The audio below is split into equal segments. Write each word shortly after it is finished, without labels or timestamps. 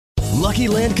Lucky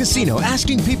Land Casino,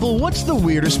 asking people, what's the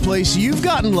weirdest place you've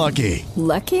gotten lucky?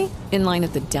 Lucky? In line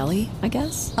at the deli, I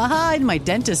guess? Aha, in my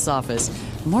dentist's office.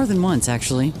 More than once,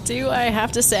 actually. Do I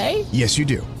have to say? Yes, you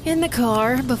do. In the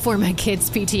car before my kids'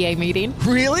 PTA meeting.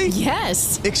 Really?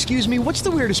 Yes. Excuse me, what's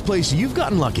the weirdest place you've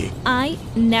gotten lucky? I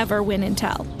never win and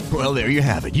tell. Well, there you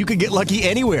have it. You can get lucky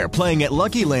anywhere, playing at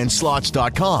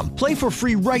LuckyLandSlots.com. Play for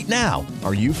free right now.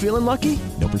 Are you feeling lucky?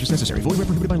 No purchase necessary. Void where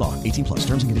prohibited by law. 18 plus.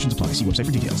 Terms and conditions apply. See website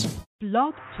for details.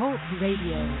 Blog Talk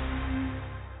Radio.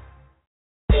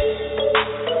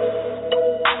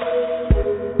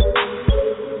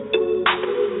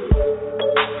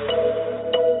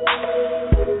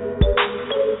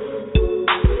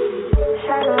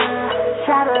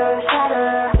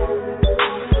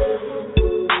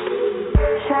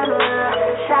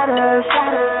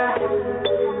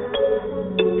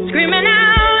 Screaming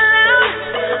out loud,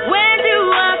 where do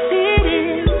I fit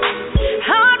in?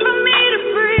 Hard for me to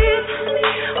breathe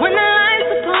when the life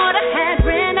support I had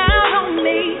ran out on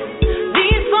me.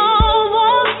 These four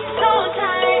walls so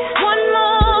tight, one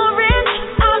more inch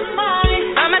of mine.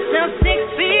 Find myself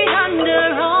 6 feet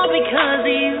under, all because of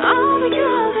you.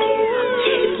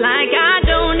 It's like I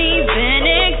don't even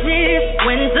exist.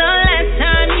 When's the last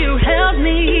time you held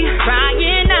me?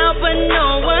 Crying out but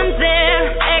no one's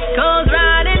there. Echoes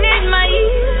riding in my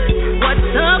ears. What's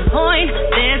the point?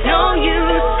 There's no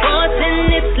use forcing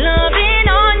this loving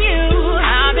on you.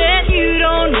 I bet you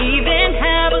don't even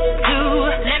have a clue.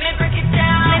 Let me break it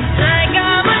down. It's like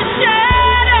I'm a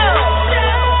shadow.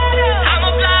 I'm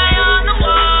a fly on the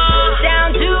wall, down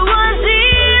to a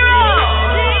zero.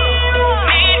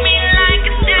 Made me like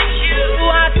a statue.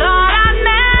 I thought I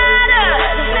mattered,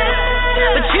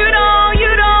 but you don't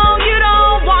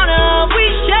wanna. We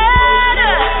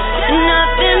shattered.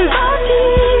 Nothing but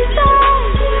pieces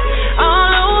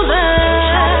all over.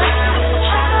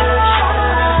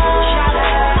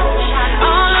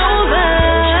 All over.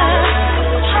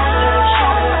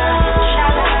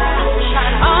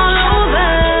 All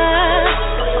over.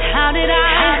 How did I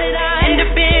end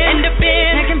up in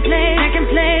second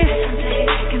place?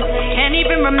 Can't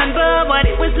even remember what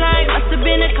it was like. Must have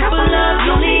been a couple of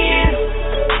lonely years.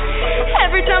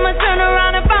 Every time I turn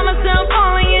around I find myself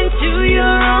falling into your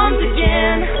arms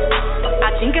again.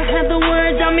 I think I have the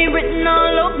words on me written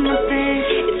all over my face.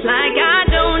 It's like I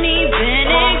don't even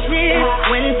exist.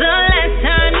 When's the last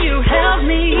time you held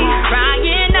me?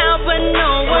 Crying out but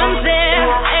no one's there.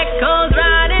 Echoes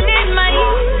riding in my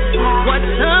ears.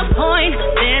 What's the point?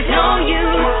 There's no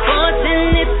use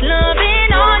forcing this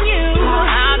loving on you.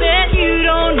 I bet you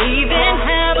don't even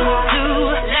have a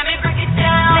clue. Let me break it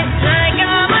down. It's like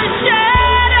I'm a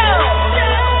shadow.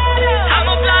 I'm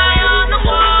a fly on the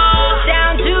wall,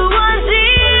 down to a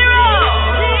zero.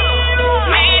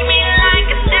 Made me like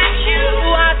a statue.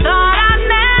 I thought I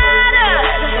mattered,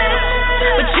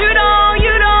 but you don't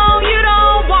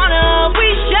wanna. We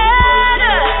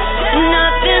shattered.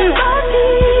 Nothing but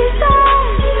pieces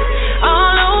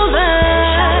all over.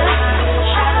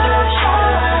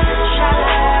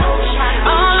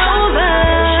 All over.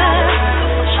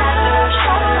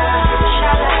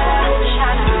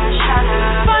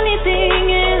 Funny thing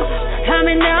is,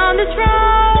 coming down this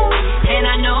road, and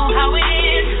I know how it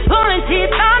is. Pulling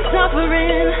teeth, I'm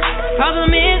suffering.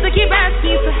 Problem is, I keep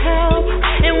asking for help,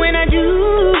 and when I do,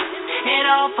 it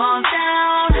all falls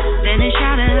down. Then it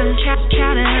shatters.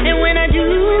 And when I do,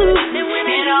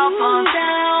 it all falls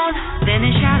down. Then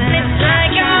it shatters. It's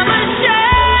like I'm a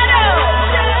shadow.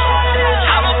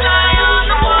 I'm a fly on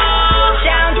the wall,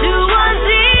 down to a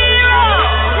zero.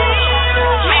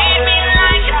 Made me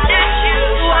like a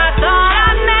statue. I thought I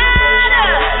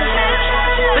mattered,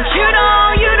 but you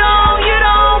don't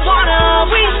wanna.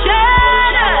 We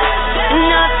shattered.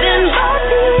 Nothing but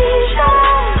pieces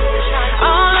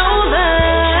all over.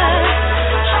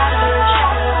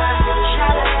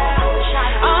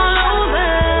 All over.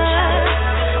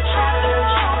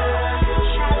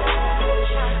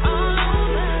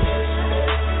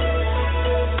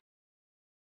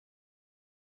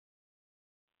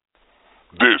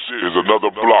 This is another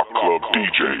Block Club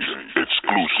DJs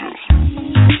exclusive.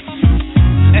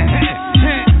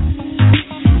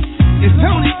 It's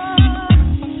Tony.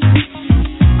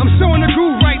 I'm showing the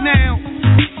groove right now.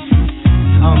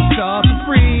 I'm starting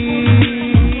free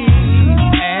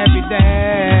every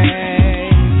day,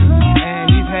 and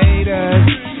these haters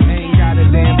ain't got a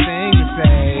damn thing to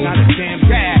say. Not a damn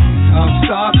thing. I'm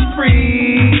starting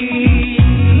free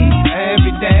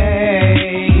every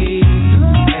day,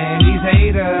 and these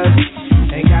haters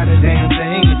ain't got a damn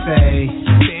thing to say.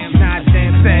 Damn, not a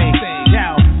damn thing.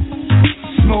 Yo,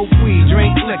 smoke weed,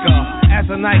 drink liquor. As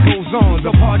the night goes on,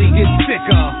 the party gets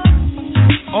sicker.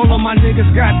 All of my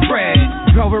niggas got bread.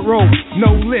 Velvet rope,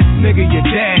 no list, nigga, you're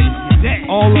dead.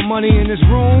 All the money in this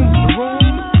room,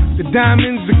 the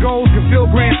diamonds, the gold can fill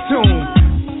Grant's tomb.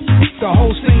 The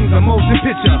whole scene's a motion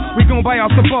picture. We gon' buy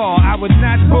off the bar, I would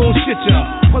not bullshit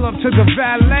ya. Pull up to the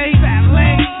valet,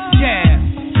 yeah.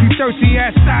 You thirsty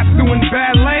ass stops doing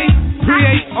ballet.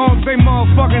 Create on they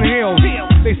motherfucking heels.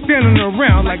 They standing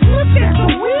around like, look at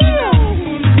the wheel.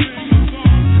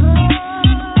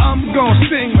 I'm gon'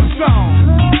 sing my song.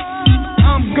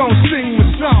 I'm gon' sing my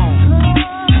song.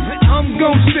 I'm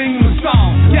gon' sing my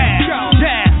song. Yeah.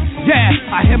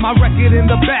 I hear my record in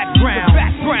the background.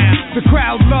 The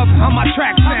crowd loves how my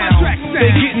track sound. They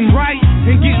getting right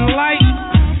and getting light.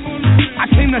 I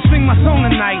came to sing my song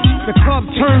tonight. The club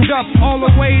turned up all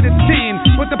the way to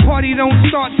 10, but the party don't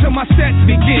start till my set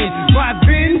begins. By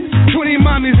then, 20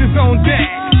 mommies is on deck.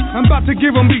 I'm about to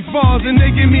give them these bars and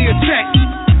they give me a check.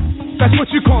 That's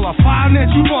what you call a file that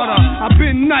you bought. I've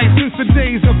been nice since the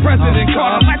days of President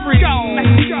Carter. Let's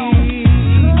go.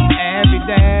 Every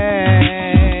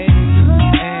day,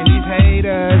 and these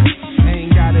haters ain't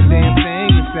got a damn thing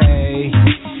to say.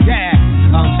 Yeah,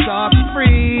 I'm starting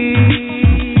free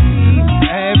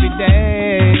every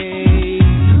day,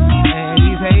 and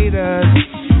these haters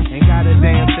ain't got a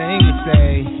damn thing to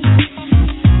say.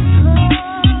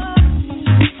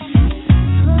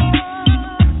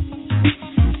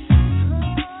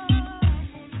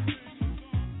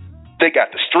 They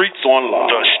got the streets on lock.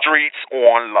 The streets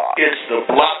on lock. It's the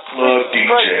Block Club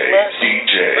DJs.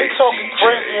 They talking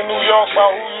crazy in New York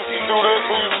about who used to do this,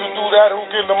 who used to do that, who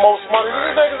getting the most money.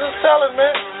 These niggas is telling,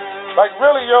 man. Like,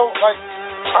 really, yo, like,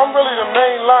 I'm really the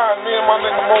main line. Me and my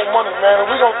nigga More Money, man.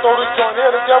 And we gonna throw this joint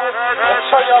here together and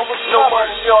tell y'all what's no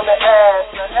money on the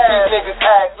ass. These niggas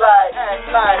act like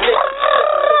niggas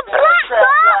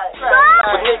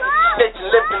but niggas snitching,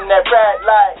 living that rat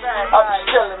life. I'm just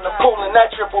chillin' the pool in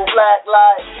that triple black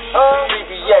light.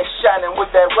 BBS shining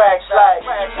with that wax light.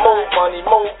 More money,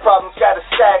 more problems, got a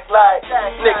stack light.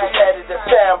 Niggas headed to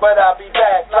town, but I'll be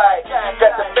back light.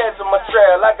 Got the feds on my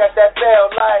trail, I got that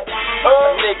bell light. A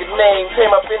nigga name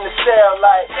came up in the cell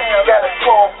light. Got a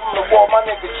call from the wall, my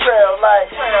nigga trail light.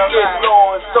 Get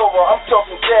low, it's over, I'm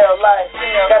talking jail light.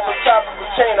 Got the top of the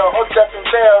chain on, hooked up in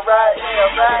bell, right?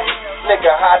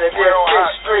 Nigga hotter than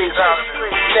 5th Street.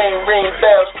 Name ring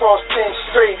bells, cross 10th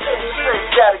Street.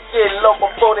 Gotta get low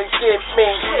before they get me.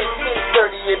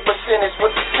 38%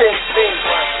 with the 6 feet.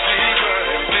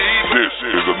 This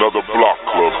is another Block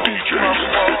Club DJ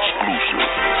exclusive.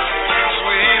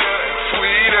 Sweeter and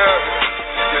sweeter,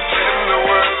 your tender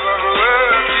words of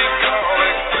love keep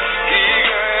calling.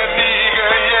 Eager and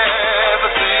eager, yeah, to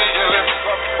see your lips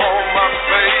up on my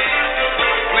face.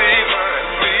 Pleaser and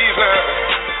pleaser,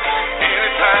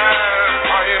 anytime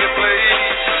or any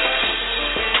place.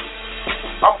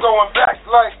 I'm going back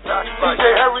like DJ,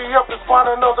 hurry up and find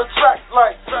another track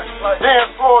like dance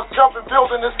floors jumping,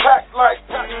 building this pack like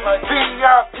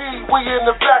VIP, we in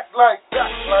the back like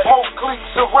Mo cleats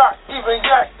to rock, even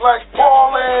yak like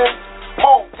ballin'.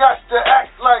 Mo got to act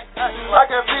like I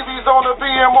got BBs on the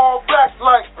BM all black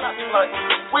like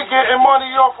we getting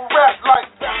money off of rap like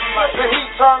the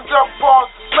heat turned up, bars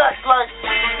to smack like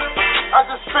I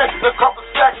just spent a couple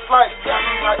stacks like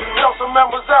tell some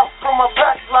members out from my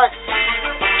pack like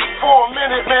for a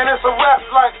minute, man, it's a rap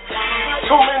like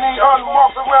too many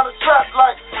unmarked around the trap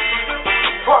like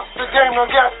plus the game done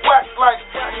got whacked like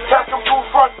got them through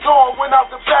front door, went out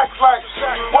the back like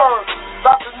word,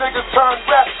 stop the niggas turn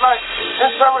rap like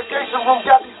interrogation room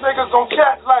got these niggas on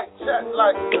chat like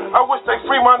I wish they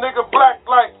free my nigga Black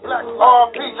like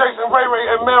RP Jason Ray Ray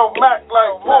and Mel Mac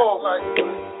like whoa like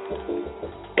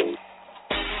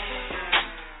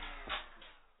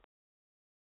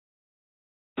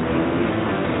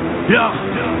yeah.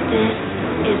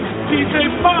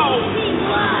 DJ Paul.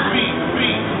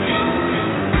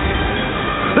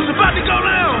 It's about to go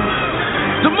down.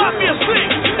 The Mafia 6.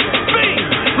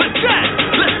 Let's chat.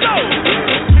 Let's go.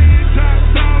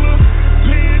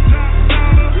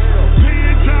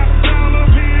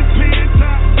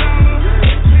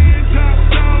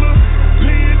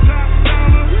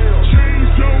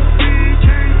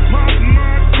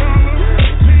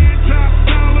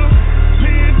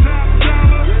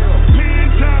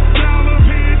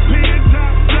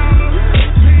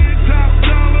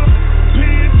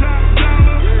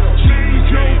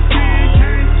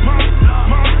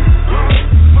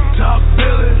 Top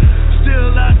billing,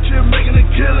 still out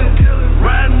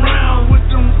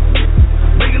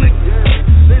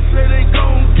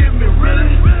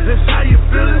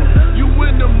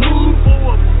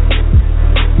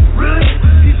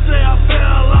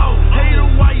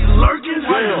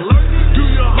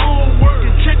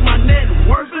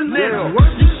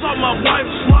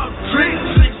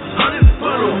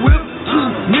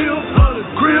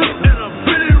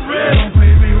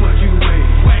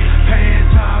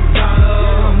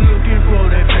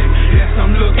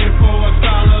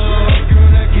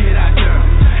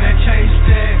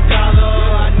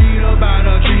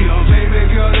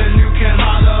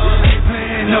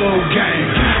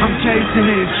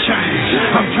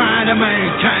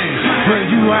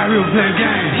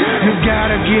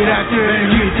and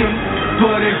hit them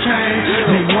for the change.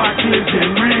 They watch it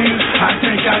and ring. I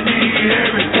think I need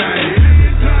everything.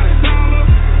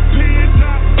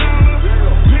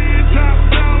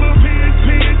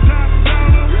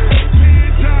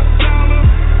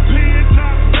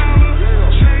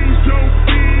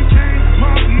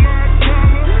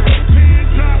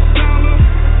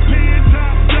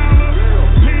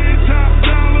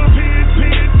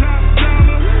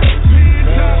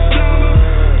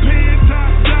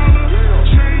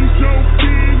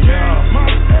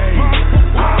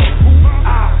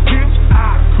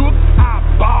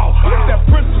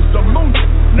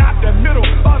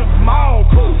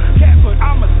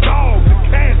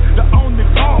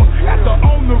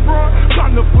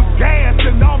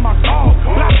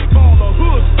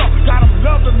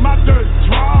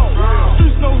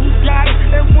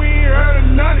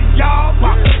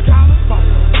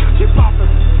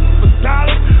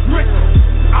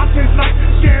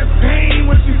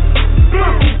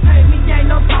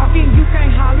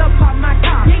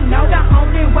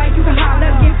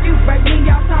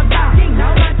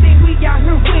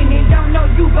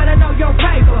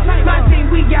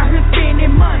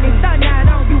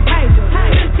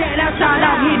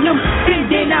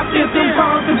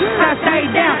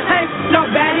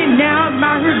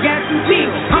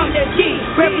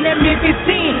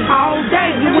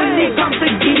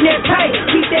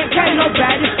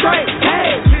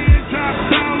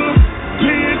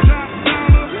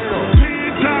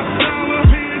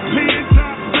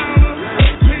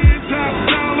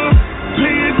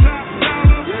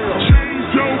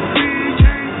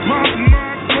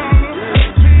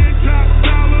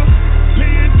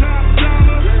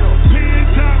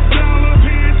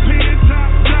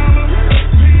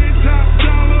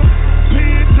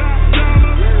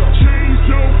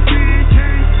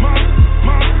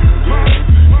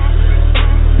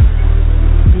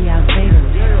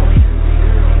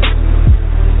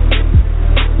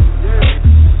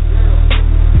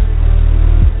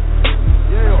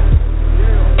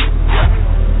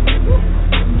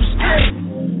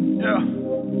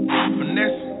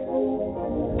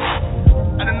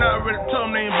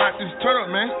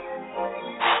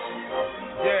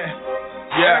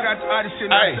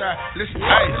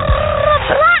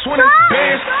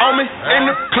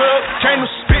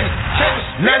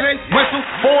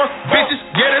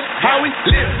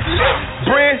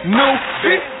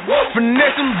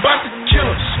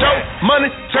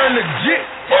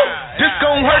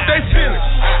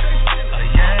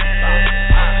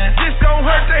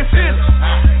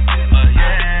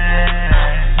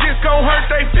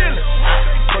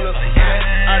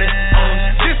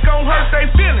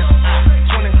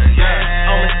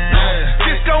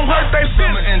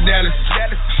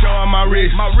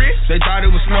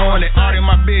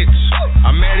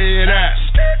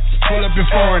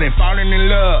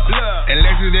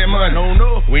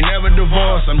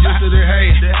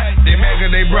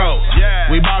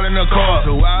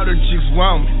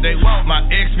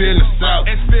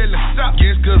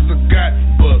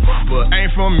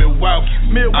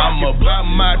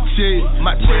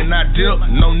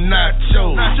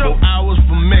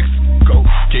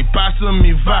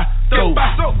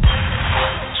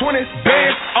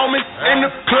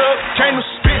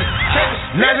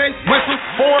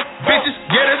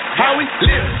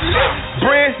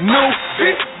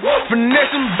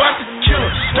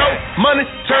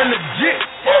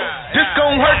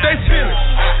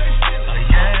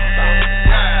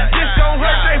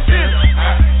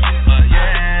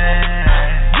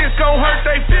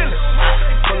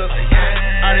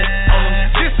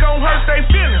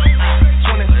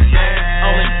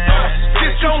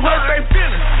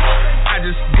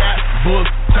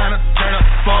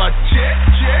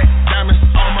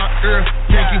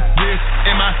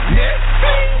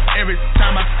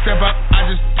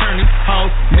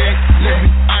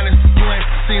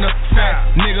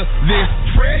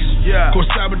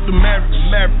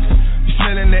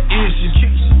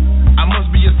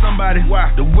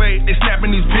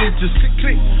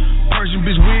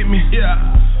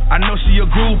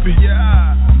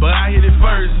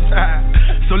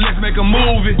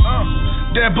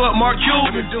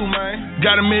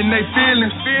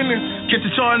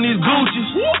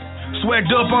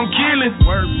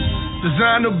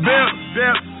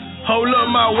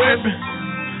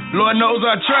 Lord knows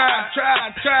I tried,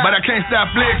 but I can't stop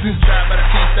flexing.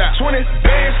 20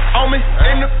 bands on me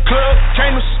in the club,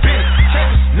 came to spin.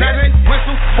 Now they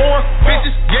whistle, foreign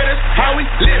bitches, yeah, that's how we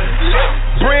live.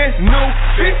 Brand new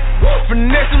fit,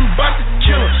 finessing, bout to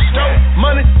kill 'em. Stole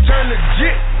money, turn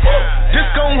legit. This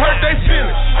gon' hurt they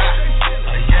feelings.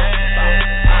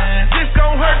 This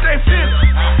gon' hurt they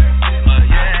feelings.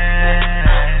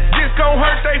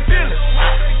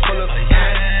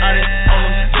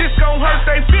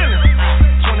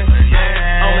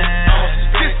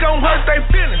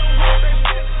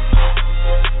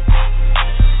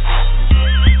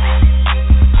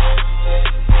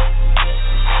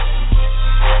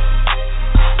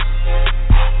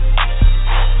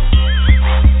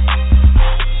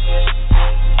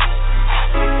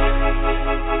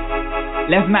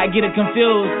 might get it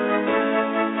confused.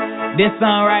 This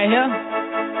song right here,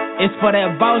 it's for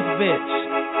that boss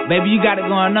bitch. Baby, you got it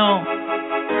going on.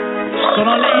 So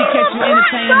don't let me catch you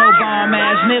entertaining no bomb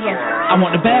ass nigga. I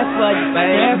want the best for you,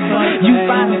 baby. You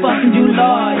fine fucking, you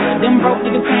loyal. Them broke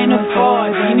niggas can't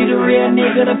afford you. You need a real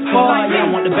nigga to spoil you. I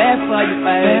want the best for you,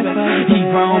 baby. He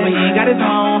grown but he ain't got his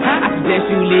own. I suggest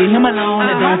you leave him alone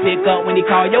and don't pick up when he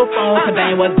call your phone. Cause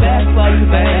that ain't what's best for you,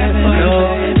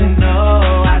 baby.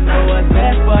 No, I know what's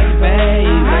best for you,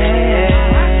 baby.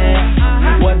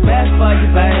 What's best for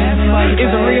you, baby?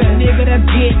 It's a real nigga that's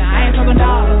getting. I ain't talking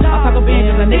dollars, I'm talking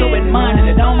benches. A nigga with money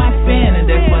that don't mind spending.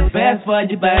 That's what's best for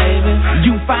you, baby.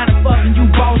 You fine as fuck and you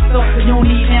bossed up, so you don't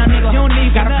need now, nigga. You don't need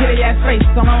got a pretty ass face,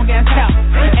 some long ass house,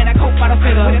 and a coat by the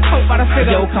figure.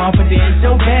 Your confidence,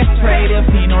 your best trade. If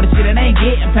he know the shit that ain't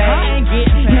getting paid,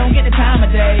 he don't get the time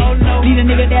of day. Need a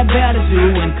nigga that better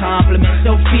you and compliments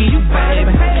your feet,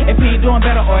 baby. If he ain't doing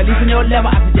better or at least in your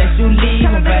level, I suggest you leave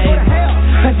him, baby.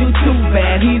 Cause you too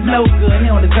bad, he's no good, he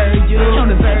don't deserve you.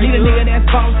 Need a nigga that's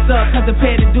bossed up, cause the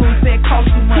petty dude said cost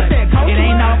too much. It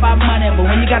ain't all about money, but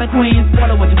when you got a queen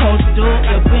spoiler, what you supposed to do?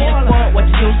 If we ain't sport, what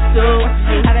you used to?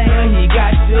 How the hell he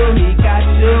got you,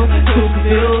 too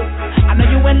confused. I know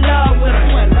you in love with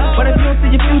him, but if you don't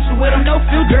see your future with him, no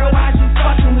future, girl, why you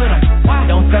fucking with him?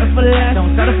 Don't settle for less,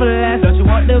 don't you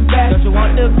want the best,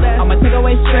 I'ma take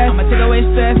away stress,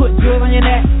 put jewels on your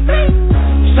neck,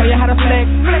 show you how to flex,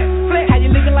 how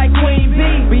you looking like Queen B,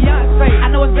 Beyonce, I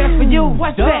know what's best for you,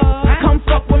 what's that? Come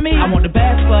fuck with me, I want the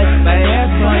best for you, baby.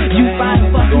 You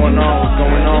find fucking What's going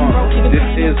on? This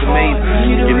is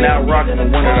amazing. You're now rocking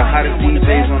with one of the hottest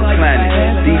DJs on the planet,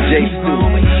 DJ Stu,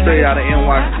 straight out of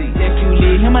NYC. If you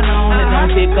leave him alone and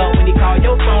don't pick up when he call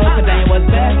your phone, cause that ain't what's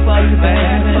best for you,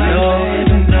 baby.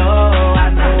 No,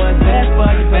 I know what's best for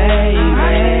you, baby.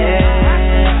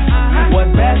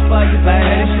 What's best for you,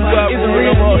 baby? It's a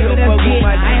real nigga that's getting.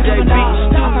 I ain't talking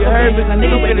dollars. You heard me? A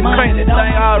nigga with money that don't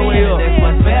mind spending. That's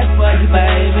what's best for you,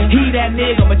 baby. He that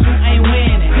nigga, but you ain't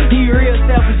winning. He real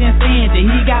selfish and stingy.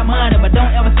 He got money, but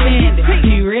don't ever spend it.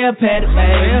 He real petty,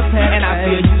 baby. And I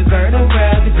feel you deserve the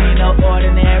world, cause you no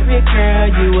ordinary girl.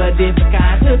 You a different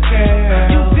kind of girl.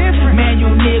 You different. Man, you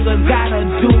niggas gotta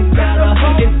do better,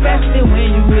 especially when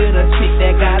you with a chick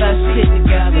that got her shit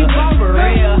together. For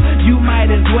real, you might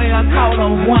as well call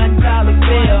him $1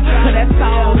 bill, cause that's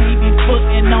all he be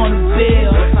putting on the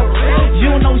bill.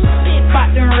 You know shit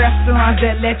about them restaurants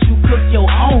that let you cook your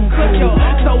own food.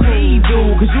 So he do,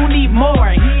 cause you need more,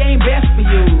 and he ain't best for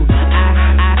you.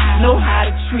 I know how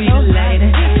to treat a lady.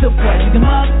 Support you, the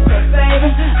motherfucker, baby.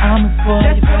 I'm for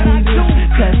you, baby,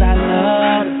 cause I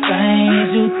love the things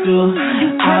you do.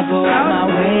 I go out my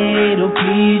way to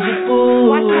please you,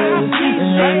 fool.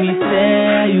 Let me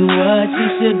tell you what you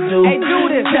should do. Hey, do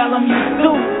this. Tell them you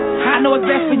do. I know it's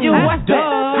best for you. What's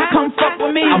that? Come fuck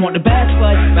with me. I want the best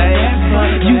for you, baby.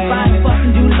 You fine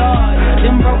fucking, you loyal.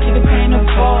 Them broke niggas can't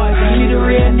afford you. You need a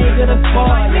real nigga to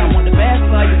spoil you. I want the best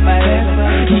for you,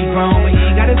 baby. He grown but he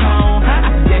ain't got his own.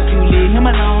 I suggest you leave him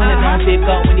alone and don't pick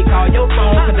up when he call your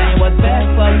phone, cause that ain't what's best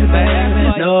for you,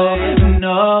 baby.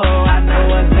 No, I know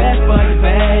what's best for you,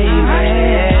 baby.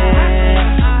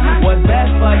 What's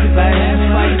best for you, baby?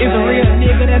 It's a real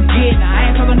nigga that's getting.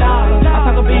 I ain't talking dollars, I'm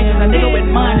talking benches. A nigga with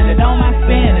money that don't mind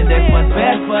spending. That's what's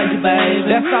best for you, baby.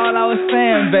 That's all I was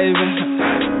saying, baby.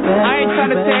 I ain't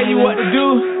trying to tell you what to do.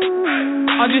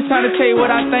 I'm just trying to tell you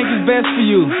what I think is best for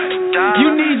you. You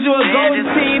need you a golden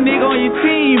team nigga on your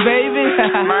team, baby.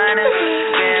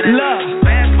 Look,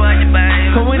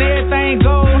 cause when everything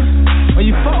goes, when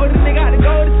you fuck with a nigga out the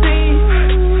golden team,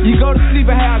 you go to sleep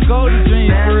and have golden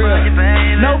dreams, for real.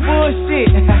 No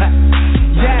bullshit.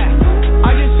 Yeah,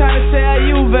 I'm just trying to tell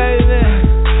you,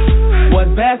 baby,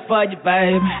 what's best for you,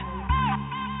 baby.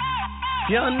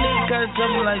 Young nigga gotta tell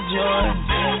me like Jordan.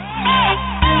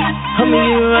 I'ma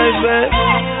get it right back.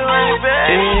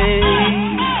 Hey.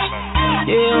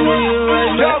 Yeah, I'ma get it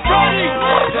right back.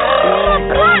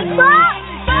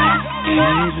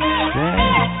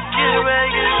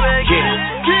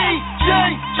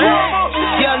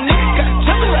 Young nigga gotta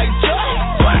tell me like Jordan.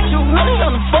 200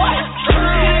 on the 40.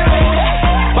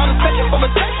 Bought a second for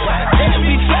my tape. Then it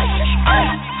be flex.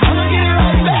 I'ma get it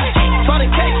right back. Found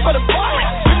a cake for the bar.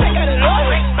 I got it all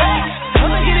right back.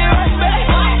 I'ma get it right back.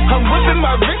 I'm whipping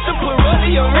my wrist to put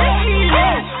rollie on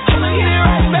wrist. I'ma get it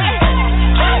right back.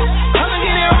 I'ma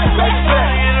get it right back.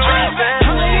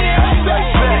 I'ma get it right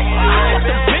back. I got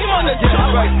the beam on the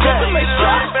top right there. Just to make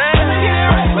sure. I'ma get it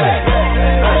right back.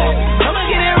 I'ma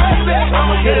get it right back.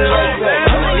 I'ma get it right back.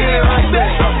 I'ma get it right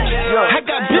back. I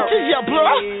got bitches, y'all blow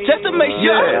just to make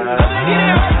sure. I'ma get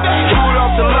it right back. Pulled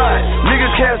off the line,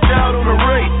 niggas cast out on the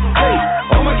rate. Hey,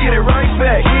 I'ma get it right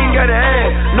back. He ain't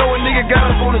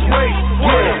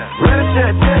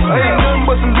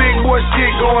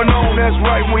going on, that's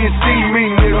right when you see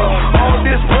me, nigga. All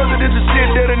this presidential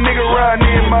shit that a nigga riding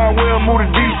in, might well move to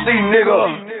DC,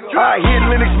 nigga. I hit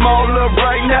Lennox Mall up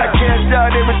right now, cashed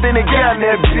out everything they got in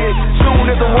that bitch. Soon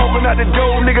as I'm walking out the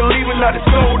door, nigga leaving out the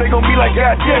store, they gon' be like,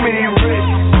 God damn it, he rich.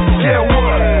 Yeah, what?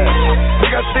 I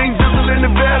got things jizzle in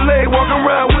the valet, walking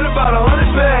around with about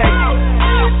 100 bags.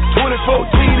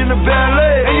 2014 in the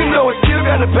valet, and you know it still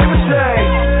got the paper tag.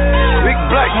 Big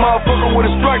black motherfucker with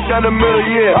a strike down the middle,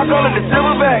 yeah. I call it the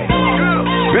silverback.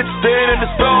 Bitch staring at the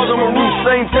stars on my roof,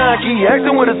 same time, keep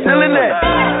acting with a ceiling at.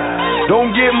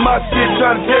 Don't get my shit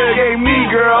trying to interrogate me,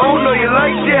 girl. I don't know you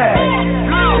like that.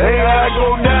 Hey, I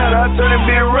go down, I turn and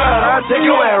be around, I take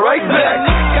your ass right back.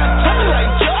 Got trouble like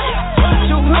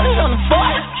joy, 200 on the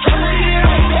floor.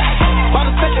 Bought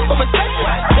a second for my second,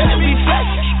 let it be flex.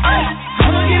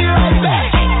 I'ma get it right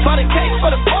back. Bought a cake for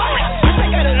the boy, bitch, I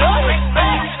got it all.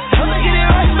 I'ma get it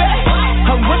right back.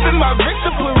 I'm whipping my wrist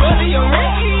to put Roddy on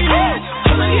Ricky.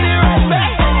 I'ma get it right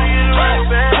back. I'ma get it right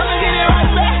back.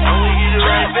 I'ma get it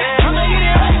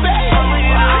right back.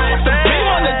 Put the beam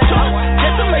on the top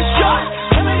just to make sure.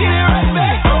 I'ma get it right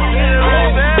back. I'ma get it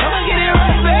right back. I'ma get it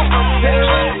right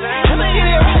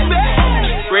back.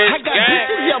 I got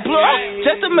bitches, y'all plural,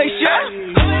 just to make sure.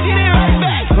 I'ma get it right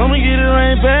back. I'ma get it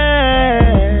right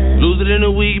back. Lose it in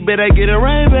a week, bet I get it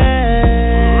right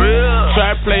back. Real.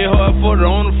 Try to play hard for the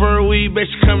owner for a week, bet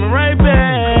you coming right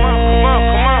back.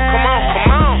 Come on.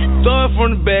 Throw it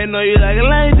from the back, know you like it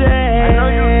like that. I know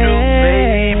you do,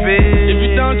 baby. If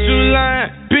you don't, you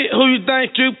lying. Bitch, who you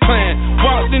think you playing?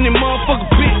 Walked in the motherfucker,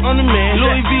 bitch on the man.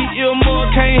 Louis V, Ilmore,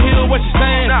 can't hear what you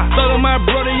saying. Thought of my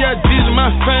brother, yeah, Jesus, my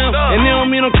fam. And they don't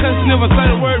mean no cussing if I say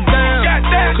the word down.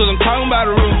 Cause I'm talking about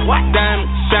the roof. Diamond,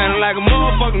 shining like a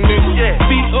motherfucking nigga.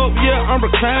 Feet up, yeah, I'm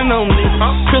reclining on this.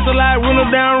 Crystal light, window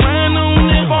down, rain on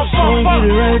this. So get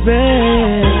it right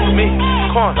back. Me,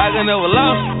 like I never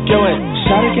lost. Get what?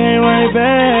 Shot it came right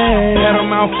back. Had her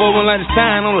mouth open like the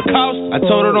sign on the cost. I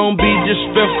told her don't be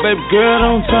disrespectful, baby girl,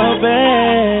 don't talk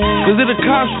back. Cause it'll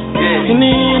cost you. And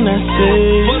then I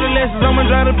say, for the lessons, I'ma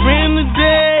try to bring the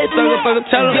day. Thugger,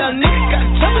 tell her. Young nigga got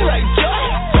trouble like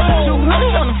joy.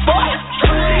 200 on the floor.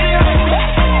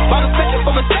 Bought a second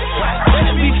for my second,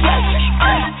 let it be flex.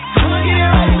 I'ma get it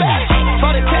right back.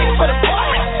 Bought a cake for the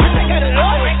boy, bitch, I got it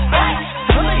all.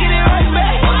 I'ma get it right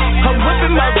back. I'm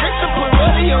whipping my wrist to put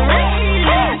Roddy on Ricky.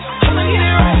 I'ma get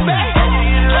it right back. I'ma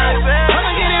get it right back.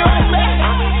 I'ma get it right back.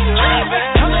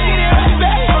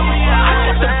 I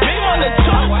put the beam on the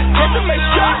top just to make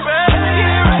sure. I'ma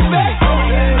get it right back. I'ma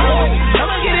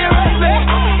get it right back.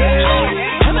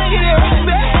 I'ma get it right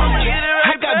back.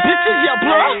 I got bitches, y'all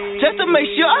plural, just to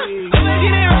make sure. I'ma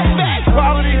get it right back.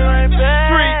 Quality right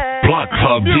back. Block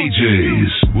Club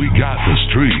DJs, we got the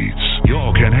streets.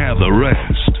 Y'all can have the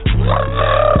rest. Block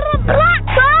Club.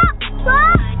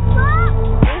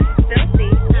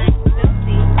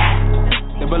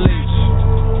 The beliefs.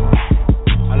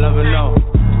 I love it low.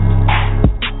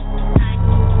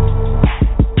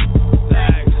 I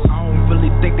don't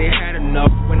really think they had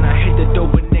enough. When I hit the door,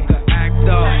 a nigga act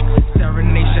up.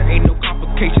 Serenation ain't no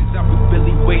complications. I was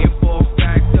really waiting for a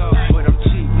factor. But I'm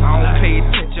cheap, I don't pay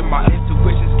attention. My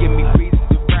intuitions give me reasons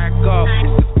to rack up.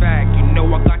 It's a fact, you know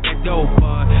I got that dope,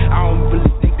 but I don't really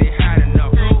think they had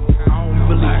enough. I don't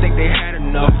really think they had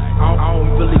enough. I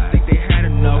don't really think they had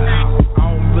enough. I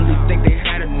don't really think they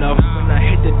had enough. When I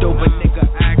hit the door, a nigga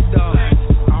act up. I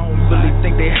don't really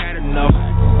think they had enough. I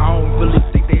don't really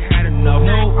think they had enough. I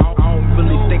don't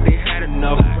really think they had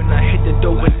enough. When I hit the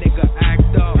door, a nigga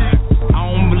act up. I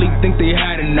don't really think they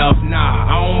had enough. Nah,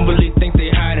 I don't really think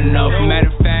they had enough. Matter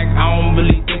of fact, I don't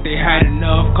really think they had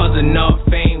enough. Cause enough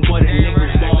ain't what a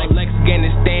nigga want. Lex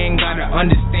Afghanistan, gotta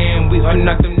understand. We are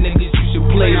not them niggas you should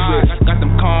play with. Got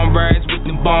them comrades with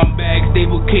them bomb bags. They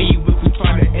will kill you if we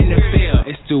try to interfere.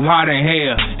 It's too hot in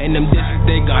here. And them dishes,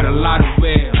 they got a lot of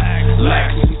wear.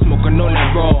 Lex, we smoking on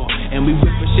that raw. And we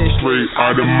whipping shit straight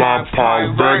out of my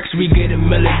Pyrex. We get a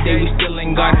mill a day, we still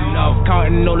ain't got enough.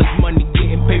 Counting all this money,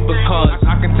 getting paper cause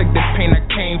I can take the pain I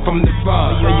came from the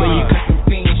rough. Yeah, you got some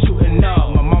fiends shooting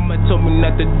up. My mama told me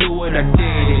not to do it, I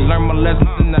did. Learned my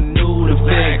lessons and I knew the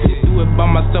fix. Do it by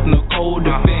myself, no code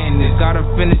to finish. Gotta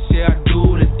finish it, I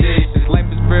do the dishes.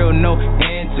 Life is real, no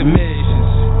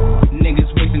intermissions. Niggas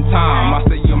wasting time, I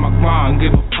say you on my grind.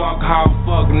 Give a fuck how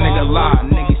fuck, nigga lie.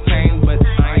 Niggas change, but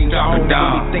I ain't dropping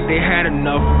down. Think they had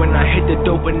enough. When I hit the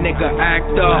dope, a nigga act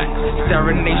up.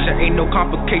 Serenation ain't no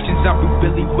complications. I be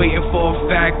really waiting for a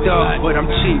factor. But I'm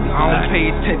cheap, I don't pay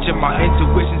attention. My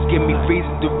intuitions give me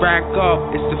reasons to rack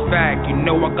up. It's a fact, you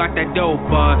know I got that dope,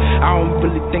 but I don't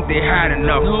really think they had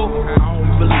enough. I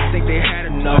don't really think they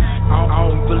had enough. I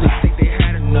don't really think they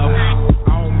had enough.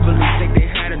 I don't really think they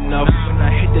had enough.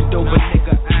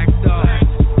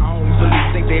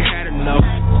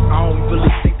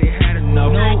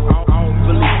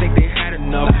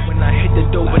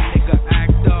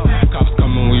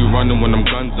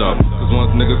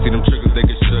 If niggas see them triggers, they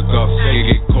get shook up. They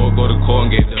get cold, go to court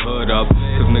and get the hood up.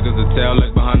 Cause niggas will tell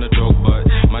like behind the joke, but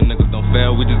my niggas don't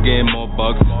fail, we just getting more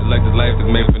bucks. It's like this life is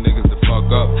made for niggas to fuck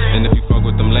up. And if you fuck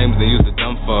with them lames, then use the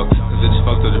dumb fuck. Cause it just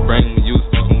fucks with the brain when you was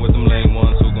fucking with them lame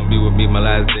ones. Who gon' be with me my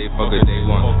last day, fuck a day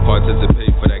one.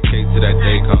 Participate for that cake till that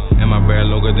day come. And my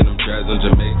bread longer than them dreads on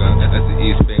Jamaica. That's the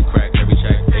East spin crack, every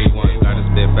track A1. Gotta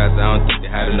spit fast, I don't think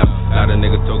they had enough. A lot of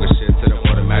niggas talking shit to them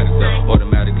automatic stuff.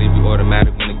 Automatically be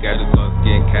automatic when the gadgets start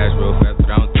getting cash real fast, but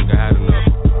I don't think I had enough.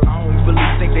 I don't really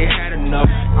think they had enough.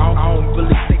 I don't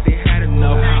really think they had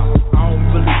enough. I don't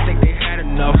really think they had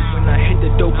enough. When I hit the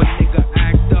dope, a nigga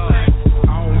act up.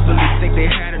 I don't really think they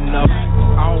had enough.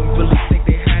 I don't really think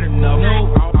they had enough.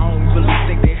 I don't really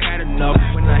think they had enough.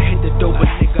 When I hit the dope, a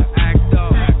nigga act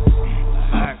up.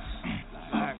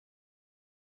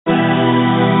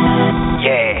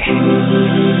 Yeah.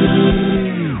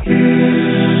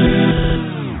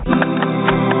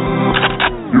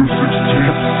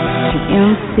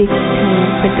 M16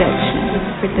 production.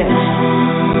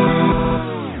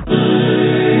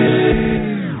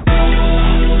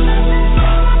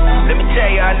 Let me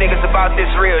tell y'all niggas about this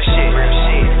real shit.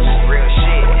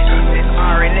 This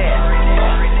R&S.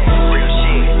 Real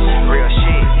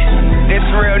shit. This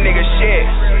real nigga shit.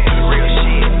 Real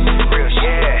shit.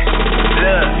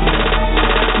 Look.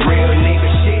 Real nigga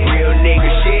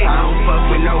shit. I don't fuck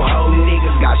with no hoe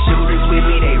niggas. Got shooters with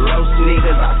me, they roast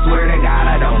niggas. I swear to God,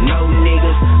 I don't know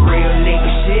niggas. Real nigga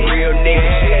shit.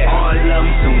 All of them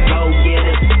some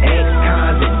go-getters,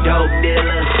 ex-cons and dope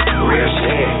dealers. Real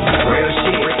shit.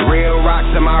 Real rocks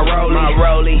in my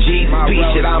rollie. Jesus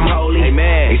shit, I'm holy.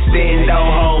 Amen. Extendo,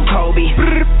 hold Kobe.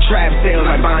 Trap sales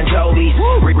like Bon Jovi.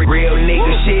 Real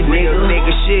nigga shit.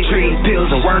 Trees,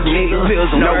 pills, and work, nigga.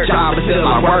 No job, but still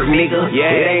I work, nigga.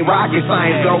 Yeah, it ain't rocket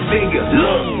science, go figure.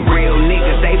 Look, real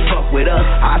niggas, they fuck with us.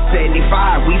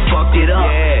 I-75, we fucked it up.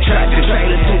 Yeah. Tractor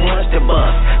trailer, too much to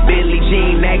bust. Billie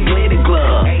Jean, that glitter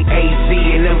glove. AC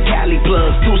and them Cali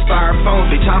plugs. 2-star phones,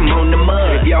 bitch, I'm on the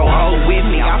mud. If yo hoe with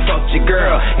me, I fucked your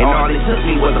girl. And all it took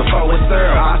me was a 4 and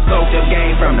syrup. I soaked up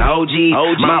game from the OG.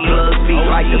 My plug speak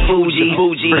like the Fuji.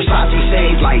 Versace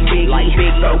shades like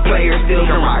Biggie. So players still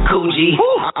can rock Coogee.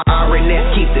 R&S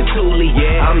keep the Thule.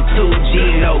 I'm 2G,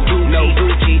 no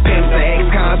Gucci. Pimps the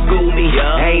ex-con school me.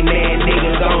 Ain't man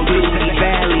niggas gon' do me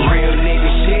valley. Real nigga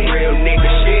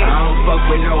shit. I don't fuck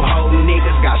with no hoe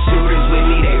niggas. Got shooters with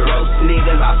me, they roast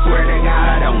niggas. I swear to God,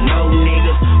 I don't know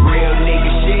niggas. Real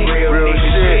nigga shit.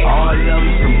 All of them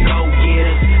some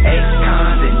go-getters,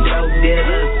 ex-cons and dope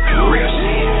dealers. Real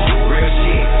shit.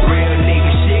 Real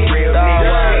nigga shit.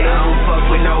 I don't fuck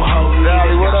with no hoe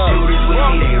niggas. Got shooters with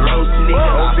me, they roast niggas.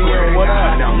 I swear to God,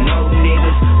 I don't know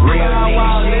niggas. Real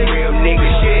nigga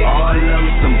shit. All of them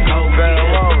some go-getters,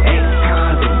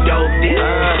 ex-cons and dope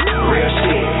dealers. Real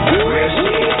shit.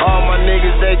 All my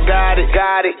niggas, they got it.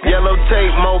 Yellow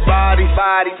tape, more body.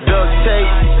 Duct tape,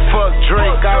 fuck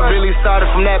Drake. I really started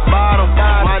from that bottom.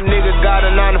 My nigga got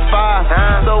a 9 to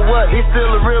 5. So what? He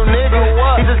still a real nigga.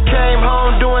 He just came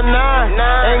home doing 9.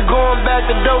 Ain't going back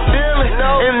to dope dealing.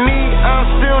 And me, I'm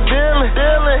still dealing.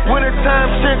 Wintertime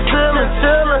shit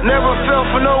chillin'. Never fell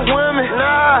for no women.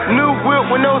 New whip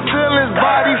with no ceilings.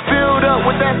 Body filled up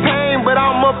with that pain, but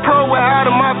I'm a pro with out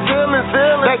of my feelings.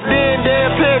 Back then, they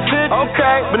didn't pay attention.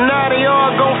 Okay, but now they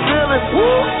all gon' feel it.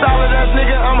 Solid ass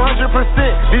nigga, I'm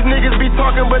 100%. These niggas be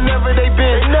talking, but never they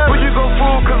been. But you gon'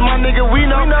 fool, cause my nigga, we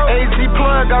know. AC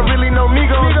plug, I really know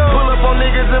Migos. Pull up on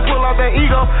niggas and pull out that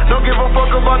ego. Don't give a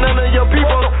fuck about none of your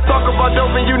people. Talk about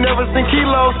dope and you never seen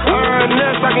kilos.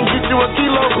 R&S, I can get you a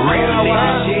kilo.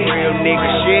 Real nigga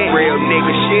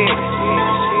shit.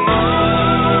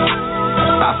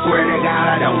 I swear to God,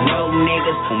 I don't know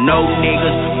niggas.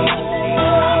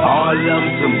 All of them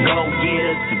some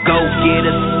go-getters.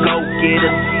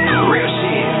 Real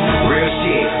shit.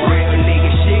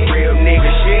 Real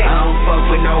nigga shit. I don't fuck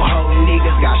with no hoe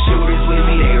niggas. Got shooters with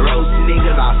me, they roast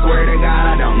niggas. I swear to God,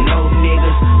 I don't know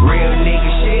niggas. Real nigga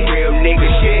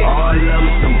shit. All of them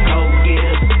some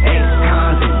go-getters,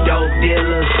 ex-cons and dope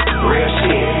dealers. Real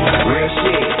shit.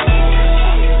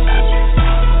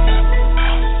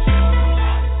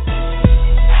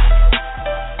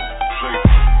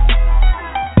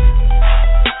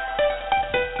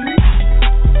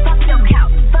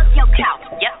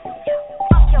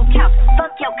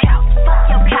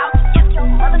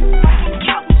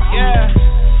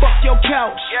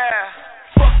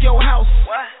 Fuck your house.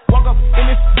 Walk up in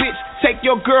this bitch, take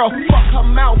your girl, fuck her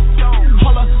mouth.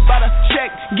 Holla about a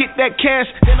check, get that cash,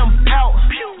 then I'm out.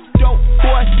 Dope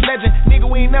boy, legend, nigga,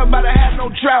 we ain't never about to have no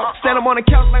drought. Stand up on the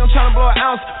couch like I'm trying to blow an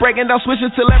ounce, breaking down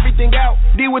switches till everything out.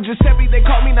 D was Giuseppe, they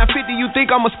call me 950, you think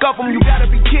think I'ma scuff them, you gotta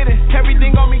be kidding.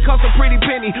 Everything on me costs a pretty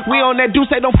penny. We on that Deuce,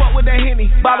 don't fuck with that Henny.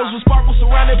 Bottles with sparkles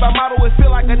surrounded by model, it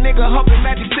feel like a nigga up in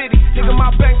Magic City. Nigga,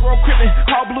 my bankroll crippin',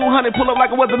 call Blue Honey, pull up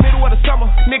like it was the middle of the summer.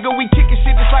 Nigga, we kickin'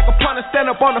 shit just like a punter, stand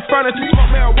up on the furniture,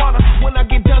 smoke marijuana. When I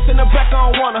get dust in the back, I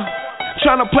don't wanna.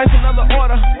 Tryna place another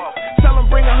order. Tell them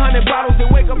bring 100 bottles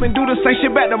and wake up and do the same shit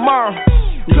back tomorrow.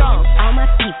 All my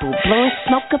people blowing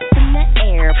smoke up in the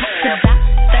air. Post about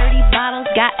 30 bottles,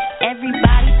 got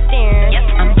everybody staring.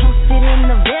 I'm posted in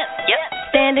the VIP,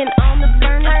 standing on the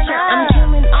furniture. I'm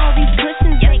killing all these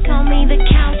cushions, they call me the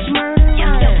couch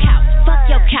murderer. Fuck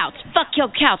your couch, fuck your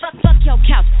couch, fuck your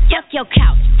couch, fuck your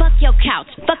couch, fuck your couch,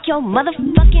 fuck your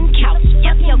motherfucking couch,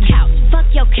 fuck your couch, fuck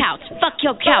your couch, fuck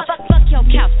your couch, fuck your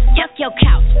couch, fuck your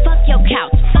couch, fuck your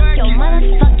couch, fuck your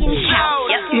motherfucking couch.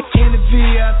 In the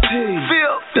VIP,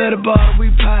 30 bottle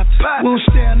we pop. We don't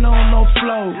stand on no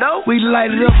floor. We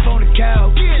light it up on the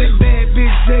couch. That bad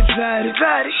bitch excited.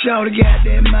 Shawty got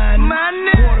that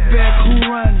money. Quarterback who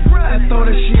running. I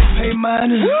thought that shit pay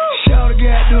money. Shawty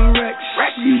got them racks.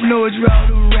 You know it's raw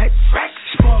them racks.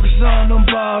 Sparkles on them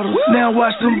bottles. Now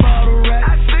watch them bottle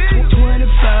racks.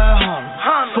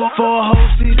 2,500 for a whole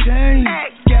city chain.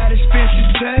 Got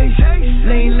expensive taste.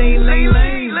 Lean.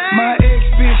 My ex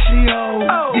bitch she old.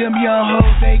 Them young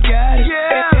hoes they got it.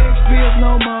 Ex bills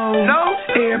no more.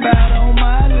 Everybody on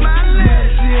Miley.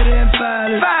 Medicine and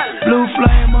Violet. Blue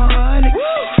flame on honey.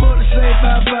 For the safe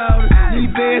I bought it.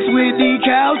 Need beds with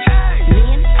decals. Me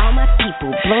and all my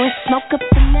people blowing smoke up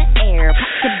in the air.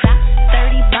 Post about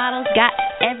 30 bottles, got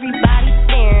everybody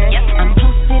staring. I'm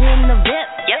posted in the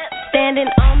VIP,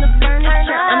 standing on the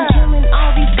furniture. I'm killing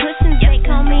all these cushions, they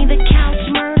call me the couch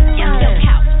murderer.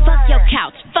 Fuck your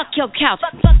couch, fuck your couch,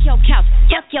 fuck your couch,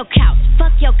 fuck your couch,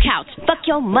 fuck your couch, fuck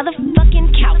your motherfucking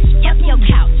couch, fuck your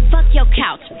couch, fuck your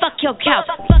couch, fuck your couch,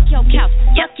 fuck your couch,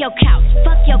 fuck your couch,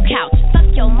 fuck your couch, fuck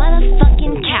your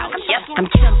motherfucking couch. I'm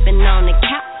jumping on the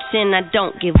couch and I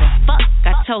don't give a fuck.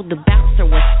 I told the bouncer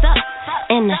what's up,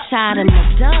 and I shot him a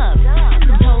dub.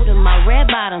 Told him my red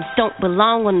bottoms don't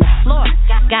belong on the floor.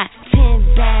 Got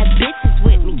 10 bad bitches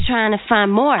with me trying to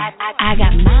find more. I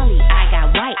got Molly, I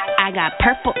got white, I got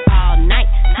purple all night.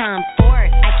 Time for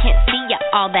it, I can't see ya,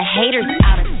 all the haters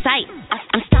out of sight.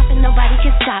 I'm stopping, nobody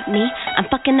can stop me. I'm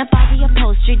fucking up all the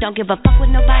upholstery. Don't give a fuck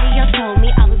what nobody else told me.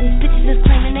 All of these bitches is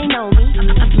claiming they know me.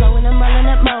 I'm blowing, I'm rolling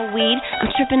up more weed. I'm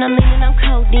tripping, I'm leaning, I'm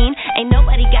codeine. Ain't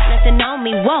nobody got nothing on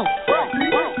me. Whoa.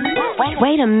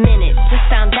 Wait a minute, just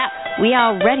found out we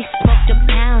already smoked a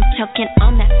pound, choking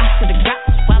on that ice to the grouch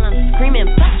while I'm screaming,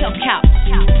 fuck your couch.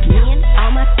 Me and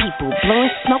all my people blowing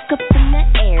smoke up in the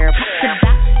air. Post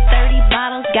about 30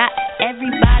 bottles, got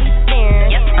everybody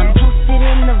staring. I'm posted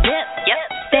in the VIP,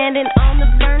 standing on the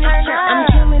furniture. I'm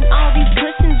killing all these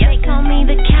cushions, they call me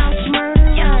the couch murderer.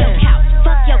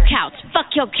 Fuck your couch,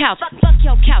 fuck your couch, fuck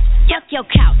your couch, fuck your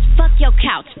couch, fuck your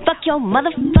couch, fuck your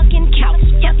motherfucking couch,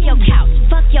 fuck your couch,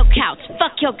 fuck your couch,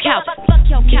 fuck your couch, fuck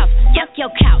your couch, fuck your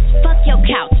couch, fuck your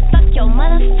couch, fuck your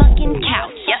motherfucking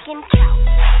couch.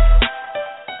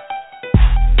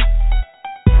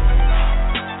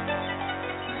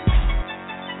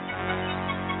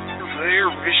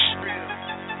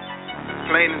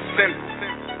 Plain and simple.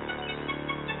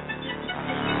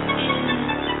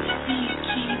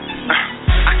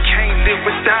 I can't live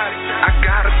without it. I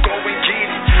gotta go and get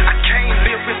it. I can't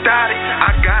live without it.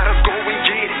 I gotta go and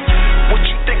get it. What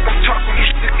you think I'm talking? You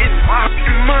should get my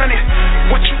money.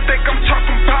 What you think I'm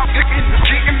talking about?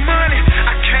 Getting money.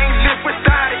 I can't live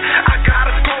without it. I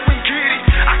gotta go and get it.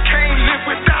 I can't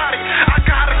live without it. I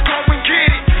gotta go and get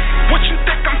it. What you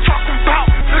think I'm talking about?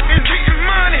 Getting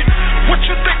money. What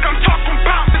you think I'm talking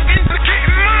about? Getting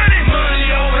money.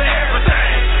 Money over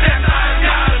everything. That's how it's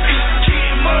gotta be.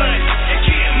 Getting money. And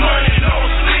getting money. No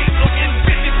sleep. Getting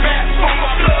 50 back from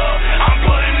my blood. I'm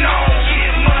putting on.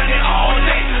 Getting money all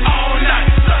day, all night.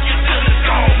 Suck it till it's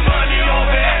gone. Money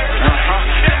over everything.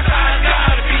 That's how it's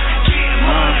gotta be. Getting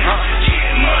money.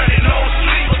 Getting money. No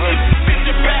sleep.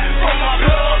 Getting 50 back from my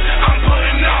blood. I'm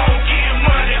putting on. Getting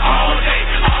money all day,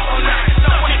 all night.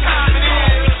 Suck it till it's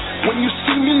gone. When you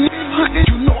see me,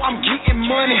 you know I'm getting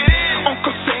money.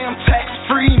 Uncle Sam tax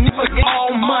free, nigga,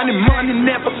 all money, money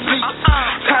never sleeps.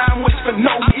 Time waits for no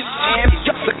reason.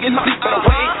 Just in sleep, but I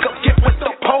wake up, get with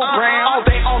the program. All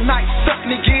day, all night,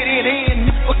 sucking to get it in.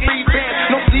 Nigga, free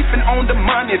band, no sleeping on the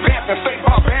money. Vamping, fake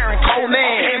barbarian,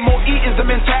 Conan. MOE is the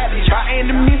mentality, my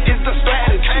enemies is the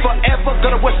strategy. Forever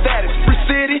gonna wear status, free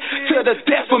city to the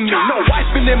death of me. No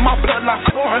wiping in my blood like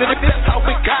 400, that's how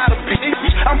it gotta be.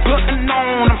 I'm putting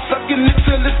on, I'm sucking it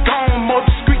till it's gone. More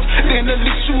discreet than the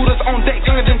lead shooters on deck.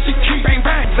 Gun and CQ, bang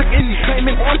bang, sucking,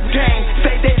 claiming on the game.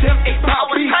 Say they them ain't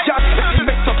power, y'all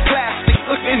make some plastic.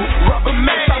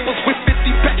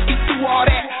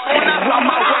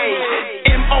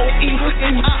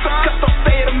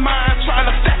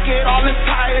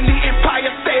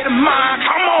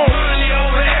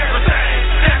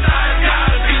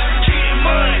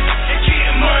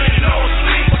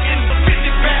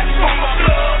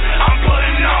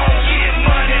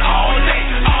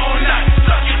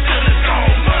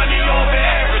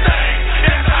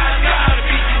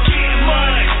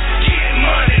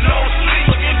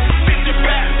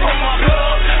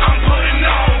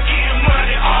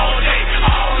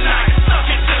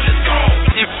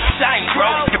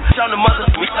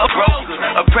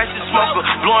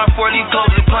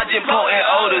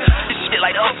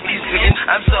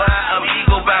 know how I'm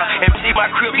ego bound. And see my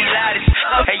crib be loudest.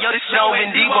 Hey, yo, this show in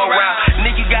Debo round.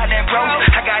 Nigga, you got that bro,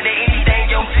 I got that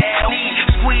anything your tab need.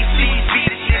 Squeeze, feed,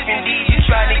 the shit indeed. You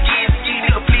trying to get ski,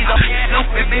 nigga, please, I'm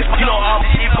stupid, bitch. You know all the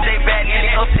shit from they back and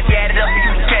they up to add it up and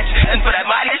you can catch. And for that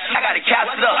money, I gotta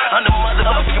couch it up. I'm the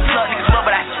motherfucking plug niggas love,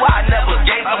 but I swear I never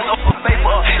gave up no for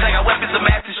paper. Like I weapons of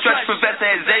mass destruction, Professor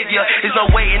Xavier. There's no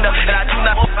way enough, and I do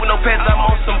not fuck with no pets, I'm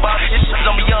on some ball. This shit's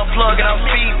on me young plug and I'm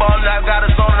speedballing. I got a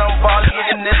zone and I'm balling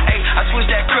in this. Hey, I switch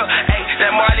that crib, hey,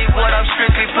 that Marley wood, I'm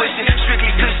strictly pushing,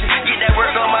 strictly pushing. Get that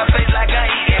work on my face like I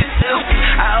eat soup.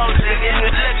 I hold it in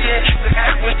the looking,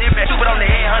 I put it back, stupid on the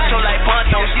head, huncho like Bunty.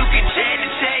 You can change the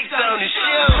takes on the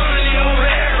shoe. Money over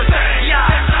everything, yeah.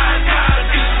 I gotta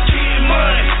be getting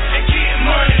money and getting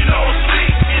money, no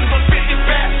sleep. In the 50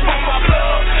 bats for my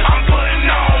blood, I'm putting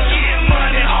on, getting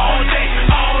money all day,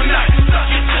 all night, suck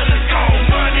it till it's gone.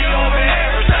 Money over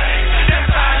everything,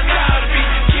 that's how I gotta be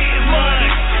getting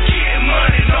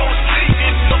money, no sleep.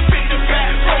 In the 50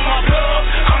 bats for my blood,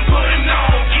 I'm putting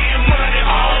on, getting money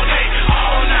all day,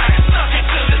 all night, suck it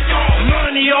till it's gone.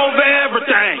 Money over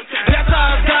everything, that's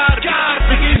how I gotta be.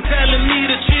 Forget telling me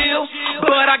to chill,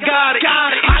 but I got it.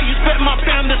 I expect my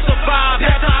family to survive,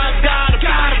 that's how I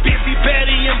gotta be. Busy,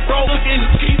 petty, and broke, and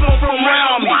people from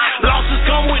around me. Losses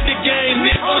come with the game,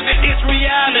 it's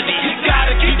reality. You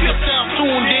gotta keep yourself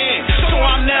tuned in, so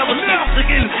I never stop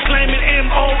again. Claiming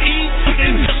MOE,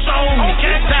 and show me.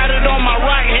 Can't tatted on my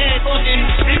right hand,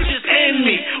 it's just in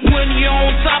me. When you're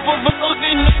on top of a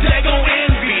they gon'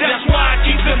 envy. That's why I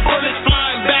keep them bullets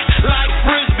flying back like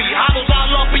frisbee. Hollows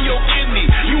all up in your kidney.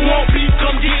 You want beef,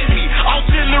 come get me.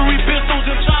 Artillery, pistols,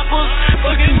 and choppers,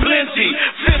 fucking plenty.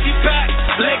 50 pack,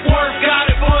 leg work, got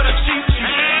it for the cheap.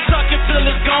 Suck it till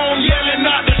it's gone, yelling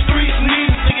out the streets. Need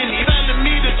niggas telling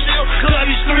me to chill, cause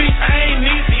these streets ain't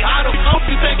easy. How the fuck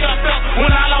you think I felt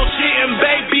when I lost shit and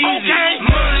baby easy? Okay.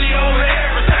 Money over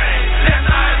everything, that's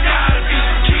how it gotta be.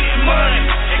 Getting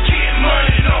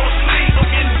money, no sleep. I'm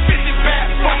getting 50 back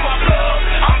from my blood.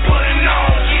 I'm putting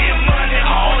on, getting money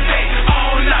all day,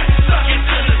 all night. Suck it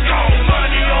till it's gone.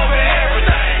 Money over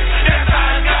everything, that's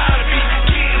how it gotta be.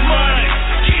 Getting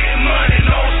money,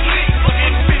 no sleep. I'm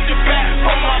getting 50 back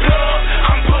from my blood.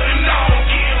 I'm putting on,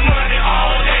 getting money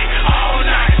all day, all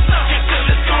night. Suck it till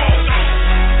it's gone.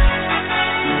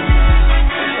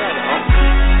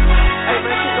 Hey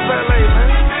man, kick a ballet, man.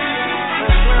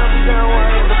 Man, slam me down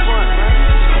right in the front, man.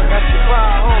 Got your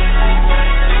fire home.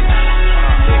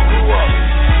 Kick you up.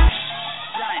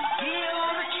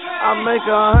 I make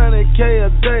 100K a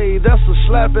day, that's a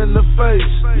slap in the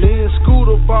face. Me and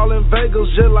Scooter ball in Vegas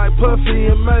just like Puffy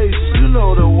and Mace. You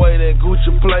know the way that Gucci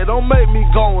play, don't make me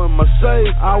go in my safe.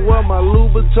 I wear my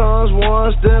Louboutins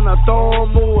once, then I throw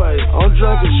them away. I'm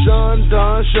drinking Sean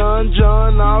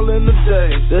John, all in the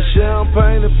day. That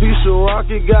champagne and piece of rock,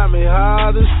 it got me high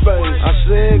in space. I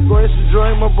said grace and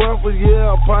drank my breakfast,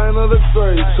 yeah, a pint of the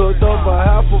grape. Cooked up a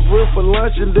half a brick for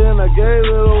lunch and then I gave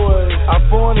it away. I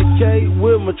fornicate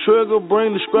with my trigger,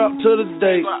 bring the scrap to the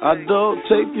date. I duct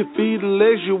tape your feet and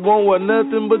legs, you won't want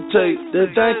nothing but tape. They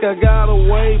think I got a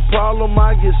weight problem,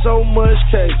 I get so much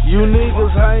cake. You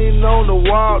niggas hanging on the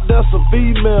wall, that's a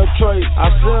female trait. I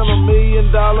send $1 million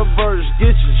verse,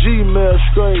 get your Gmail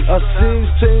straight. A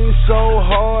 16 so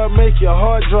hard, make your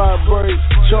hard drive break.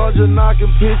 Charger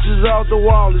knocking pictures off the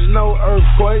wall, there's no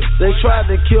earthquake. They tried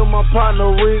to kill my partner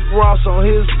Rick Ross on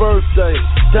his birthday.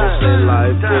 Damn. They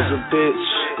life is a bitch,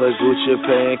 cause Gucci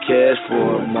paying cash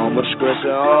for it. Mama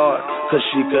stressing hard, cause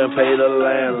she couldn't pay the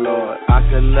landlord. I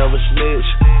can never snitch,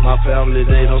 my family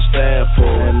they don't stand for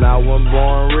it. And I wasn't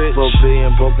born rich, but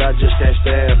being broke I just can't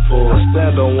stand for it. I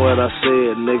stand on what I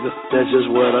said, nigga, that's just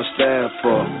what I stand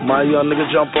for. My young nigga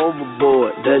jump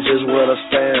overboard, that's just what I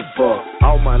stand for.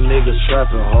 All my niggas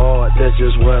trapping hard, that's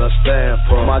just what I stand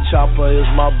for. My chopper is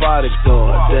my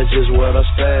bodyguard, that's just what I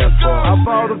stand for. I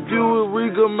bought a few with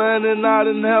Riga, man, and I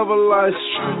didn't have a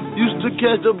license. Used to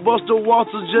catch the Buster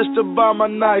Walters just to buy my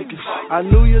Nikes. I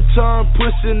knew your tongue,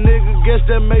 pussy nigga, guess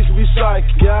that makes me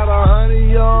psychic. Got 100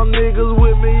 young niggas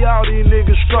with me, all these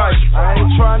niggas strike. I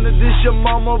ain't trying to diss your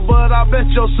mama, but I bet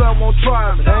your son won't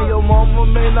try me. And your mama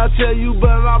may not tell you, but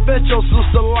I bet your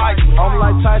sister like me. I'm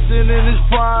like Tyson in his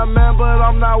prime, man, but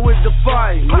I'm not with the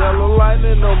fight. Yellow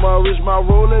lightning on my wrist, my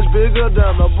Rolex bigger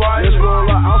than a bite. Let's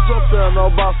roll a ounce up in no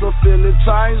box of Philly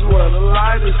times where the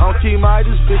light is. I'm Key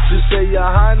Midas, bitches say your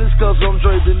highness, cause I'm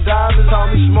draped in diamonds. Call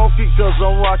me Smokey, cause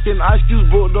I'm rocking Ice Cubes,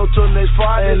 booked up till next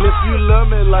Friday. And if you love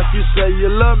me like you say you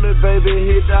love me, baby,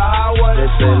 hit the highway.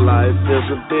 They say life is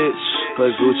a bitch,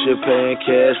 but Gucci paying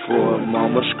cash for it.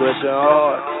 Mama scratching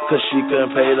hard, cause she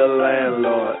couldn't pay the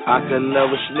landlord. I could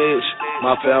never snitch,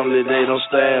 my family they don't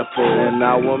stand for it. And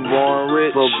I wasn't born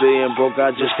rich, but being broke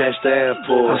I just can't stand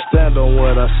for it. I stand on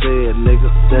what I said, nigga,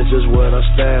 that's just what I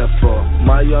stand for.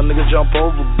 My young nigga jump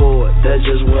overboard, that's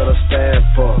just what I stand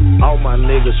for. All my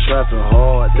niggas trapping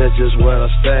hard, that's just what I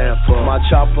stand for. My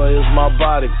chopper is my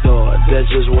bodyguard, that's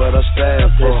just what I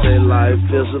stand for. They say life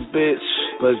is a bitch,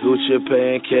 but Gucci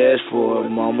paying cash for it.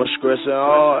 Mama scratching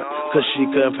hard, cause she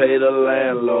couldn't pay the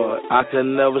landlord. I could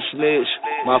never snitch,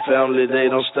 my family they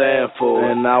don't stand for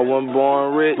it. And I wasn't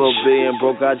born rich, but being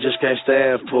broke I just can't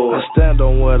stand for it. I stand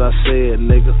on what I said,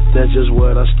 nigga, that's just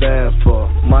what I stand for.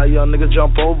 My young nigga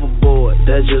jump overboard,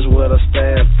 that's just what I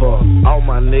stand for. All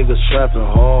my niggas trapping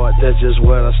hard, that's just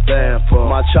what I stand for.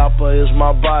 My chopper is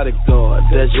my bodyguard,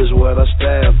 that's just what I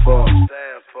stand for.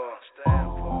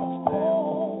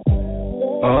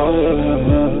 Oh,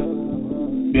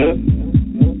 yeah.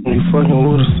 You fucking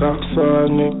with a Southside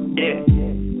nigga. Yeah.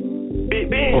 Big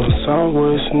Ben. Or the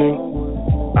Southwest nigga.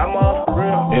 I'm all for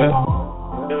real. Yeah.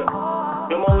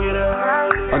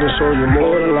 I done showed you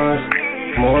more than life.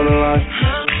 More than life.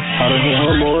 I done hit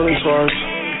her more than twice.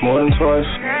 More than twice.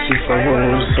 She fucking with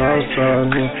the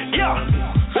Southside nigga. Yeah.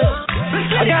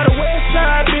 I got a West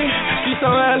Side bitch. She so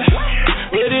early.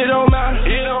 But it don't matter.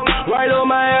 Right on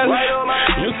my alley.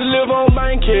 Used to live on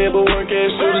Bankhead, but work at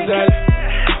Shooters Alley.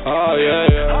 Oh yeah.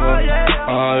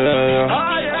 Oh yeah.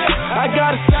 I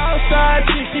got a Southside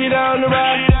chick, she down the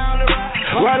ride.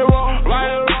 Right or wrong,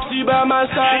 she by my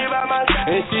side.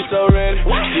 And she so ready,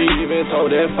 she even told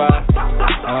that fire.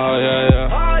 Oh yeah.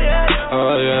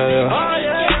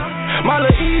 My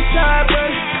little East Side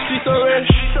baby, she so ready.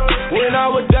 When I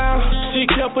was down, she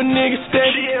kept a nigga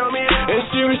steady. And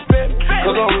she respect,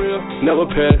 cause I'm real, never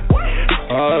petty.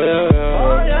 Oh yeah.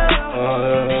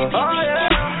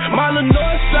 My little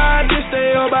North Side, just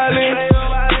stay on by lane.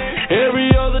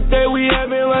 Every other day we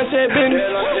having lunch at Benny.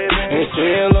 And she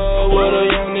in love with a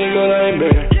young nigga named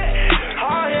Benny.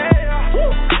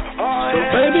 So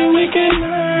baby, we can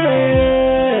hang.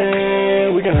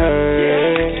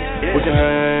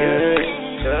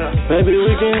 Baby,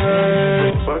 we can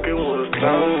hang. Fucking with a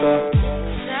Southside.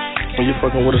 When you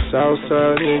fucking with a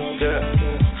Southside nigga.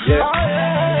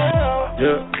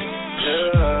 Yeah.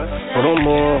 But I'm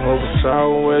more of a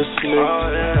Southwest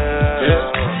nigga.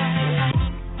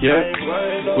 Yeah.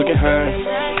 We can hang.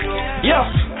 Yeah.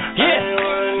 Hey.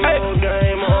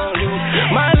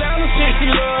 My Atlanta chick, she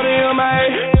love the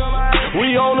MIA.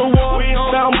 We on the wall,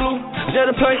 sound blue, jet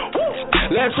a play.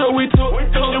 Last year we took,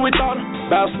 shit we thought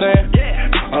about staying.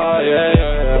 Oh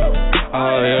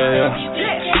yeah.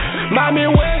 My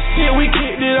Midwest shit, we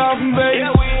kicked it off in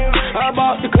Vegas. I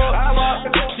bought the cup,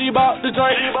 she bought the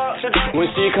drink. When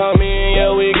she come in,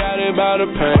 yeah, we got it by the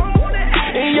paint.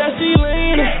 And yeah, she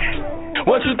leanin'.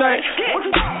 What you think?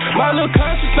 My little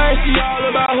country thing, she all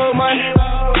about her money.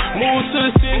 Moved to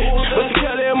the city, but she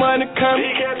kept that money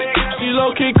coming. She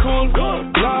low-key cool,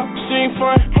 nah, she ain't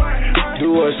front.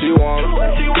 Do what she want.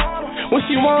 When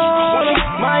she want it.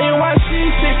 My NYC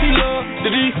said she love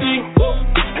the DC.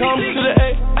 Comes to the A,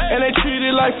 and they treat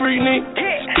it like free nigga.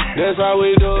 That's how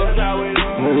we do it.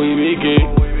 When we begin.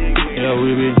 Yeah,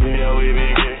 we begin.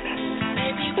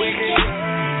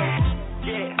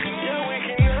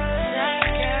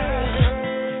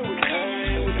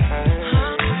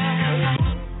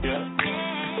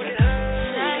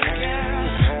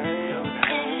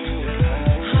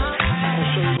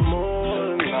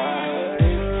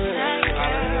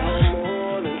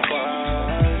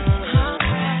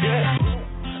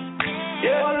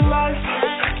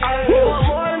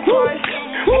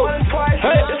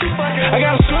 I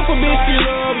got a stripper bitch, she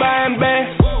love buying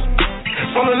bags.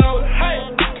 From the Louis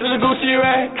to the Gucci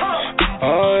rag.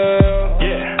 Oh yeah.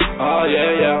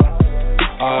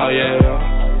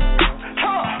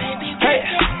 Hey,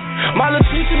 my little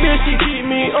teacher bitch, she keep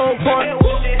me on point.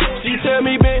 She tell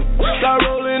me, Ben, start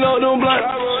rolling up them blunts.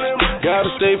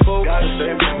 Gotta stay focused,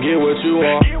 get what you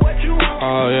want.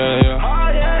 Oh yeah.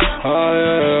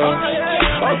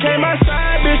 Okay, my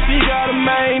side bitch, she got a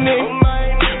main nigga,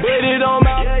 but it don't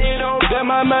matter. That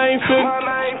my main fit.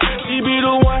 She be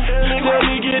the one, tell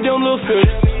me get them little fish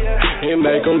and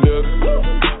make them big.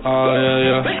 Oh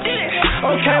yeah.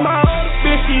 Okay, my other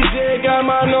bitch, she just got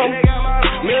my number.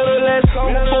 Middle of that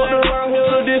song, fucked around here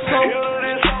to this song.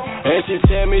 And she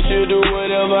tell me she'll do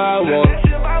whatever I want.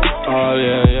 Oh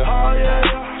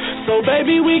yeah. So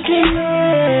baby, we can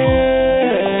hang.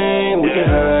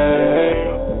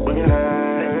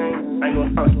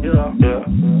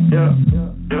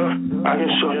 I can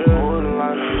show you more than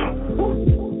life.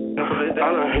 I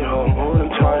done hit her more than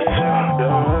twice.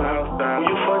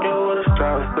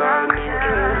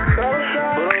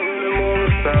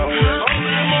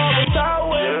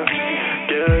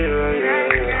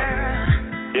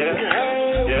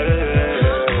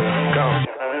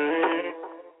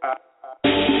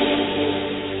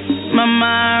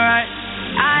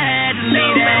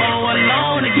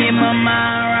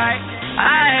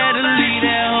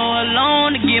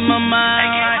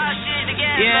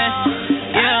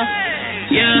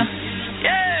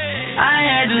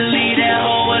 had to leave that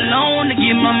hoe alone to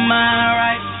get my mind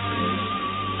right.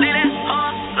 Leave that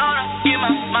hoe alone to get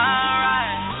my mind right.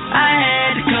 I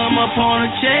had to come up on a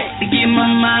check to get my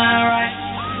mind right.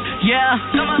 Yeah,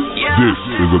 yeah. This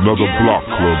is another Block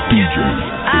Club DJ.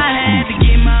 I had to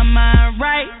get my mind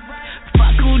right.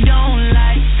 Fuck who don't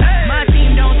like. My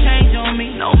team don't change on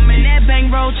me. No man, that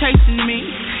bankroll chasing me.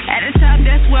 At the top,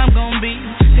 that's where I'm gonna be.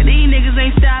 And these niggas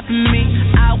ain't stopping me.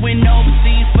 I went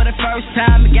overseas for the first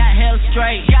time and got hell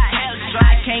straight.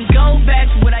 I can't go back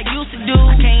to what I used to do.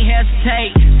 I can't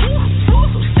hesitate. So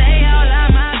stay all out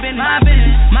my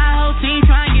business. My whole team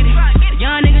trying to get it.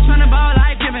 Young niggas trying to ball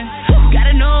like Pippin.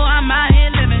 Gotta know I'm out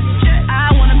here living. I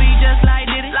wanna be just like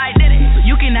Diddy. So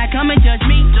you cannot come and judge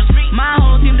me. My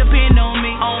whole team depend on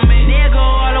me. They'll go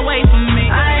all the way for me.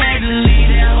 I had to leave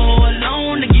that hoe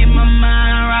alone to get my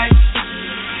mind right.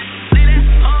 Leave that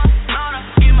hoe alone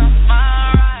to get my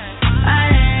mind right.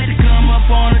 I had to come up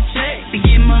on a check to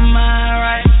get my mind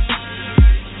right.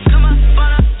 Come up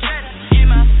on a check to get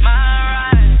my mind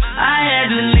right. I had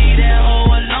to leave that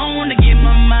hoe alone to get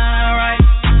my mind right.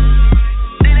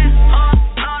 Leave that hoe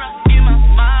alone to get my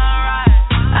mind right.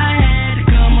 I had to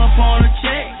come up on a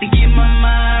check to get my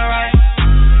mind right.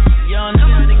 Young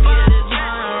nigga to get his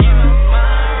mind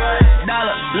right.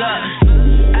 Dollar, blood.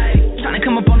 Ayy, tryna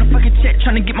come up on a fucking check,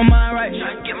 tryna get my mind right.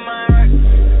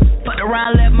 Fucked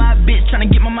around, left my bitch,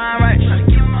 tryna get my mind right.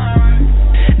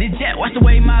 The jet washed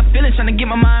away my feelings, tryna get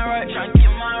my mind right.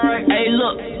 Ayy,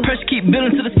 look, pressure keep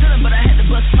building to the ceiling, but I had to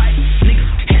bust fight. Niggas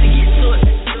had to get to it.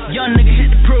 Young nigga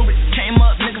had to prove it. Came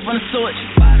up, nigga from the sewage.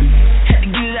 Had to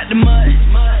get it out the mud.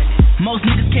 Most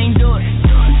niggas can't do it.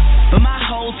 But my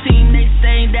whole team, they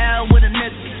stayed down with a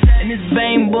nigga. And this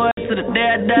Bane boy, to the day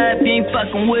I die, if you ain't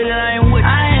fucking with it, I ain't with it.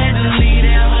 I had to leave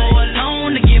that hoe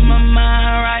alone to get my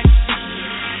mind right.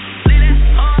 Leave that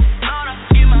hoe alone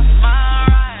to get my mind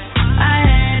right. I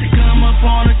had to come up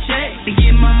on a check to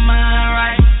get my mind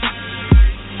right.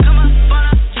 Come up on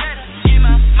a check to get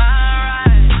my mind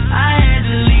right. I had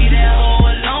to leave that hoe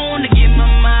alone to get my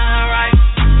mind right.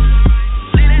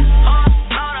 Leave that hoe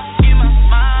alone to get my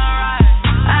mind right.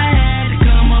 I had to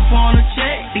come up on a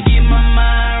check to get my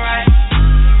mind right.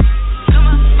 Come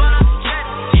up on a check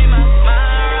to get my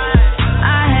mind right.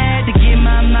 I had to get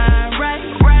my mind right.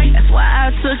 That's why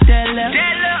I took that left.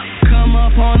 Come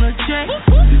up on a check.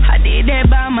 I did that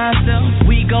by myself.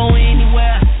 We go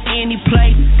anywhere, any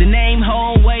place. The name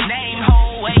whole way.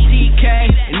 TK,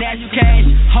 and that's cash.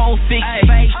 Whole fixed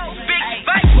face.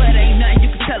 I swear there ain't nothing you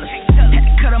can tell us. Had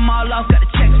to cut them all off, got to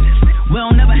check us. We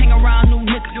don't never hang around new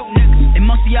niggas. And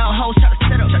most of y'all hoes try to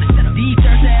set up. These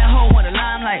thirsty ass hoes want a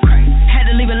limelight. Had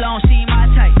to leave it alone, she ain't my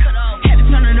type. Had to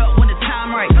turn it up when the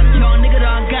time right. Young nigga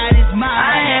done got his mind.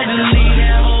 I had to leave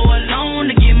that hoe alone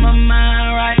to get my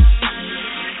mind right.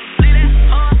 Leave that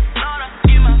hoe alone to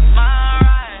get my mind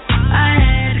right. I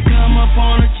had to come up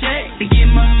on a check to get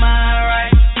my mind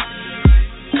right.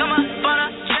 Come up on a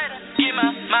check to get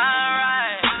my mind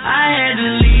right. I had to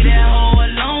leave that hoe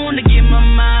alone to get my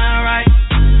mind right.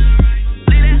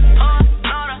 Leave that hoe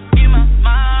alone to get my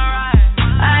mind right.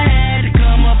 I had to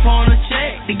come up on a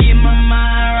check to get my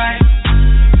mind right.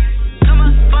 Come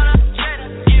up on a check to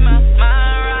get my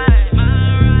mind right.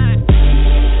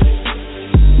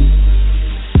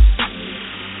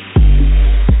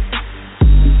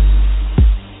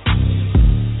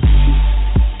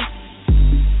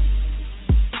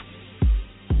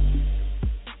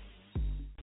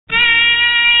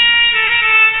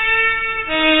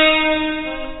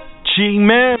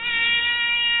 G-Man.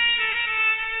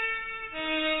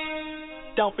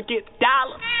 Don't forget the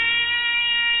dollar.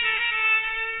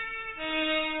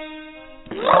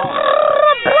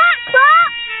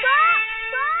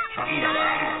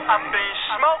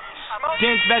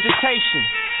 Dense vegetation.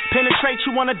 Penetrate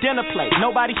you on a dinner plate.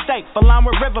 Nobody safe, align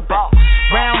with riverbank.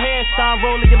 Round head, son,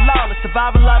 rolling your lawless.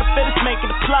 Survival of the fittest, make it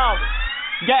applaud.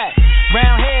 Yeah,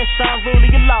 round head, son,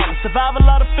 ruling your lawless. Survival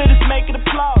of the fittest, make it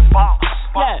applaud.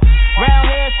 Yeah, round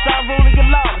head, son, ruling your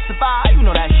lawless. Survive, you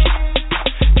know that shit.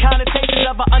 Connotations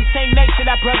of an untamed nature,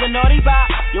 that brother naughty bop.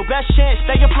 Your best chance,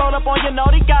 stay afloat up on your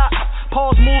naughty got.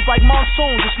 Pause move like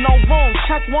monsoon, there's no room.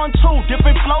 Check 1, 2,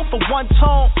 different flow for one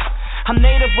tone. I'm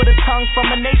native with a tongue from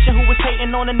a nation who was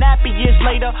hating on a nappy years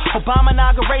later. Obama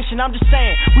inauguration, I'm just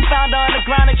saying. We found her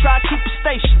underground and tried to keep a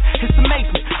station. It's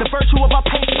amazement, the virtue of our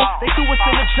patience. They threw us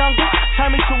in the jungle,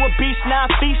 turned me to a beast. Now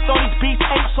I feast on these beats,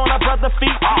 apes on our brother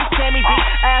feet. Sammy B,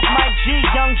 ask Mike G,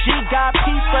 Young G, God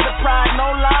peace for the pride.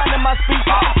 No line in my speech,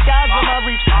 all the skies on my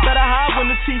reach. Better hide when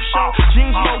the teeth show.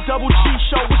 Jeans low, double G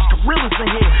show. It's gorillas in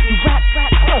here. You rap,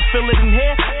 I don't feel it in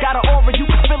here. Got an aura, you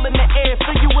can feel it in the air.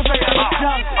 Feel you with a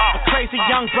young. Crazy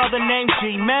young brother brother named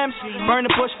G-Mems. Burn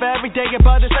the bush for every day your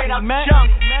butter cement.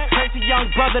 Crazy young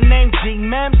brother named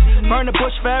G-Mems. Burn the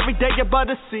bush for every day your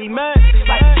butter cement. It's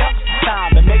like a jump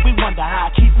time and make me wonder how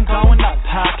I keep from going up,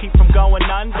 how I keep from going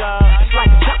under. It's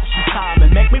like a jump time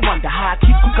and make me wonder how I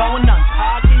keep from going under,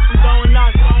 how I keep from going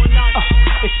under.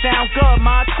 It sound good,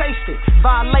 ma, taste it.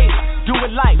 Violate it, do it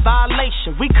like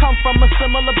violation. We come from a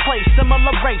similar place,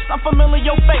 similar race. I'm familiar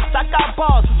your face, I got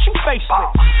bars, what you face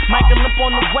with? Might get limp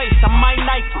on the waist, I might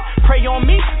knife it. Pray on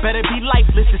me, better be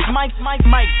lifeless. It's Mike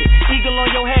it. Eagle on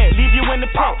your head, leave you in the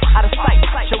pit. Out of sight,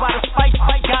 show out of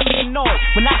spite, got me annoyed.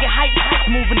 When I get hyped,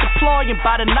 moving, deploying.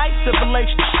 By the night,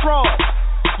 civilization destroyed.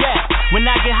 Yeah, when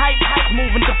I get hyped,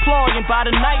 moving, deploying. By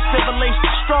the night, civilization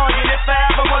destroying. If I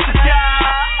ever was to die,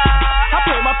 I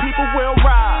pray my people will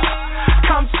rise.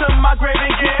 Come to my grave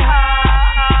and get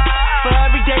high. For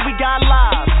every day we got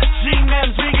lives.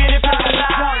 G-Mems, we get it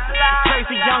paralyzed.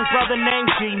 Crazy young brother named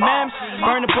G-Mems.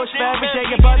 Burn the bush for every day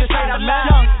your brother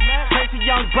cement. Crazy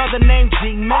young brother named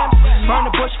G-Mems. Burn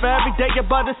the bush for every day your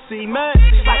brother cement.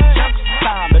 It's like jump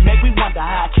time and make me wonder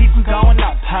how I keep from going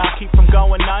up, how I keep from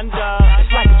going under.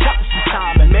 It's like jump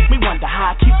time and make me wonder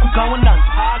how I keep from going under,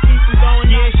 how I keep from going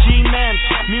under. Yeah, G-Mems,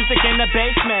 music in the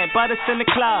basement, butters in the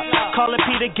club. Call it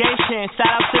litigation,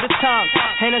 shout out to the tongue.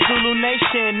 In the Zulu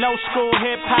Nation, no school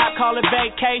hip hop, call it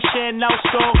vacation. No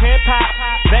school hip hop,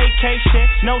 vacation.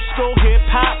 No school hip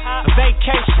hop,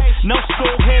 vacation. No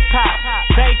school hip hop,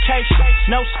 vacation.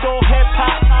 No school hip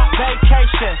hop,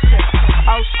 vacation.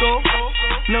 Old school,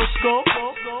 new school,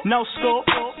 no school,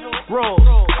 rules.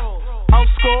 Old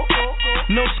school,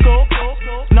 new school,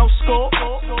 no school,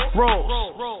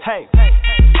 rules. Hey.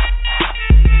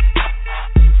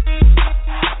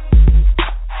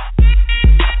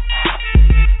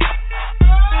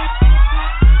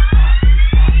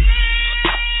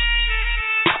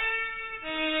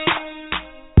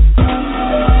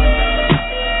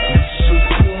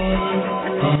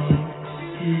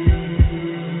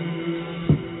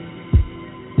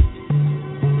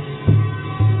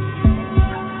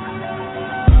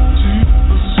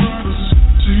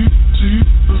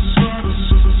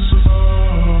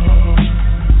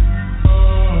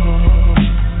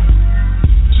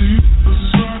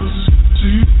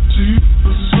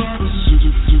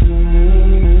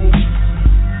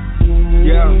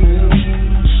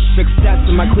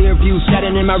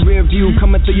 My rear view,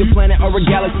 coming through your planet or a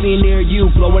galaxy near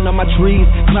you, blowing on my trees,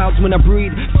 clouds when I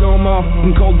breathe, throw them off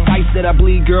in cold ice that I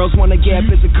bleed. Girls wanna get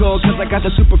physical, cause I got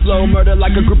the super flow, murder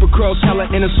like a group of crows,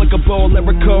 talent in a slicker bowl,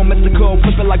 lyrical, mystical,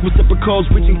 flipping like reciprocals,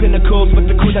 reaching pinnacles,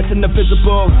 with the crew that's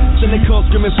invisible, cynical,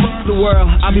 screaming fuck the world.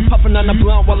 I'll be puffing on a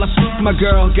blunt while I fuck my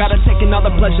girl, gotta take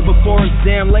another pleasure before it's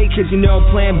damn late, cause you know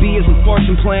plan B is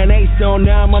enforcing plan A, so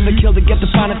now I'm on the kill to get the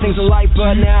finer things of life,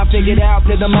 but now I figured out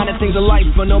that the minor things of life,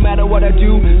 but no matter what I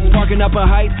do, sparking up a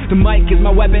height. The mic is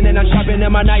my weapon and I'm sharpening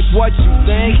my knife. What you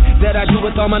think that I do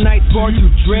with all my nights? Pour 2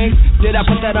 drinks. Did I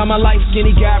put that on my life?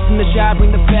 Skinny guy from the shop, bring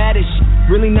the fattest.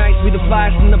 Really nice, we the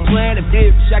flyest on the planet.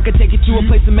 Bitch, I could take you to a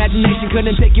place imagination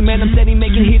couldn't take you, man. I'm steady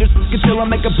making heaters until I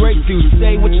make a breakthrough.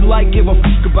 Say what you like, give a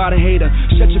fuck about a hater.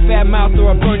 Shut your fat mouth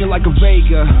or I'll burn you like a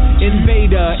Vega.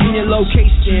 Invader in your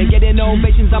location, getting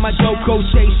ovations on my dope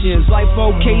quotations. Life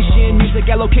vocation, music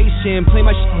allocation. Play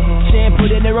my shit,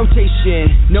 put it in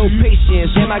rotation. No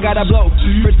patience, damn I gotta blow.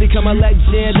 First become a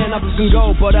legend, then I fucking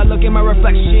go. But I look at my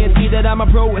reflection, see that I'm a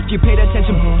pro. If you paid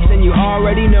attention, then you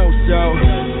already know so.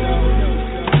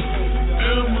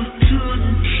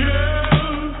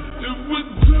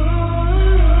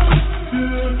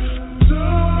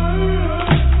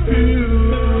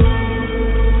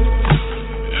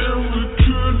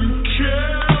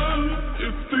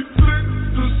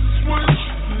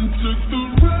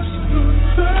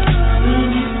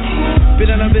 Been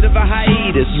on a bit of a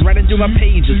hiatus, running through my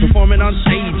pages, performing on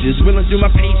stages, willing through my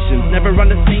patience, never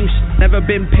run the same shit, never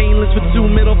been painless with 2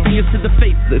 middle fingers to the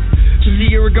faceless. Just a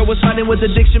year ago was fighting with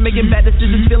addiction, making bad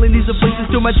decisions, feeling these afflictions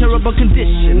through my terrible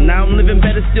condition. Now I'm living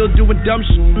better, still doing dumb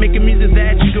shit, making music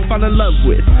that you can fall in love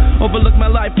with. Overlook my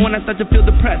life when I start to feel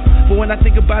depressed, but when I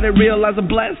think about it, realize I'm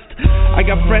blessed. I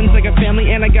got friends, I got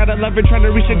family, and I got a lover trying to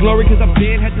reach the glory, cause I've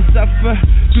been had to suffer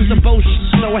through some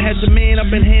bullshit. So I had to man up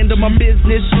and handle my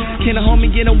business. Can a homie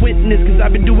get a witness? Cause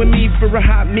I've been doing me for a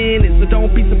hot minute. So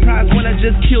don't be surprised when I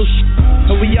just kill shit.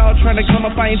 But we all trying to come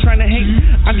up, I ain't trying to hate.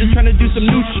 I'm just trying to do some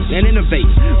new shit and innovate.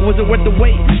 Was it worth the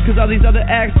wait? Cause all these other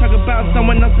acts talk about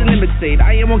someone else and imitate.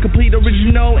 I am one complete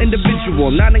original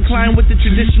individual, not inclined with the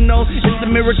traditional. It's a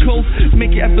miracle,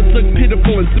 make your efforts look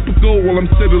pitiful and typical while I'm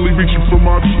steadily reaching for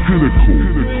my pinnacle.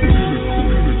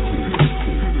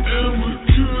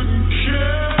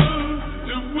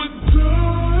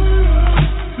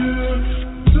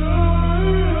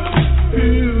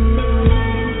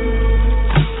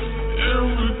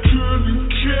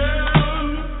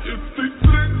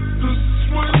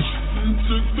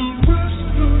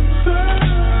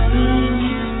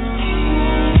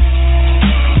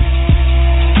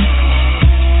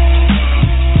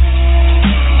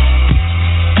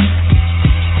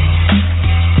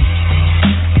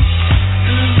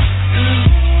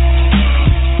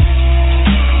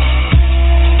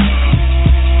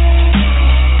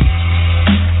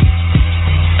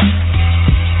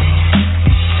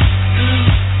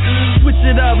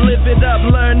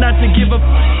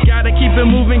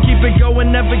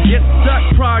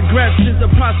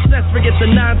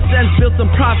 sense. Built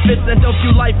some profits and don't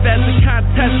view life as a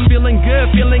contest. Feeling good,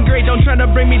 feeling great, don't try to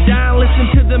bring me down. Listen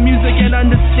to the music and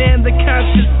understand the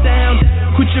conscious sound.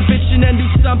 Quit your bitching and do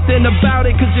something about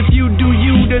it, cause if you do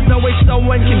you, there's no way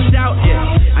someone can doubt it.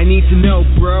 I need to know,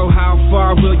 bro, how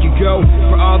far will you go?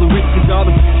 For all the riches, all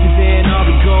the bitches, and all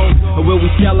the gold? Or will we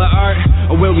sell our art,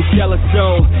 or will we sell our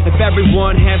soul? If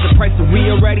everyone has a price that we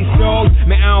already sold,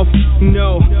 man, I don't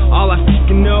know. All I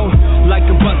know, like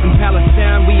a bus in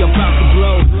Palestine, we about to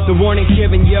blow. The warning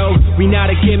given, yo, we not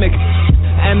a gimmick.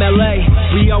 MLA,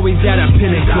 we always at our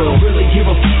pinnacle. I don't really give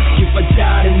a if I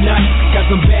die tonight. Got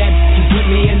some bad just with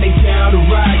me and they down to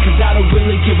ride. Cause I don't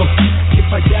really give a if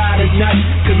I die tonight.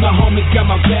 Cause my homies got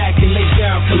my back and they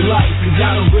down for life. Cause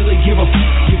I don't really give a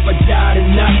if I die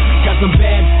tonight. Got some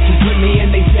bad just with me and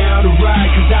they down to ride.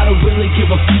 Cause I don't really give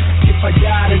a if I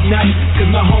die tonight. Cause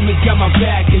my homies got my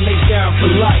back and they down for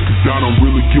life. Cause I don't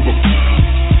really give a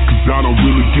cause I don't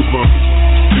really give a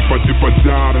if I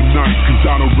die tonight, cause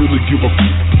I don't really give a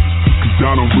cause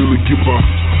I don't really give a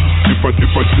if I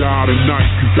die tonight,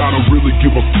 cause I don't really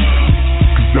give a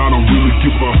cause I don't really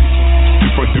give a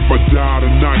if I die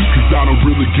tonight, cause I don't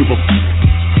really give a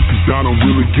cause I don't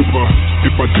really give a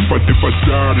if I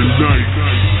die tonight.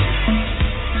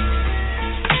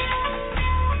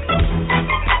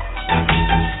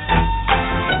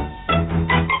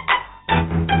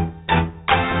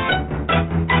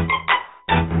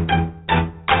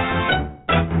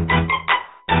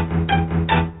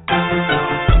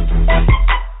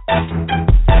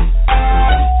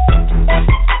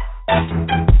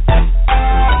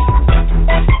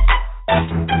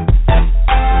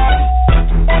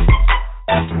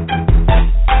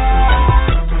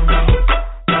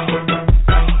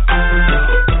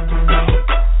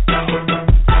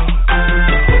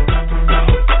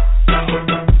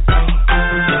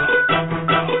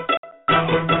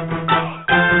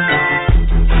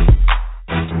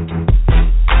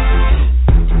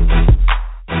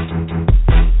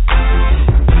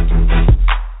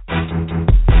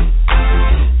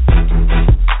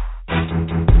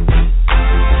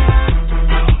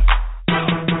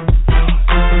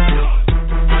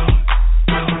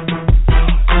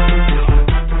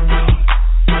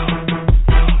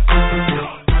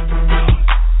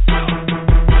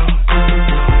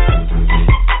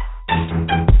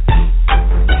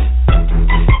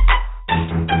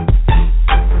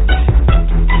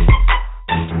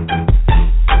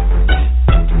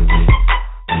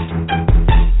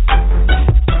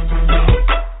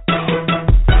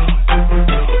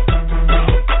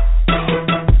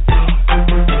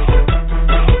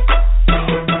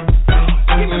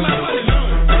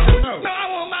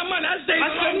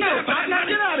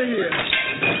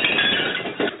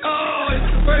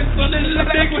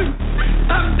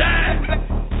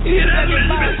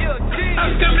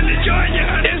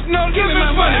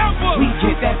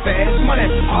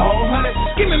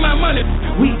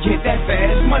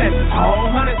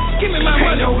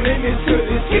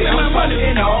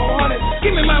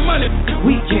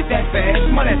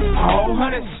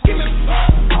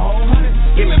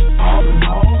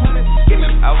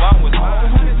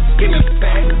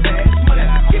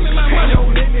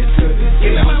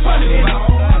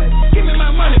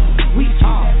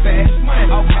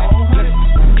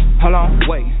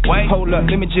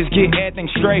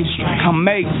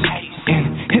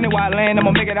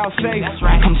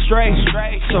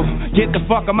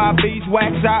 Fuck my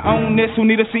beeswax, I own this. Who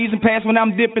need a season pass when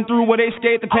I'm dipping through where they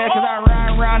scared to pass? Cause I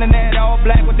ride around in that all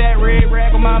black with that red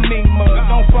rag on my mean mug.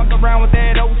 Don't fuck around with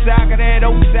that old side, cause that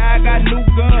old side got new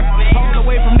guns. Hold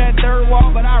away from that third wall,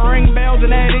 but I ring bells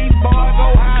in that east bar.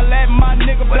 Go holla at my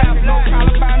nigga black, no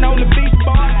Columbine on the beach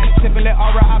bar. Simply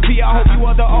R.I.P. I hope you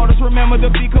other artists remember the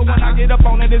beat. Cause when I get up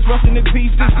on it, it's rushing this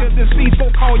piece. This cause this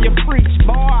peaceful call you preach,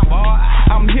 boy.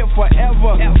 I'm here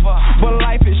forever, but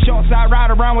life is short, so I ride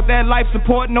around with that life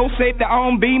support, no safety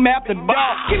on beam after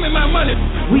dark. Give me my money.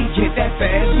 We get that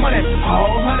fast money,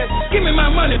 all hundred. Give me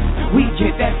my money. We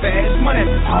get that fast money,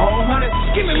 all hundred.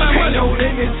 Give me my money. Ain't no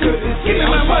limit to this. Give me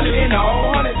my money. In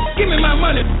all hundred. Give me my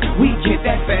money. We get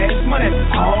that fast money,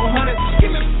 all hundred.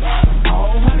 Give me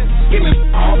all hundred. Give me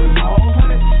all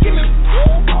hundred. Give me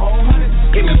all hundred.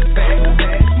 Give me fast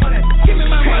money. Give me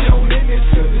my money. Ain't no limit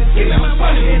to this. Give me my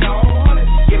money. In all hundred.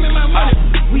 Give me my money.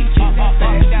 We get that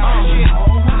fast money, all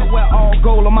hundred. Wear all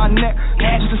gold on my neck,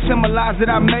 just to symbolize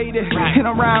that I made it. And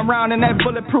I ride around in that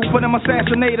bulletproof for them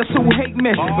assassinators who hate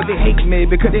me. But they hate me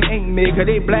because they ain't me, cause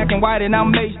they black and white and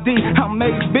I'm HD, I'm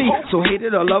HB. So hate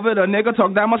it or love it, a nigga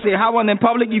talk down, I say how one in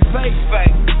public you fake.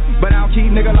 But I don't keep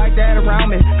nigga like that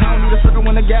around me. I don't need a circle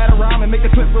when the gat around me. Make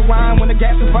the clip rewind when the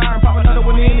gas is firing. Pop another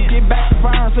one in and get back to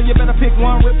firing. So you better pick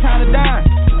one, rip, time to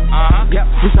dime.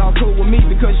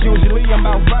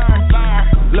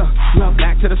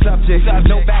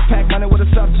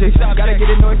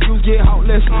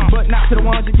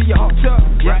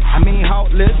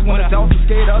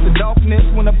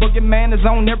 Rocket Man is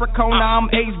on every corner. I'm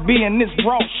HB and this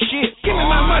raw shit. Give me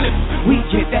my money. We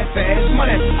get that fast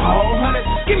money. All hundred.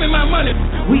 Give me my money.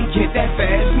 We get that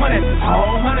fast money.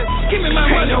 All hundred. Give me my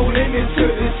money. Ain't no limit to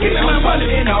this. Give me my money.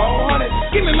 All hundred.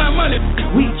 Give me my money.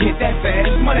 We get that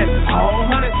fast money. All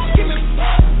hundred. Give me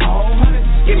all hundred.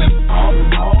 Give me all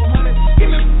hundred. Give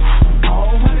me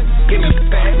all hundred. Give me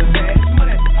fast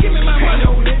money. Give me my money. Ain't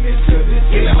no limit to this.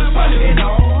 Give me my money.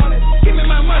 All hundred. Give me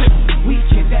my money. We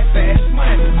get that fast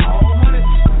money. All hundred.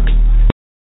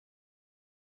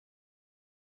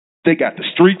 They got the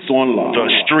streets on lock. The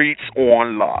streets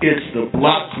on lock. It's the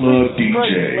Block Club DJ.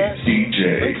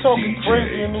 They talking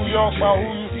crazy in New York about who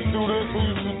used to do this, who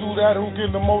used to do that, who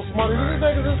getting the most money. These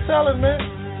niggas is selling, man.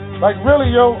 Like really,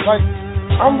 yo, like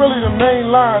I'm really the main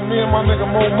line. Me and my nigga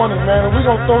Mo Money, man. And we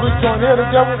gonna throw this joint here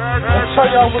together and tell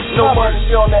y'all what's no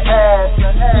money on the ass.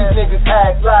 These niggas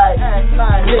act like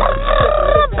niggas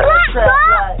living that trap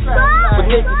life. But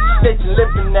niggas snitching,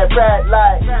 living that rat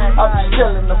life. I'm just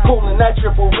chilling, the pool in that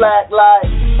triple black light.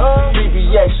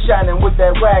 BBS shining with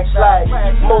that wax light.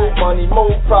 More money,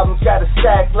 more problems, got a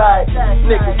stack light.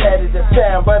 Niggas headed to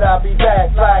town, but I'll be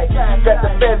back like. Got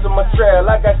the feds on my trail,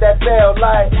 I got that bell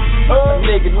light. A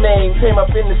nigga name came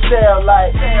up in the cell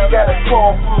like. Got a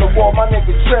call from the wall, my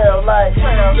nigga trail like.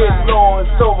 Get low,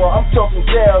 it's over, I'm talking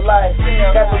jail like.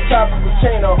 Got no time for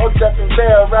retainer, or ducking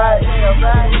bail right.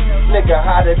 Nigga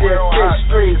hotter than 5th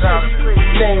Street.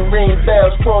 Name ring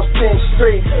bells cross 10th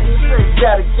Street.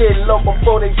 Gotta get low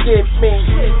before they get me.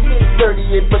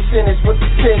 38% is what the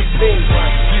 10 be.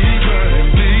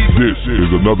 This is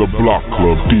another Block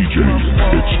Club DJ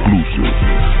exclusive.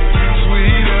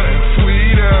 Sweeter and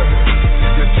sweeter,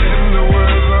 your tender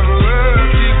words of love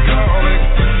keep calling.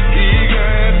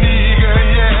 Eager and eager,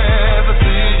 yeah, to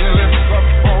see your lips up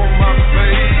on my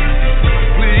face.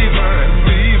 Pleaser and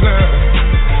pleaser,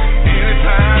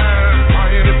 anytime or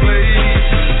any place.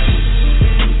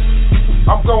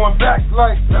 I'm going back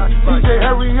like DJ,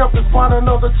 hurry up and find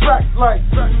another track like.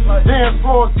 Dance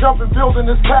floors jumping, building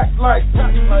this pack like.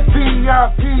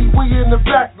 VIP, we in the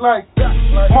back like.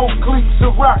 Mo cliques to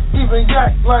rock, even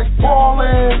yak like.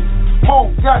 Ballin',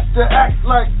 Mo got to act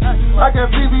like. I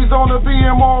got BBs on the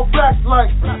BM all black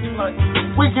like.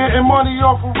 We getting money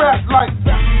off of rap like.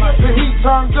 The heat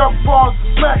turned up, bars to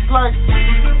smack like.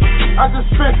 I just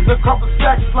spent a couple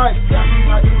stacks like.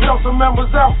 Tell some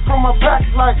members out from my pack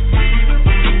like.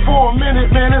 For a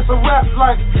minute, man, it's a rap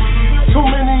like. Too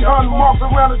many unmarked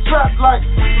around the trap like.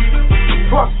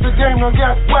 Plus the game done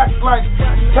got whacked like.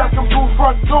 Catch them through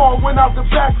front door, went out the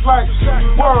back like.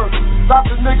 Word, stop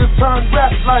the niggas turn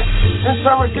rap like.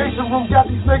 Interrogation room got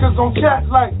these niggas on chat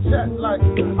like.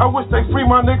 I wish they free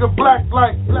my nigga Black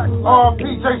like. R.P.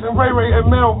 Jason Ray Ray and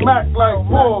Mel Mac like.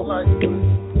 Whoa like.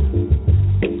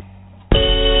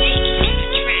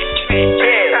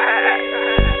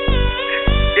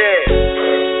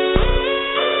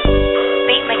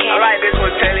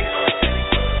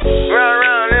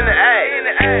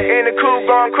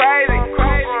 Going crazy. I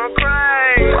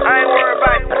ain't worried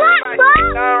about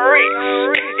I'm rich.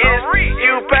 It's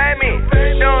you pay me.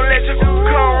 Don't let you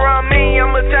come run me.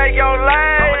 I'ma take your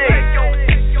lane.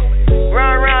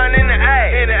 Run in the A.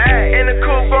 In the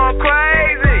coupe going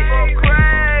crazy.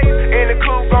 In the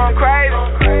coupe going crazy.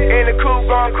 In the coupe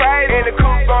going crazy. In the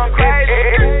coupe going crazy.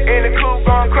 In the coupe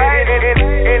going crazy.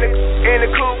 In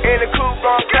the coupe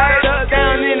going crazy.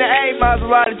 Down in the A,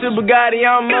 Maserati to Bugatti.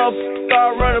 I'm up.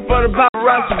 Start running for the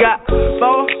paparazzi. Got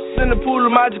 4 in the pool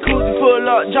of my jacuzzi. Pull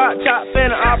up, drop, chop,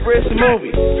 finna operate some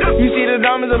movie. You see the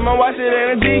diamonds in my watch, it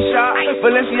ain't a G-Shot.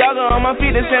 Balenciaga on my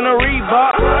feet, it's in a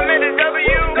Reebok. I'm in the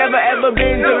W. Never ever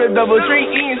been to the double tree.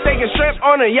 Eating steak and shrimp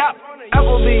on a yacht.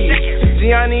 Applebee's,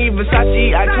 Gianni,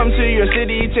 Versace. I come to your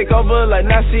city, take over like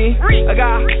Nazi. I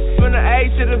got from the A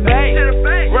to the Bay.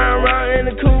 Run in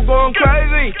the coupe going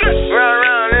crazy.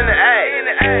 Run in the A.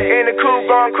 In the coupe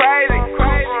going crazy.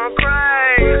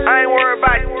 I ain't worried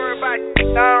about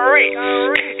I'm rich.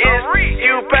 It's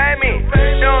you pay me.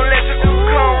 Don't let you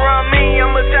come run me.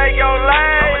 I'ma take your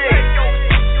lane.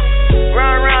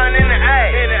 Run in the A.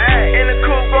 In the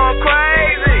coupe going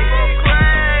crazy.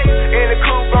 In the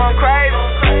coupe going crazy.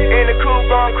 In the coupe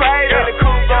going crazy. In the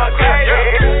coupe going crazy.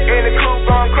 In the coupe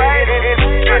going crazy.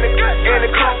 In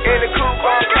the coupe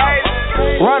going crazy.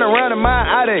 Run around in my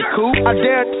out of coupe. I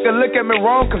dare to look at me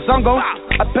wrong, cause I'm gon'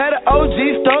 I bet an OG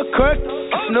stuck cook.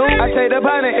 snooze. I take the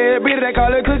pint and every day they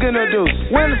call it cooking the deuce.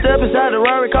 When I step inside the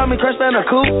Rari, call me Crush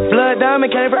Bandicoot. Blood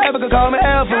Diamond came from Africa, call me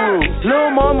Alpha Roo.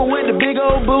 Lil' mama with the big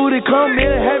old booty, come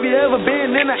here. Have you ever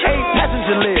been in an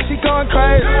 8-passenger list? She going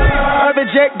crazy, private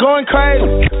jet going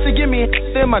crazy. She give me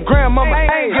in my grandmama,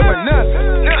 I ain't give her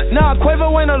nothing. Nah, Quavo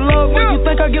ain't a love, but you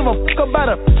think I give a fuck about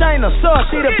a chain of sauce?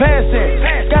 See the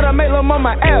passing, gotta make lil'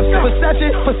 mama absent.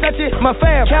 Versace, my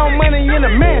fam, count money in the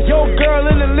man. Your girl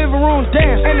in the living room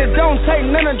dance, and it don't take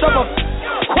none to drop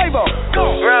a Quavo.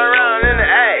 Run around in the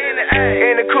A,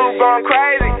 in the coupe going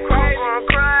crazy.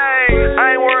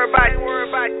 I ain't worried about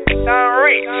I'm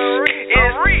rich.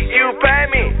 It's you pay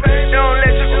me. Don't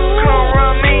let you come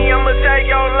run me. I'ma take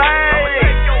your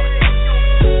lane.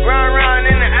 Run around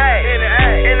in the A,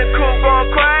 in the coupe going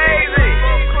crazy.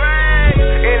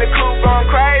 In the coupe going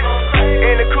crazy.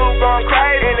 In the coupe going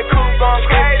crazy. In the coupe going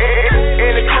crazy.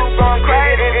 In the coupe going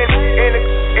crazy.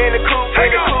 In the coupe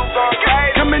going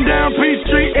crazy. Coming down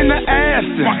Peachtree in the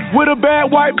Aston with a bad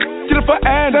white to the for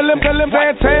ass. Tell him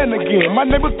Van Tan again. My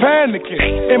neighbor's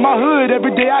panicking. In my hood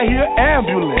every day I hear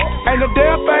ambulance. Ain't a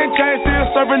damn thing changed, still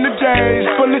serving the J's.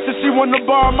 Felicia, she wanna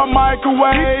borrow my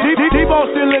microwave.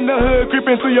 D-Bo still in the hood,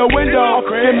 creeping through your window.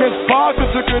 And Miss Parker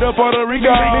took it to Puerto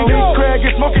Rico. Craig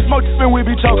get smoky, spin, we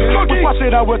be choking. We watch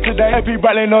it out with today, happy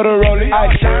Bradley know the rolling.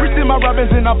 We see my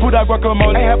Robbins and I put out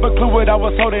guacamole. Ain't have a clue what I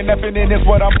was holding, nothing in this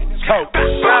what I'm told.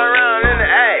 Run around in the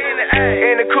A,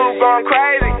 in the coupe going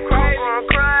crazy.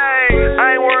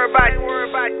 I ain't worried about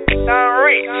I'm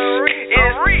rich.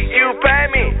 It's you pay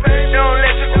me. Don't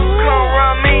let you come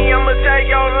run me. I'ma take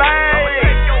your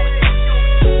lane.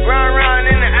 Run around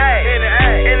in the A,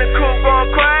 in the coupe going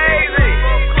crazy.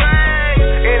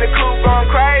 In the coupe going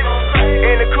crazy.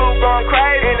 In the coupe going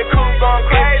crazy. In the coupe going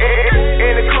crazy.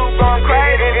 In the coupe going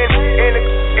crazy.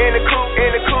 In the coupe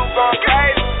going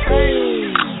crazy.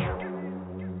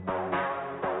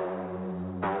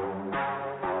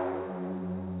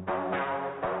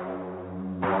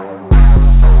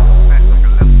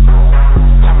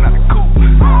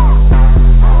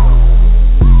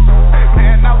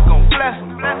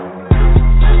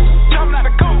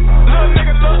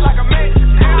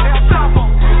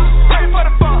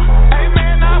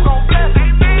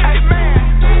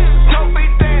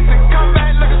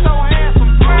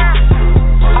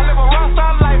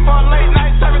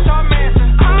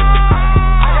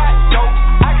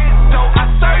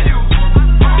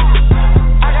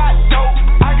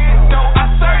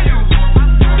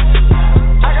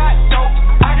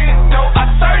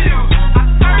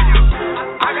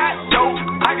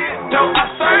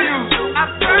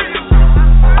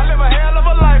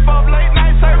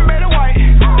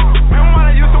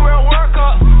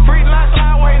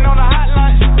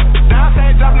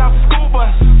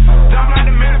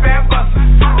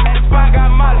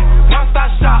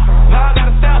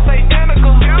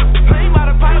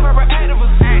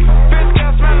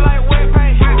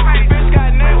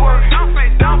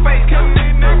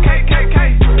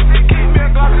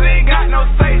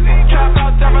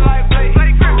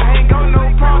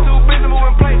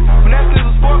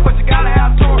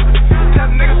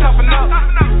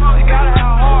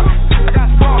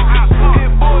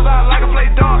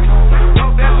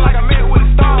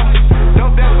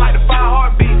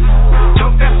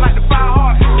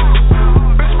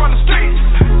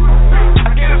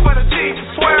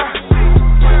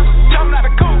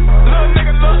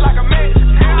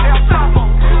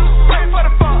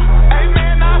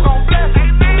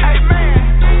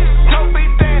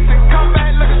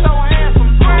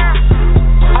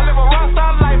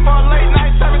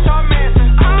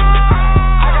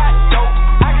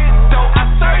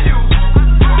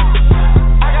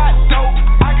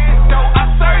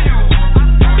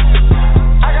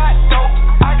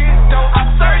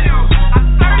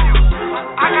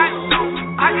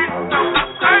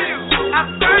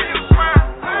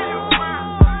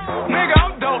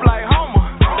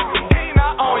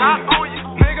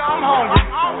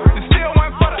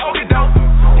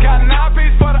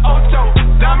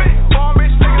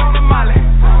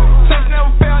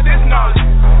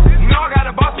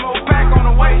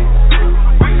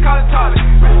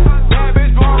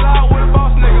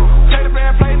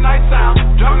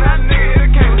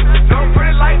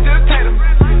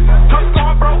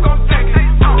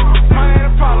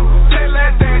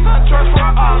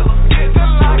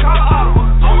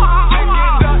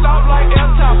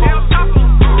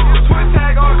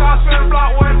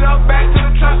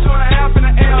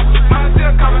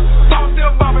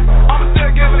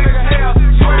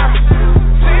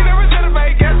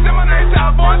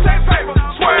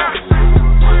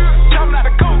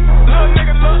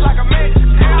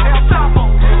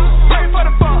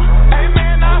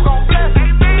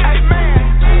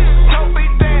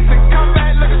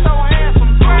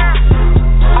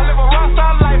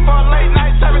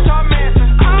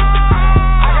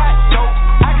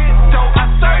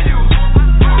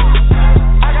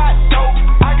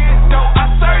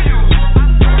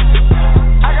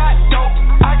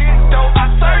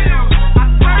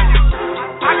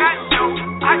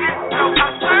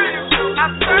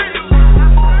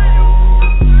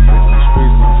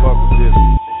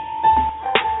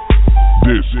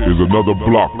 the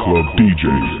Block Club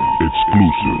DJs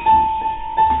exclusive.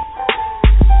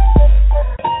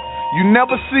 You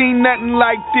never seen nothing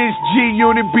like this,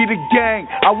 G-Unit be the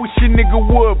gang. I wish a nigga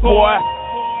would, boy.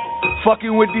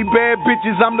 Fucking with these bad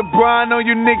bitches, I'm the Brian on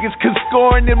you niggas, cause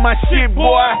scoring in my shit,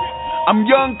 boy. I'm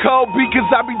young Kobe, cause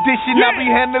I be dishing, I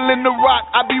be handling the rock,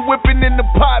 I be whipping in the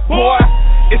pot, boy.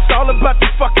 It's all about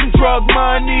the fucking drug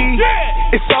money.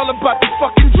 It's all about the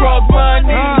fucking drug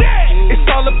money. It's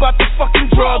all about the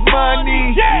fucking drug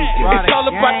money. It's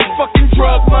all about the fucking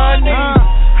drug money.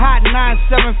 Hot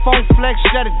 974 flex,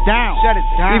 shut it down.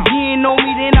 If you ain't know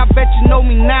me then, I bet you know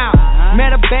me now.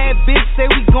 Met a bad bitch, say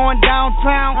we going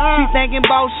downtown. She thinking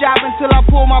about shopping till I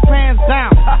pull my pants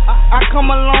down. I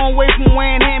come a long way from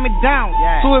wearing hand-me-down.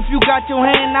 So if you got your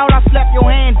hand out, I slap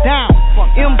your hand down.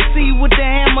 MC with the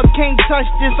hammer, can't touch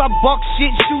this. I buck shit,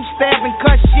 shoot, stab, and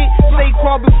cut shit. Say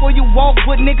crawl before you walk,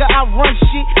 but nigga, I run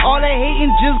shit. All that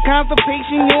hating, just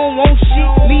constipation, you don't want shit.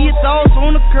 Leave your thoughts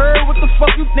on the curb, what the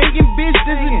fuck you thinking, bitch?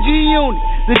 This is G-Unit.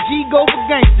 The G go for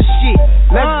gangsta shit.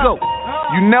 Let's go.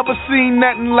 You never seen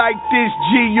nothing like this,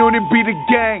 G-Unit be the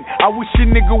gang. I wish a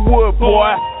nigga would,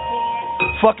 boy.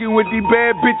 Fucking with these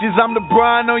bad bitches, I'm the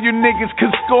Brian on you niggas,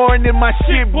 cause scoring in my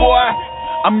shit, boy.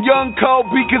 I'm young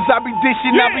Kobe, cause I be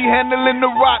dishing, I be handling the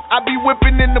rock, I be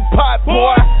whipping in the pot,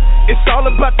 boy. It's all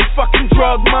about the fucking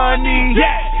drug money.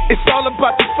 It's all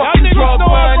about the fucking drug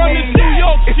money.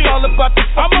 It's all about the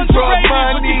fucking drug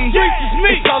money.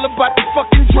 It's all about the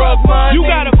fucking drug money. You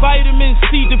got a vitamin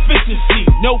C deficiency.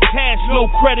 No cash, no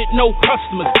credit, no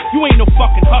customers. You ain't no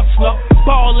fucking hustler.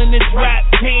 Ball in this rap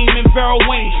game and Vera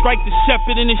Wayne. Strike the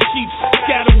shepherd in the sheep,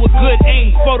 scatter with good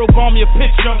aim. Photobomb your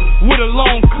picture with a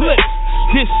long clip.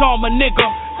 This on my nigga,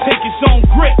 take his own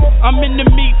grip. I'm in the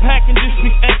meat packing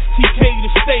district, STK the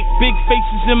steak. Big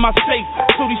faces in my safe,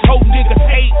 so these whole niggas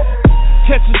hate.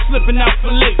 Catch him slipping out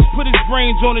for licks, put his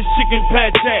brains on his chicken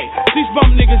pate. These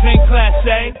bum niggas ain't class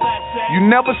A. You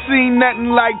never seen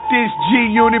nothing like this,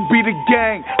 G-Unit be the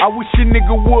gang. I wish a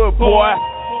nigga would, boy.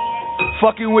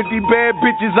 Fucking with these bad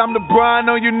bitches, I'm the Brian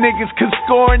on you niggas, cause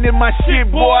scoring in my shit,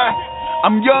 boy.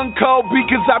 I'm young Kobe,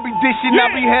 cause I be dishing, I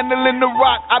be handling the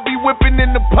rock, I be whipping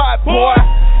in the pot, boy.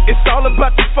 It's all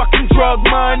about the fucking drug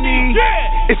money.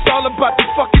 It's all about the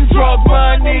fucking drug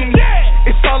money.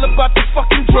 It's all about the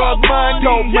fucking drug money.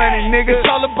 Dope money, nigga. It's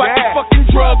all about the fucking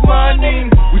drug money.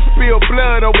 We spill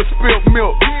blood over spilled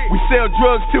milk. We sell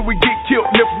drugs till we get killed,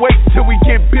 lift weight till we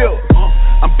get built.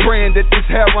 I'm praying that this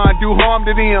heroin do harm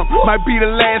to them. Might be the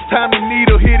last time the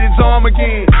needle hit his arm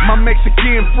again. My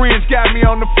Mexican friends got me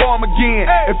on the farm again.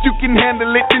 If you can handle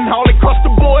it, then haul it across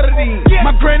the border then.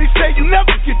 My granny said you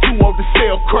never get too old to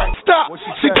sell crack. Stop.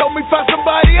 She told me find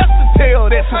somebody else to tell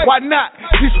that. So why not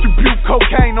distribute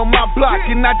cocaine on my block?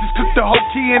 And I just cook the whole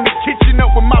key in the kitchen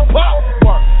up with my pop.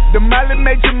 The Molly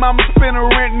made your mama spend her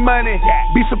rent money.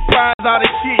 Be surprised all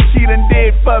the shit she done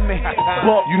did for me.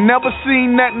 But you never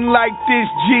seen nothing like this,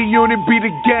 G-Unit be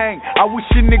the gang. I wish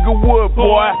a nigga would,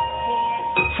 boy.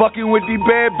 Fucking with these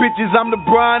bad bitches, I'm the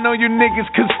Brian on you niggas,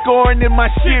 cause scoring in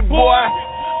my shit, boy.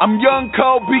 I'm young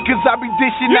Kobe, cause I be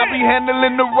dishing, I be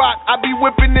handling the rock, I be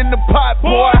whipping in the pot,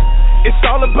 boy. It's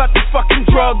all about the fucking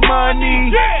drug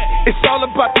money. It's all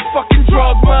about the fucking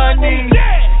drug money.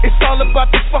 It's all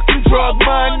about the fucking drug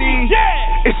money.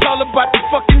 It's all about the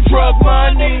fucking drug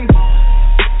money.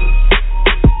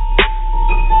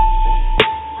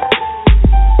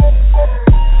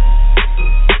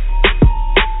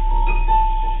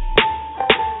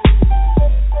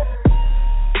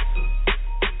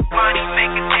 Money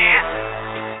make a dance.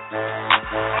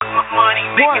 Money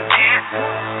make a dance.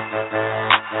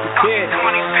 20, 50, 10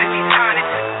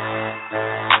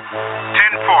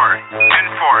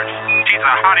 Forge. She's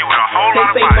a honey with a whole lot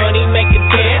of They say money make a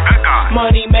dance.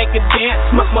 Money make a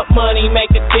dance. Money make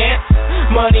a dance.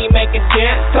 Money make a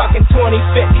dance. Talking 20,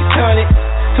 50, 100.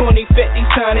 20, 50,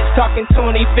 100. Talking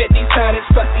 20, 50, 100.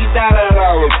 Fuck these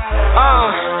dollars.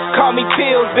 Call me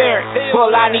Pillsbury.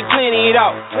 Well, I need plenty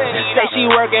though. Say she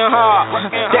working hard.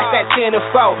 That's that 10 to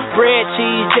 4. Bread,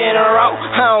 cheese, dinner. I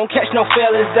don't catch no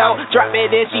feelings though. Drop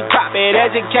it in, she pop it.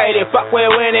 Educated. Fuck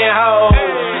with winning hoes.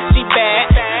 She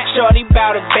bad. Shorty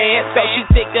bout a band, so she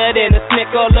thicker than a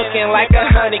snicker, looking like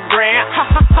 100 grand.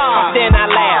 Then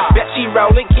I laugh, bet she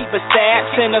rollin', keep a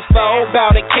stab, send a phone,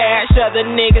 bout a cash, other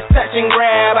niggas touch and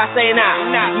grab. I say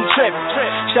nah, you trippin'.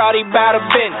 Shorty bout a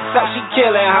business, so she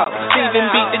killin' hoes.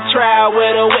 Even beat the trial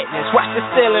with a witness, watch the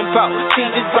ceiling pole. She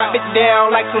just drop it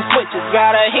down like some switches,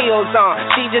 got her heels on.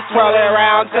 She just rollin'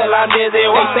 around till I'm dizzy.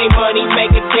 They say money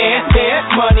make a dance,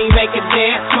 dance. Money make a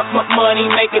dance, money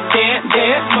make a dance,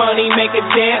 dance. Money make a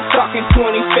dance. Talking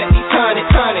 20, 50,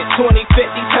 100, 20,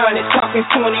 50, 100, talking talking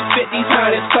 20, 50s,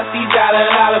 hundreds, plus these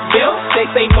dollar bills. They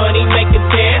say money make a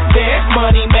dance, dance,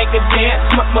 money make a dance,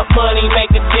 money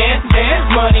make a dance, dance,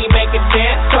 money make a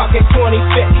dance. Talking 20,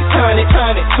 50s, hundreds,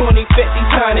 20, 50s,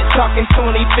 hundreds, talking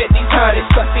 20, 50s, hundreds,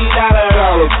 plus these dollar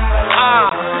bills.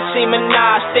 She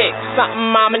menage thick,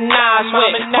 something I menage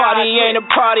with. Party ain't a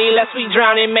party unless we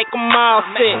drown and make them all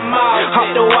sick. Off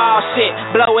the wall shit,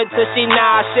 blow it till she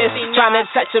nauseous. Tryna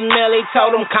touch a milli,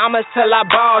 told them commas till I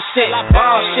ball shit.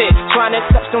 Tryna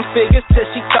touch them figures till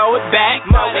she throw it back.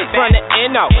 From the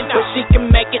N.O., but she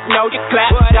can make it, know you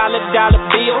clap. Dollar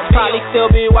bills, probably still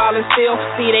be wildin' still.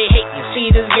 See they hatin', she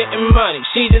just getting money,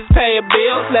 she just pay her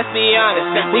bills. Let's be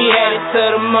honest, we headed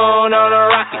to the moon on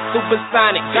a rocket,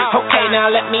 supersonic. Okay,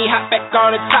 now let me hop back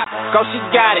on the top. Go, she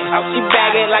got it. She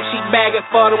bag it like she bag it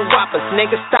for them guapas.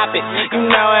 Nigga, stop it. You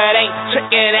know it ain't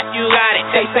trickin' if you got it.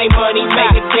 They say money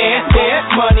make a dance,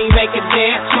 dance. Money make a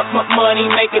dance. Money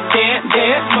make a dance,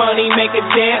 dance. Money make a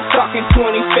dance. Talking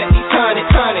 20, 50s,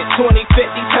 100, 20,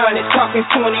 50s, 100. Talking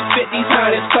 20, 50s,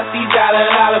 100s. Plus these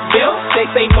dollar bills. They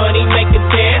say money make a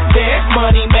dance, dance.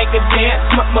 Money make a dance.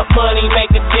 Money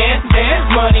make a dance, dance.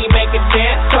 Money make a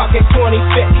dance. Talking 20,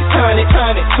 50s,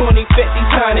 100, 20,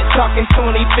 50s, 100. Talking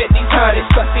 20, 50s, 100s.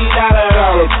 Plus these dollar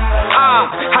bills.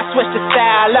 I switch the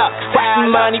style up. Watch the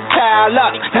money pile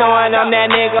up. Knowing I'm that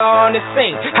nigga on the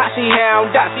scene. How she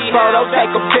hound up. Photo,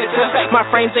 take a picture. My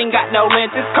frames ain't got no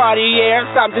lenses. Cartier,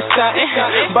 I'm just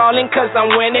stuntin'. Ballin' cause I'm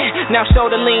winning. Now show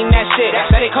the lean that shit.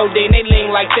 That codeine, they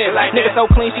lean like this. Nigga so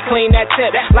clean, she clean that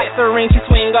tip. Like Serene, she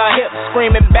swing her hips.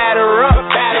 Screaming batter up.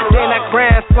 Then I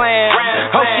grand slam.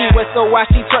 Hope she whistle while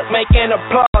she twerk, making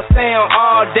applause sound.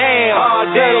 All damn.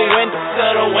 To the window, to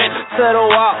the window, to the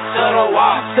wall, to the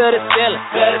wall, to the ceiling,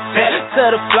 to the ceiling, to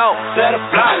the floor, to the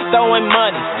floor. Throwing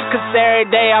money, cause every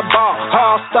day I ball.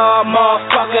 All-star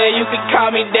motherfucker, you can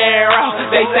call me Darryl.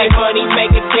 They say money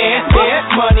make a dance,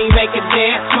 dance. Money make a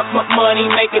dance,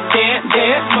 money make a dance,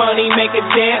 dance. Money make a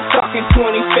dance. Talking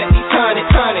 20, 50s,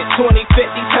 100, 20,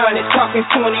 50s, 100. Talking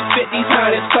 20, 50s,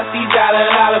 100s. Plus these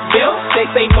dollar bills. They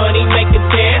say money make a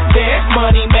dance, dance.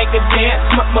 Money make a dance,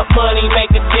 money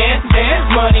make a dance, dance.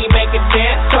 Money make a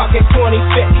dance. Talking 20,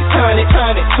 50s,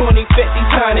 100, 20,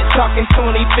 50s, 100. Talking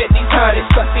 20, 50s, 100s.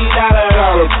 Plus these dollar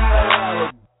bills.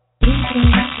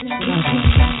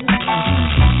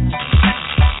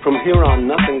 From here on,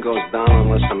 nothing goes down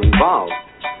unless I'm involved.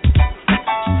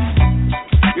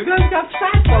 You guys got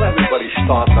fat while everybody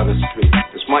starts on the street.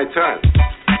 It's my turn.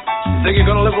 You think you're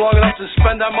gonna live long enough to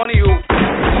spend that money, you?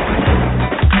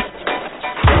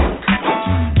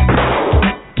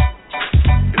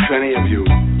 If any of you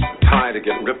are tired of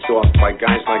getting ripped off by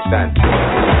guys like that,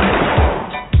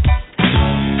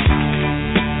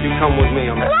 you come with me.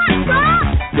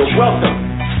 You're welcome.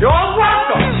 You're all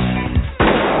welcome.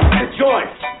 Enjoy.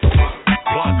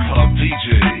 Block Club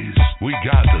DJs, we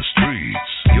got the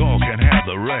streets. Y'all can have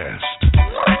the rest.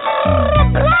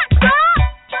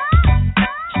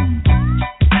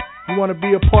 You want to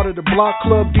be a part of the Block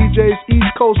Club DJs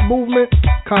East Coast movement?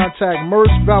 Contact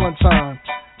Merce Valentine.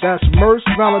 That's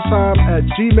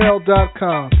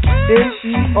mercevalentine@gmail.com. MERC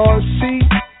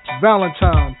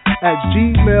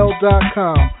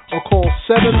Valentine@gmail.com. Or call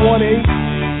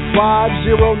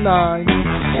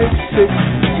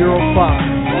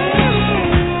 718-509-6605.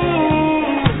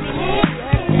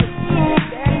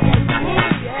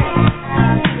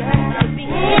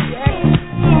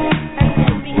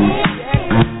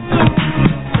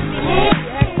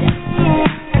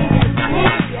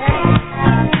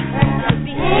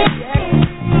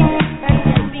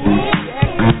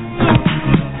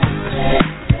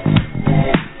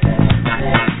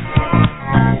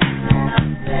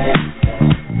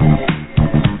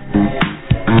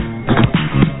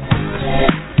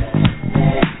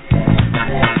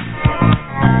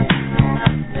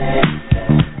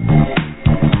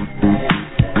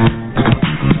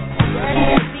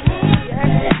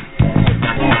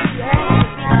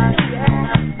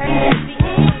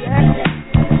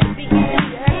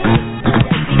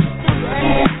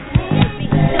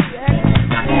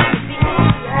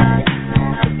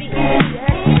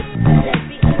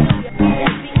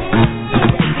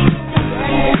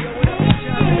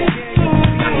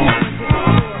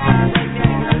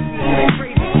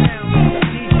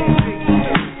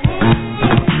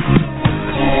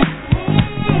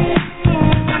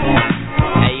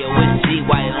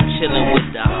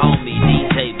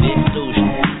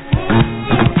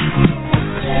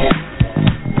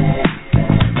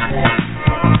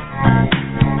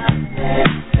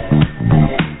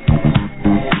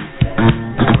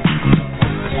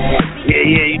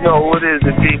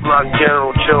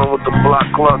 General chilling with the Block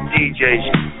Club DJs.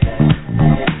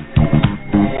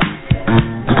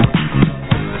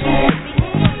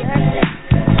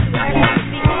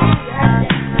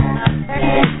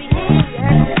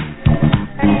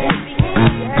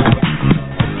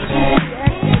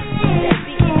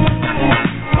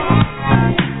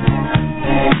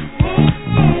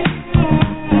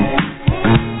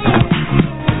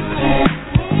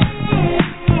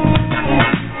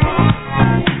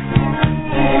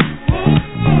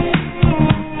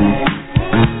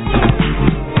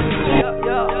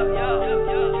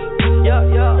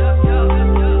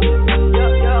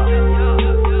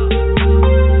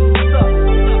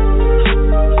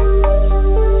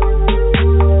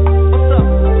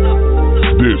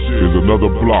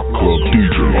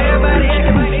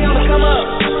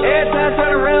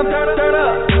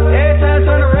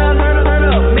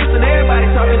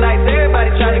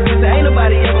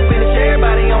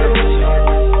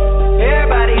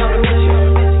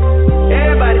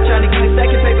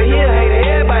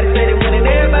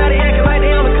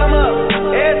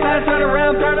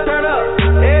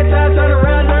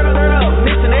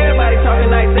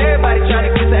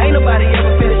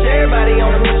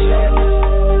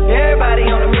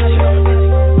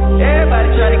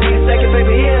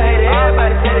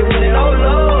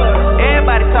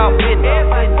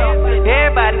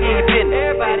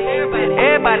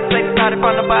 started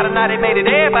from the bottom, now they made it.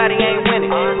 Everybody ain't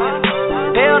winning.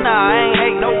 Hell nah, I ain't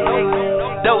hate no.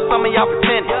 Though some of y'all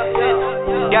pretending.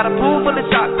 Got a pool full of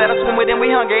sharks that I swim with and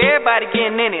we hungry. Everybody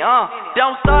getting in it.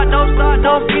 Don't start, don't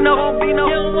be no.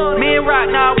 Me and Rock,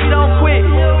 nah, we don't quit.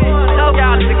 No,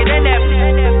 y'all niggas in that.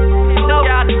 No,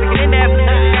 y'all niggas in that.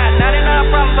 Got 99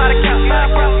 problems by the count.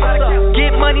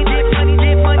 Get money.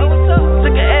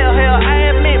 Took a L, hell,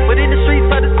 I admit. But in the streets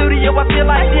for the studio, I feel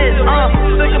like this.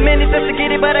 Took a minute just to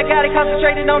get it, but I got it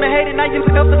concentrated on the hating. Now you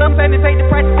took up to them famous, paid the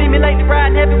price to see me lately.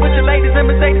 Riding heavy with your ladies and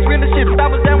Mercedes, real as shit. I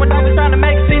was down when I was trying to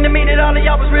make it. Seem to me that all of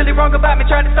y'all was really wrong about me.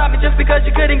 Tried to stop me just because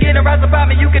you couldn't get a rise about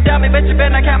me. You could doubt me, but you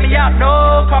better not count me out.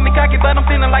 No, call me cocky, but I'm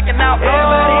feeling like an outlaw.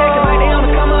 Everybody acting like they on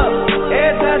the come up.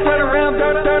 Every time turn around,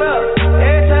 turn up.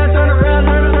 Every time turn around,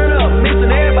 turn up. Missing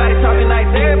everybody talking nice,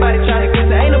 everybody trying to get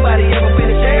to. Ain't nobody ever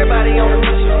finished. Everybody on the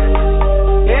mission.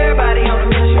 Everybody on the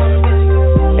mission.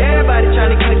 Everybody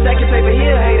trying to get a second paper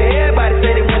here, hater. Everybody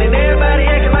say they winning. Everybody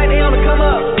acting like they on the come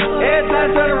up. Every time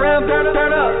turn around,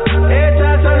 turn up. Every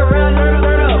time turn around,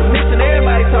 turn up. Missing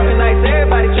everybody talking nice,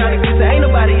 everybody trying to get to. Ain't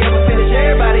nobody ever finished.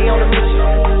 Everybody on the mission.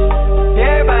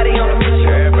 Everybody on the mission.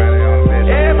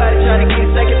 Everybody trying to get a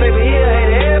second paper here,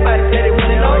 hater. Everybody say they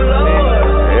winning. Oh Lord.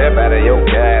 Everybody yo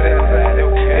got it.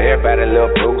 Everybody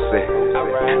little Boosie.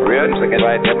 Real niggas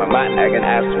right there, my mind nagging,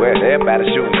 I swear. Everybody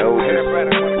shoot noses.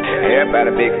 Everybody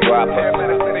big guapas.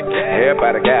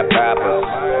 Everybody got poppers.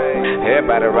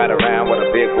 Everybody ride around with a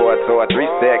big boy toy, 3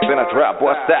 stacks and a drop.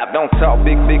 Boy, stop, don't talk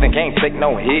big and can't take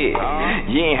no hit.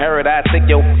 You ain't heard I take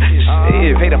your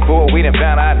shit. Pay the fool, we done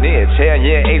found our niche. Hell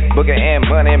yeah, Ace Booker and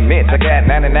Money Mitch. I got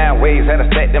 99 ways how to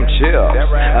stack them chips.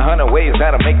 100 ways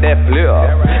how to make that flip.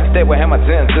 Stay with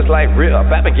Hamilton just like Rip.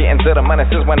 I've been getting to the money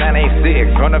since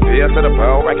 1986. From the field to the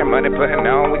pole, racking money, putting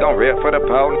on. We gon' rip for the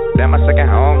pole. Then my second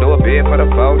home, do a bid for the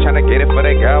foe. Tryna get it for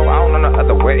they go. I don't know no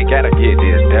other way, gotta get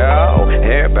this dough.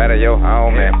 Everybody your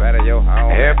home, man.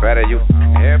 Everybody you.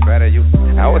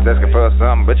 I was asking for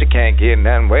something, but you can't get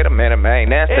nothing. Wait a minute, man.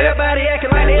 That's it. Everybody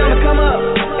acting like they on the come up.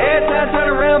 Every time turn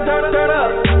around, turn up.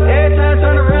 Every time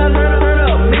turn around, turn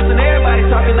up. Missing everybody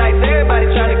talking nice, everybody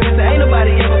trying to get to. Ain't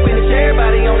nobody ever finished.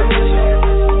 Everybody on the mission.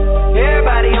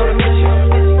 Everybody on the mission.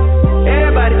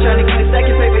 Everybody trying to get a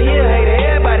second paper here, hater.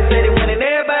 Everybody say they winning.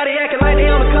 Everybody acting like they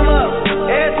on the come up.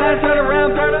 Every time turn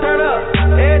around, turn up.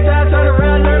 Every time turn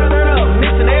around, turn up.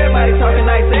 Missing everybody talking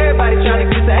nice, everybody trying to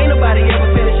get to. Ain't nobody ever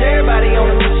finished. Everybody on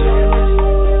the mission.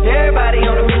 Everybody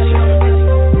on the mission.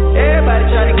 Everybody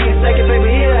trying to get a second paper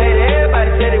here, hater. Everybody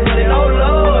say they winning. Oh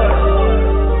Lord.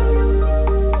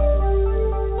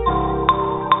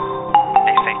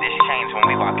 They say this change when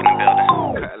we walk in the building.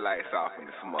 Cut lights off in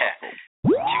this motherfucker.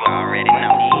 You already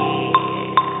know.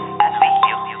 I see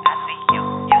you. You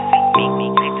see me.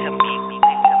 They tell me.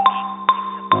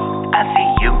 I see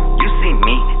you. You see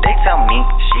me. They tell me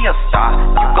she a star.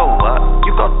 You go up.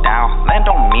 You go down. Land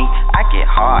on me. I get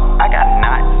hard. I got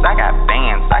knots. I got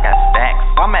bands. I got stacks.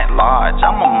 I'm at large.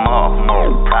 I'm a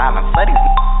motherfucking problem. So these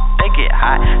they get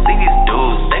hot. See these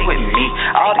dudes. They with me.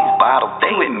 All these bottles.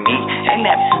 They with me. And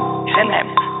that.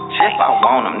 If I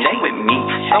want them, they with me.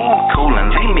 So I'm cool and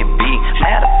leave me be.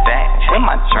 Matter of fact, with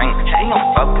my drink, she don't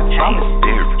focus on the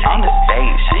spirit. On the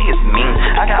stage, she is mean.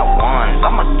 I got ones,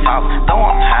 I'ma talk, though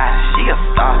I'm high. She a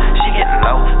star, she get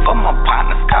low. For my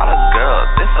partners, call her girls,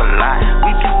 it's a lot.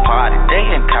 We just party, they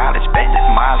in college. Bet that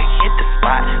Molly hit the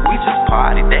spot. We just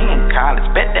party, they in college.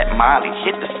 Bet that Molly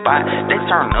hit the spot. They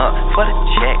turn up for the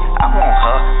check. I want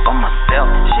her for myself.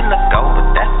 She look over,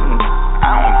 that's me.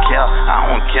 I don't care.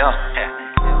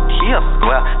 She a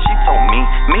square, she told me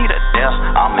to death.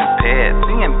 I'm impaired,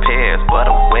 seeing pairs, but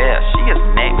aware. She is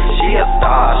next, she a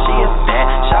star, she is that.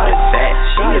 Shout it fat,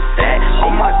 she is that.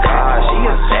 Oh my God, she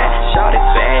is that. Shout it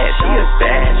bad, she is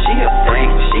bad. She a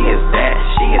freak, she is that.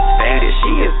 She is faded,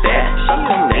 she is that. She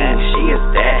come in, she is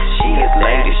that. She is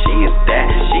lady, she is that.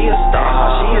 She a star,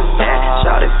 she is that.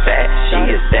 Shout it fat, she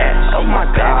is that. Oh my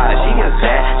God, she is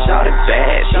that. Shout it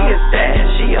bad, she is that.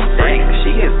 She a freak,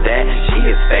 she is that. She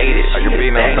is faded, she is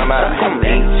that.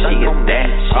 She is that,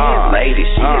 she is lady,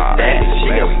 she is that,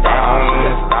 she is star.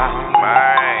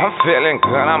 I'm feeling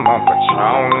good, I'm on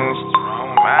Patron.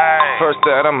 First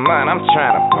of the month, I'm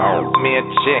trying to blow me a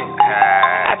chick.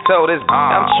 I told this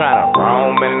I'm trying to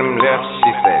roam in them lips.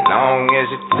 She said, long as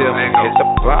you tip, hit the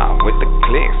bar with the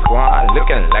click squad,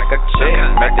 looking like a chick,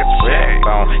 make a trip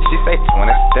on. She say 20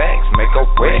 stacks, make a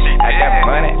wish. I got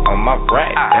money on my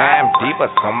right, damn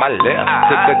deepest on my left.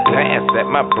 Took a glance at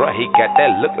my bro, he got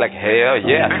that look like hell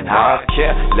yeah. I don't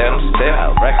care, let him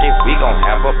stare. Rocky, we gon'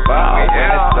 have a ball. When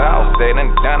it's all said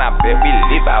and done, I bet we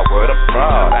leave out with a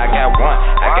fraud. I got one,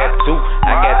 I got two,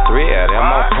 I got three of them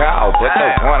on call, but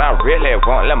the one I really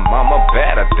want lil' mama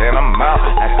better than I'm out.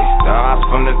 I see stars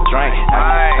from the drink, I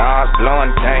see stars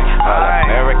blowing dank. All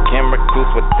American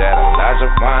recruits with that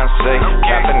Elijah wine shake.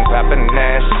 Poppin'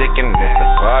 ass chicken, it's the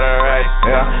party right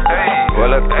there.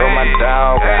 Pull it through my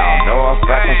dog, I don't know if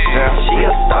I can tell. She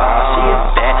a star, she is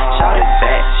that, shout it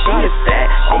back, she is that.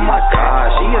 Oh my God,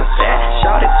 she is that,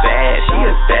 shout it bad, she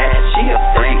is that. She a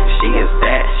freak, she is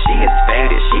that, she is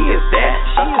faded, she is that.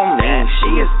 She gon' mean,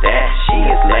 she is that, she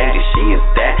is lady, she is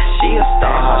that. She a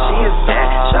star, she is that,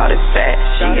 shout it back,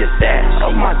 she is that.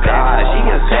 Oh my God, she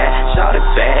is that, shout it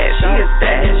bad, she is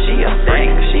that. She a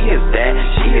freak, she is that,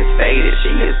 she is faded,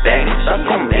 she is that. She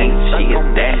gon' mean, she is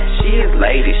that, she is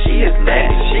lady, she is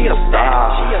lady, she a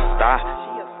star, she a star.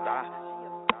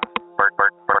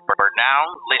 We're now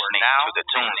listening to the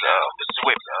tunes of the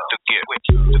Swift to Get.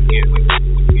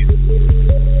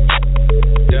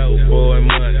 Dope boy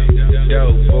money,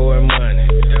 dope boy money,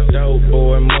 dope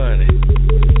boy money.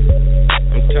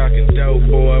 I'm talking dope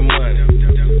boy money.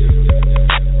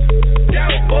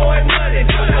 Dope boy money,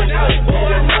 dope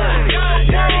boy money.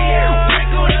 Dirty ass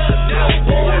wrinkled up, dope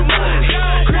boy money.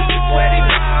 Crispy sweaty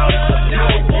balled up,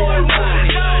 dope boy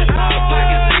money. All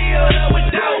pockets filled up with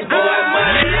dope boy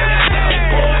money. Dope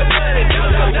boy money,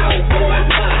 dope boy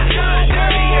money.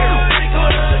 Dirty ass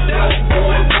wrinkled up, dope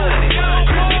boy money.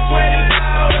 Crispy sweaty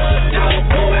balled up, dope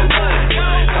boy money.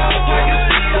 All pockets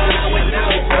filled up with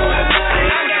dope boy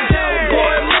money. I got dope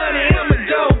boy money, I'm a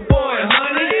dope boy,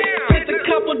 honey. Spent a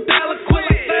couple dollar quick,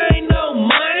 there ain't no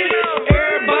money.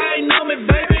 Everybody know me,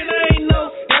 baby, there ain't no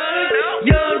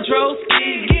stunning. Young Drosky,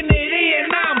 getting it in,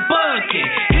 I'm bunking.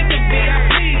 Hit the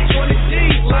VIP, 20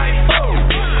 G's like boom.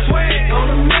 Swag on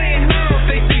a million, I don't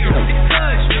think they gon' see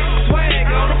country. Swag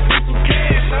on them, put some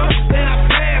cash on them, then I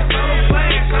pass on them,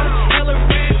 flash on them. Hella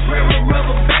rats, wearing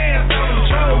rubber bands on them,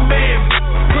 troll man.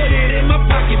 Put it in my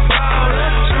pocket, balled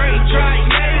up, straight dry,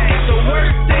 yeah, got the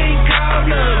worst thing called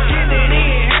love. Getting it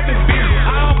in, having beer,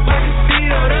 all pockets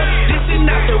filled up. This is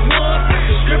not the one, it's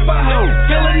a stripper hoe,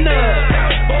 filling up.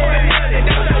 Dope boy money,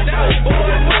 dope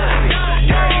boy money.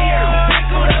 Dirty ass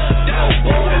wrinkled up, dope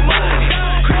boy money.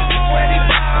 Crispy sweaty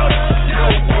balled up,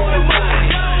 dope boy money.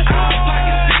 All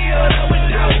pockets filled up with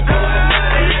dope boy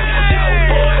money. Dope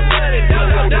boy money,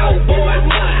 dope boy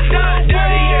money.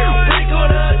 Dirty ass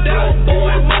wrinkled up, dope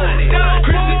boy money.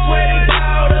 Crispy sweaty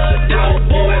balled up, dope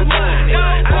boy money.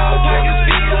 All pockets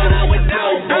filled up with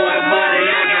dope boy money.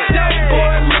 I got dope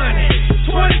boy money.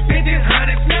 20, 50s,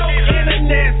 100s, no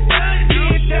internet stuff.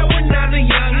 Did that when I was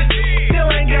youngest. Still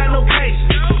ain't got no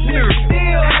patience. Nigga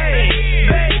still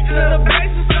hate. Back to the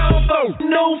basics, on folks.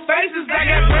 New faces, I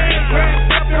got brands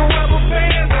wrapped up in rubber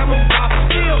bands. I'm a boss,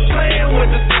 still playing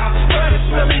with the top. But it's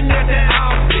really not that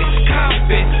outfit.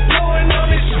 Coffee, blowing on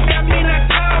this shit got me not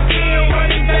talking.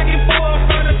 Running back and forth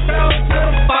from the stove to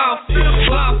the faucet.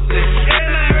 Flossing, and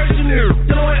I heard you niggas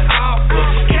doing awful.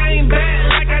 Came back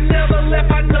like I never left,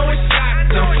 I know it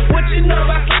shocked them. What you know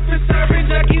about slapping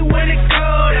serving junkie when it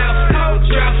cold out? Cold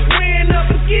drop, weighing up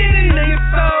and getting niggas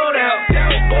sold out.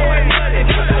 Dope boy money,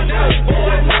 dope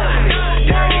boy money.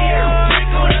 Dirty ass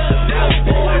wrinkled up, dope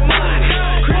boy money.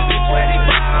 Crispy sweaty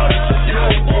balled up,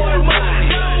 dope boy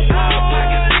money. All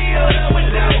pockets filled up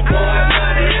with dope boy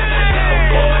money. Dope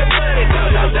boy money,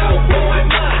 dope boy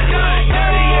money.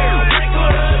 Dirty ass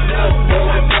wrinkled up, dope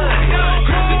boy money.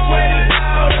 Crispy sweaty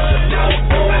balled up, dope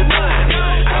boy money.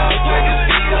 All pockets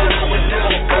filled up with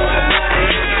dope boy money.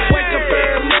 Wake up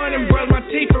every morning, brush my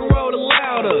teeth and roll the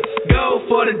louder. Go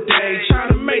for the day,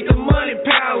 tryna make the money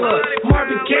pile up.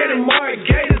 Marvin Cannon, Mark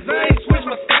Gators, I ain't switch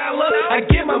my style up. I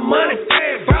get my money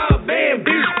fat, broadband,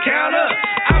 beef count up.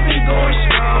 I've been going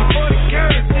strong for the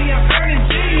currency, I'm earning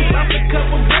G's. Lost a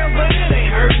couple bills, but it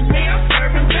ain't hurting me, I'm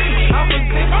serving beef. I'm a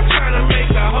zip, I'm tryna make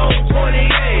the whole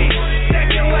 28.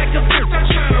 Second like a bitch, I'm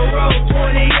tryna roll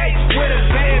 28. With a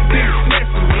bad bitch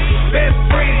messing me, best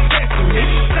friend testing me.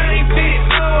 Same bitch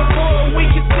on for a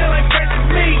week, you still ain't fresh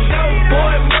with me. Dope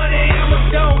boy money, I'm a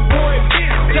dope boy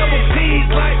bitch. Double P's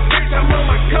like bitch, I'm on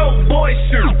my coat boy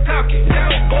shirt. Talking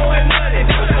dope boy money,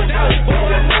 dope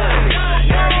boy money.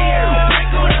 Dirty ass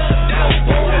wrinkled up, dope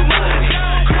boy money.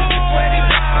 Crispy sweaty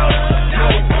balled up,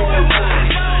 dope boy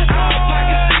money. All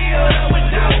pockets filled up with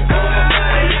dope boy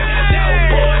money. Dope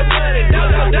boy money,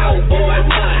 dope boy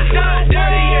money.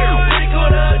 Dirty ass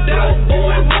wrinkled up, dope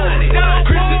boy money.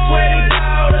 Crispy sweaty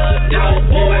balled up, dope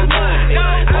boy money.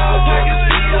 All pockets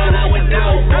filled up with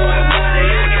dope boy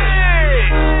money.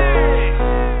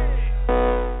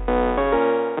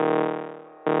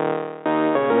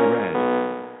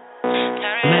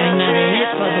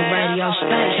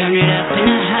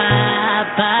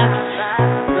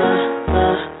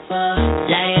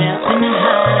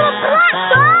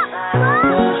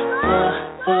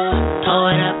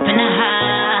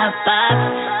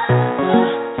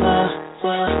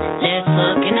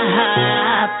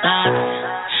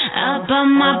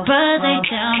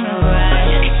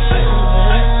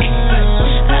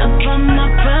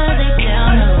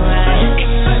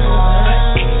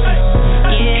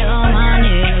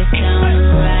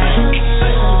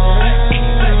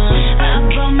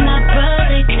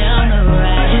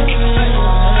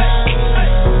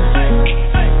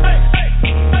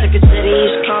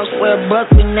 East Coast where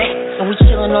Brooklyn at, and we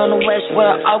chillin' on the West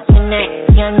where Oakland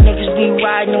at. Young niggas be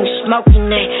riding and we smoking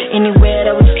that. Anywhere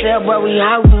that we feel, bro, we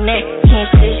holding that. Can't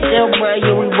sit still, bro,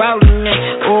 yeah, we rolling that.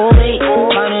 Ooh,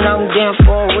 burning on damn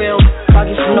for real.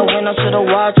 Foggy from the window to the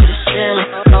wall to the ceiling.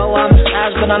 Oh, I'm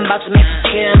massaged, but I'm about to make you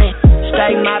feel it.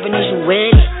 Stay mobbing, is you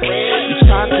with it? You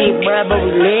talk it, bro, but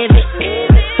we live it.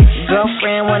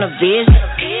 Girlfriend wanna visit.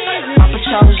 My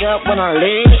patrols up when I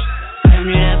lit it.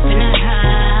 Turn it up in the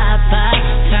hot box.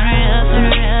 Turn it up, turn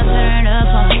it up, turn it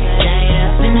up. Light it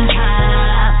up in the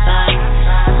hot box.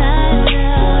 Light it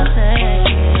up,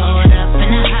 throw it up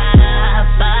in the hot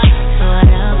box. Throw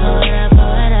it up, throw it up,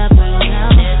 throw it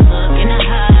up. Let's look in the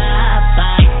hot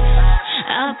box.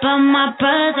 Up on my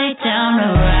birthday down the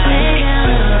right,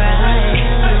 down the right.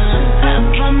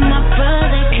 Up on my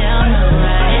birthday down the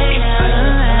right, down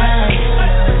the right.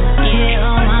 Yeah,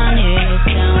 all my niggas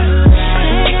down the right.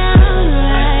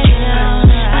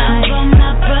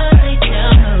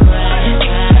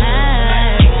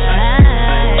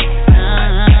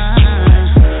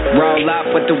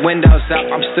 With the windows up,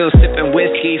 I'm still sipping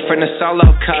whiskey from the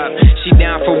solo cup. She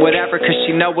down for whatever, cause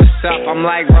she know what's up. I'm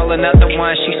like, roll another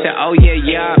one, she said, oh yeah,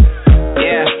 yeah.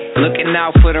 Yeah, looking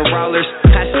out for the rollers.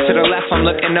 Pass it to the left, I'm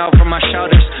looking over my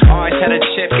shoulders. Always had a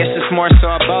chip, guess it's more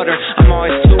so a boater. I'm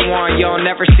always too on, you'll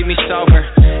never see me sober.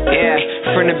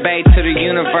 Yeah, from the bay to the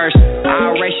universe.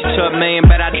 I'll race you to 1,000,000,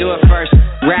 but I do it first.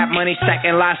 Rap money,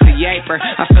 second, lots of yaper.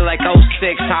 I feel like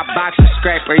 06, hot boxer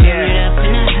scraper, yeah. Turn it up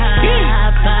in the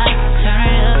hot box. Turn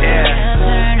it up, turn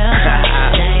it up, turn it up.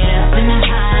 Light it up in the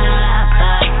hot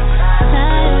box.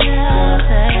 Light it up,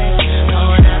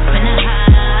 throw it up in the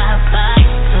hot box.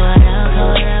 Throw it up,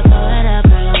 throw it up, throw it up.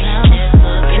 Let's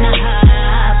look in the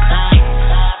hot box.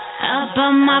 Up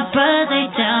on my birthday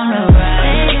down the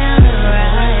right, down the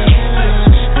right.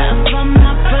 Up on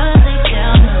my birthday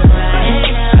down the right,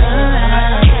 down the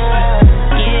right.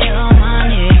 Yeah, all my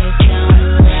niggas down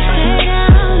the right, down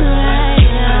the right,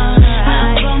 down.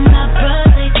 Up on my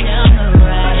birthday down the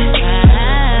right,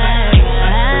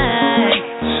 right.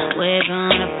 We're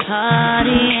gonna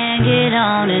party and get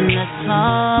on in the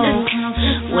smoke.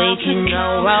 We can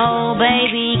go roll,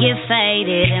 baby, get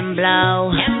faded and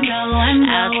blow.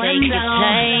 I'll take you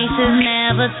places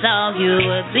never thought you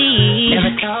would be.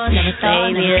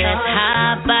 Baby, let's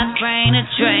hop back, bring a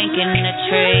drink and a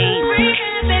treat.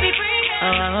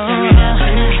 Oh, turn it up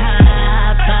in the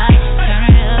hot box. Turn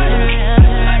it up, turn it up,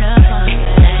 turn it up.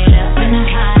 Light it up in the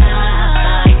hot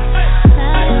box.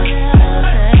 Light it up,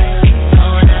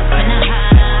 throw it up in the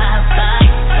hot box.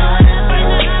 Throw it up, throw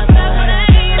it up, throw it up.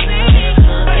 Let's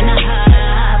look in the hot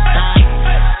box.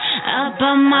 Up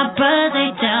on my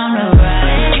birthday down the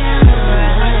right, down the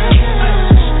right.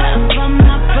 Up on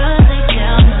my birthday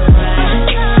down the right.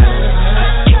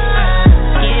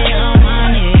 Yeah, all my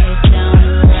niggas down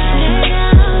the right,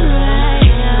 down the right,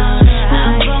 down.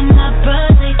 Up on my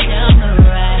birthday down the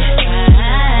right,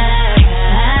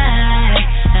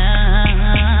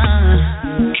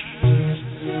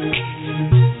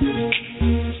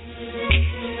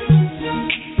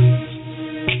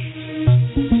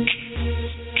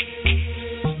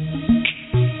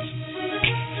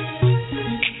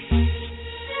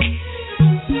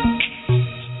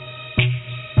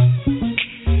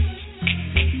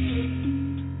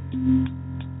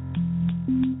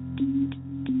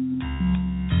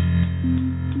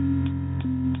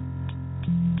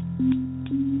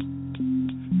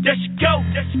 There she go,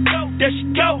 there she go, there she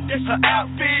go. Her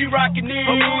outfit rockin' in,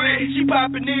 her booty, she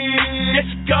poppin' in. There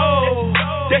she go,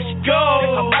 there she go.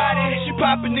 Her body, she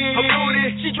poppin' in, her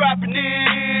booty, she droppin'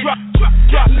 in. Drop, drop,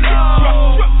 drop it,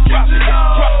 drop, drop it, drop,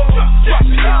 drop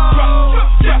it, drop,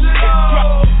 drop it,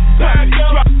 drop, pop it,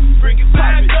 drop, bring it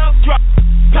back up, drop,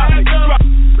 pop it, drop,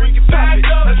 bring it back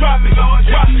up, drop it, drop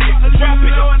it, drop it, drop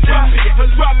it, drop it,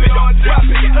 drop it, drop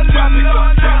it, drop it,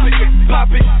 pop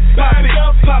it, pop it,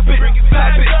 pop it, bring it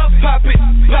back up, pop it,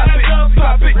 pop it,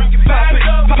 pop it, bring it back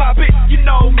up, pop it. You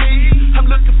know me, I'm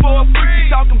looking for a freak,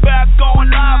 talking about going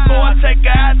live before I take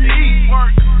her out to eat.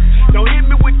 Don't hit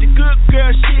me with the good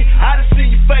girl shit. I done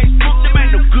seen your Facebook, them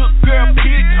ain't no good girl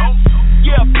pics.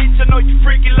 Yeah, bitch, I know you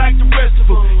freaky like the rest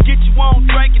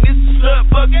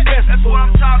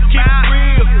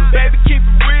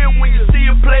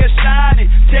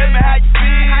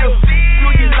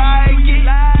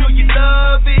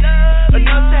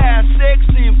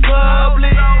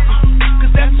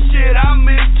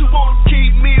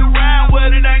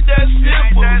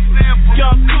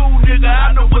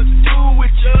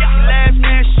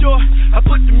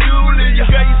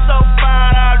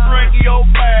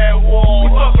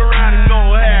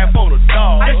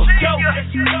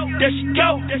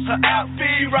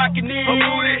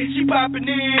popping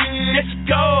in. There she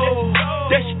go,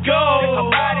 there she go. Her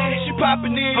body, she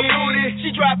popping in. Her booty,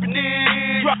 she dropping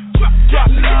in. Drop, drop, drop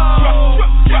it low,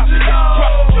 drop it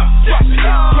low, drop it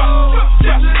low,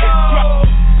 drop it low.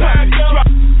 Pop it, drop,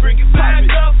 bring it, pop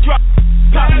it, drop,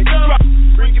 pop it, drop,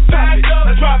 bring it, pop it, drop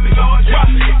it, drop it, drop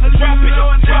it, drop it, drop it,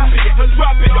 drop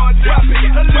it, drop it,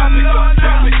 drop it,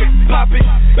 pop it,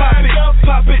 pop it,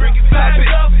 pop it, bring it, pop it,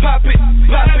 pop it,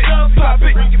 pop it, pop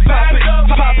it, bring it, pop it,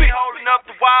 pop it. Holding up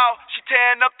the wall, she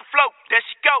tearing up the float. There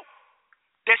she go,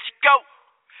 there she go.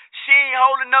 She ain't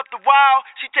holding up the wall,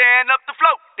 she tearing up the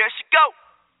float. There she go,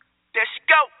 there she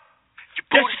go. Your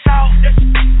booty soft, let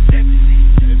me see.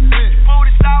 Your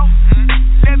booty soft,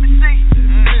 let me see.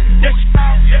 There she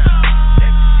soft,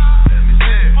 let me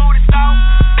see. Your booty soft,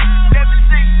 let me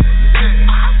see.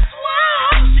 I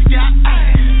swear she got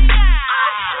ass. I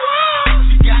swear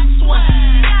she got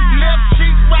swag. Left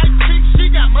cheek, right cheek, she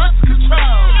got muscle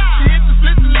control. She hit the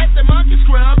split and let that monkey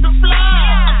scrub the floor.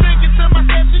 I'm thinking to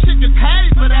myself, she should get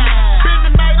paid for that. Been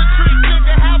the night a treat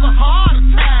nigga have a heart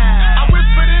attack. I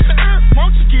whispered in the earth,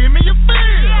 won't you give me your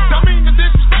feel? Don't mean to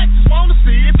disrespect, just wanna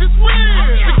see if it's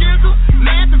real. The giggle,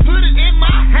 laugh and put it in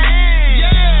my hand.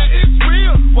 Yeah, it's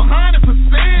real, 100%.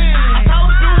 I told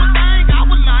her do a thing I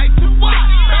would like to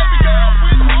watch. Baby girl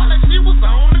went hard like she was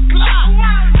on the clock.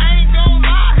 I ain't gon'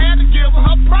 lie, had to give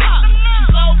her props. She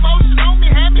slow motion on me,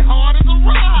 had me hard as a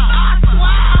rock. I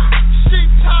swear, she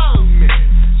told me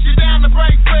she down to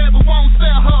break bread but won't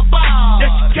sell her ball.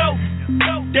 There she go,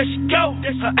 there she go.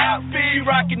 Her outfit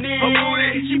rockin' in, her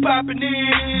booty she poppin' in.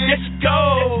 There she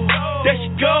go, there she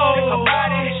go. Her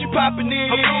body she poppin' in,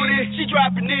 her booty she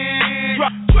droppin' in. Drop,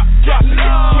 drop, drop it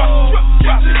low,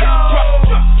 drop it low,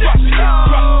 drop it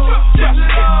low, drop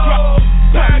it low.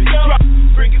 Pop it, drop,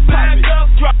 bring it, pop it,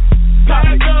 drop, pop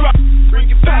it, drop, bring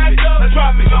it, pop it, drop it,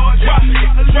 drop it, drop it, drop it,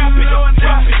 drop it, drop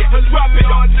it, drop it,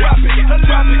 drop it,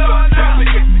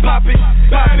 pop it,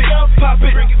 pop it, pop it,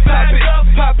 bring it, pop it,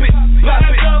 pop it, pop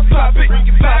it, pop it, bring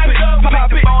it, pop it,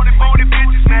 pop it. Bony, bony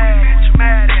bitches mad, you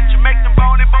mad at you. Make them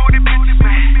bony, bony bitches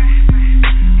mad.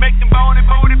 Make them bony,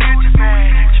 bony bitches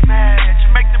mad, you mad at you.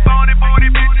 Make them bony, bony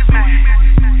bitches mad.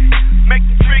 Make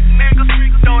them trick niggas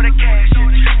throw that cash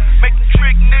at you. Make them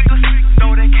trick niggas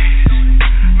throw that cash.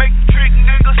 Make them trick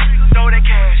niggas throw that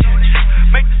cash at you.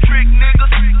 Make them trick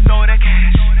niggas throw that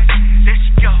cash. There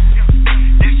she go,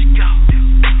 there she go,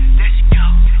 there she go,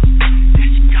 there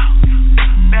she go.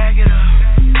 Bag it up,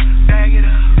 bag it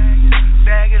up,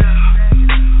 bag it up,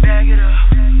 bag it up.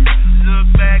 Look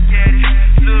back at it,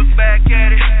 look back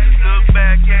at it, look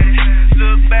back at it,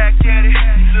 look back at it.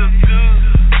 Look good,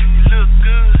 you look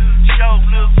good, show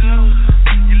look good,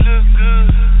 you look good.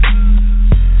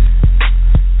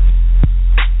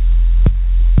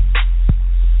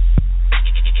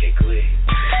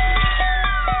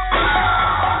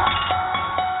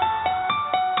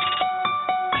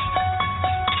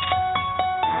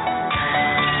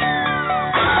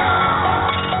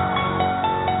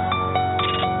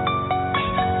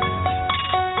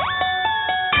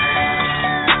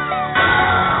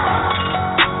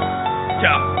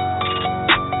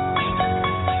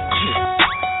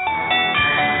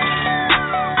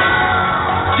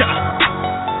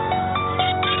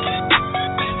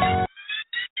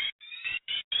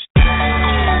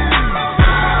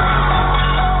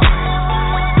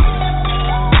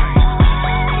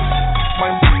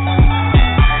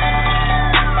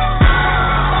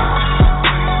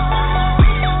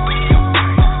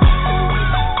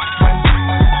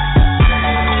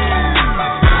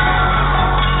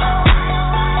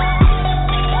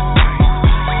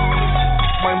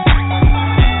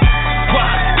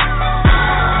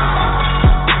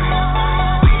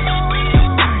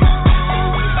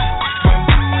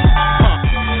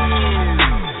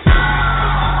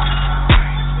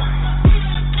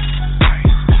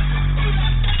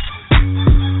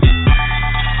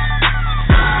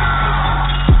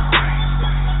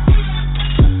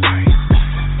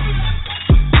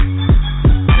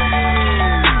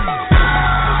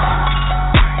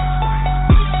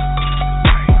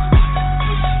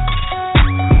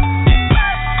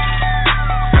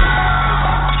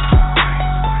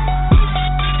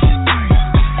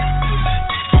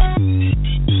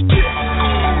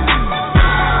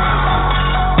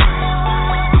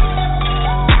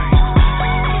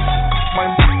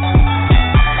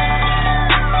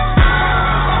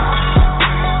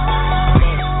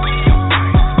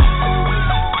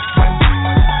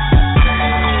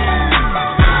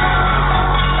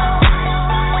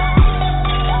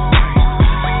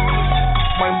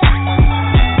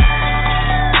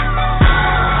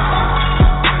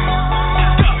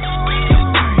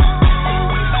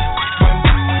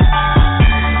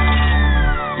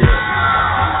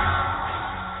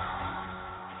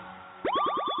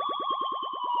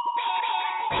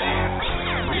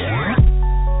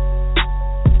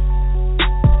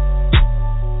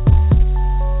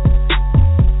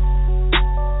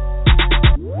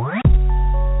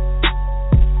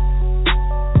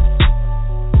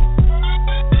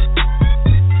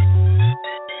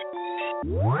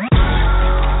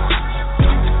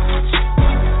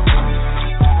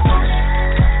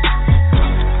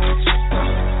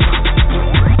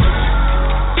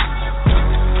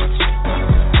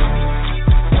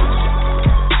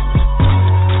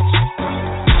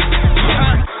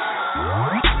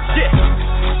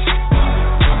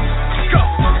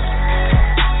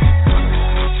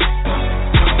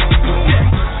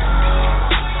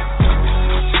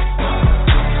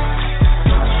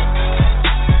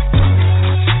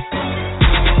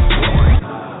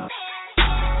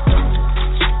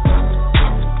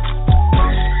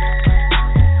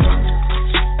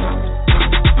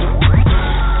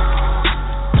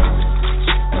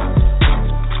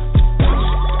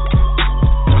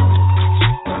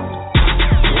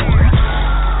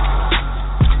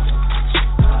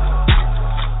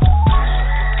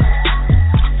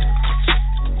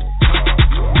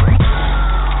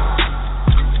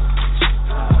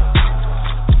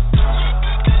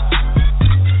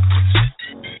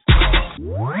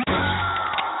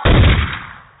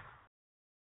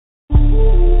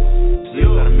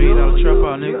 trap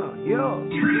out, nigga.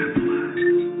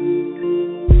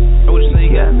 What you say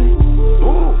you got me?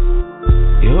 Ooh.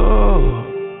 Yo.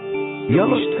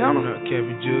 Yellow Town.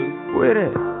 Kevin Jug. Where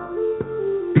that?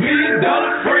 $1 million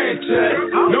franchise,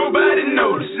 nobody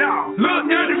noticed. Look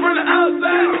dirty from the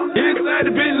outside, inside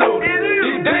the bin loaded.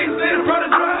 These days say the product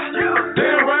dry,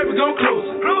 damn right we gon' close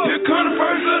it. Here come the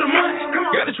first of the month,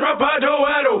 got the trap out door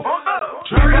wide open.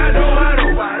 Trap out door wide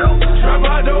open, trap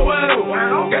out door wide open.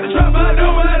 Got the trap out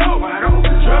door wide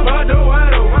open, trap out door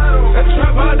wide open. Got the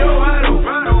trap out door wide open,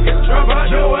 got the trap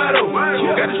out door wide open.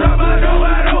 Got the trap out door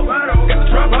wide open, got the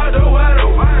trap out door wide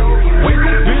open. Wake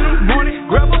up in the morning,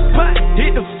 grab a pot,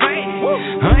 hit the fan.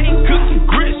 I ain't cooking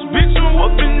grits, bitch, I'm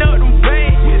whooping up them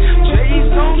veins.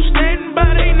 J's on standing by,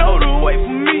 they know the way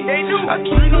for me. I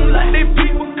treat them like they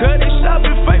people, cause they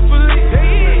shopping faithfully.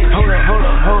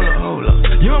 Hold up.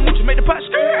 Young Moochie made the pot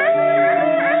stir.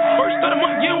 First of the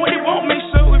month, get what they want, make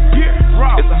sure it's pure.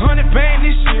 It's 100 band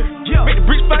this year. Made the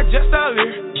bricks spot just out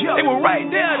here. They were right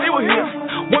there, they were here.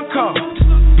 One call,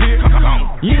 beer.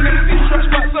 You ain't never seen the truck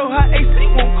spot so high, AC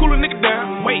won't cool a nigga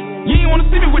down. Wait, you ain't wanna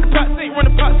see me with the pots, ain't run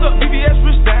the pots up, BBS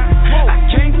wrist down. I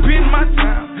can't pin my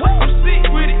time, I'm sick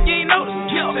with it, you ain't noticed.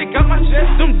 Take out my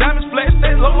chest, them diamonds flash,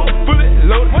 that logo, fully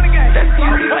loaded. That's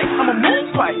all right, I'm a moon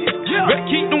pipe. Better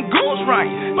keep them goons right.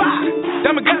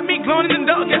 Diamond got me glowing in the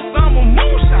dog, guess I'm a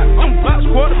moonshot. I'm box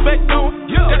quarterback on,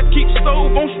 gotta keep the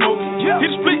stove on smoke. Hit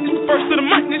the split, it's the first of the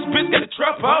month, this bitch got the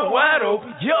trap out wide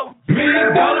open. $1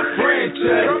 million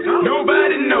franchise,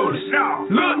 nobody noticed.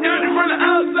 Look dirty from the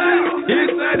outside,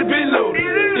 inside the bin loaded.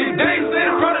 These days say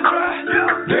the product dry,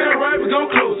 damn right we gon'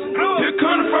 close it. Here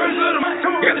come the first of the month,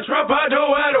 got the trap out door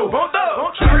wide open.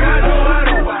 Trap out door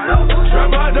wide open,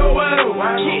 trap out door wide open.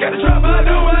 Got the trap out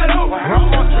door wide open,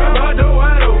 trap out door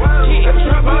wide open. Got the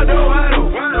trap out door wide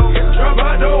open, trap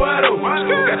out door wide open.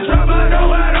 Got the trap out door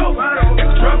wide open, got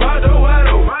the trap out door wide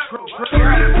open.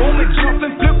 Boom and jump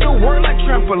and flip the word like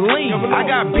trampoline. I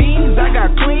got beans, I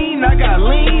got clean, I got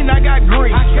lean, I got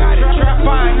green. I got it, trap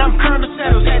fine, I'm Colonel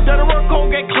Sanders. Had done the work, gon'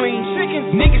 get clean.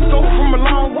 Niggas go from a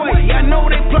long way, I know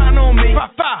they plotting on me.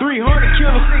 300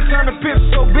 killers, 600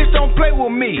 pistols, so bitch don't play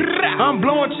with me. I'm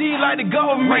blowing cheese like the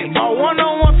government. All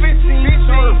 1-on-115.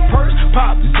 Serve purse,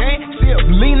 pop, Zan, sip,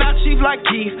 lean out cheap like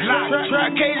Keith.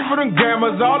 Try cage for them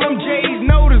grandmas, all them J's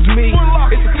notice me.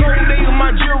 It's a cold day with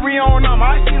my jewelry on, I'm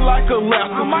icy like a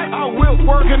left. I whip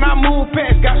work and I move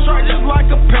past, got stripes just like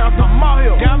a panther. I'm out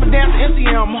here, diamond dance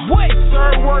NCM. Wait,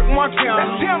 serve work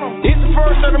Montana. It's the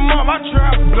first of the month, I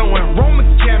trap blowing Roman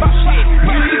candles. $1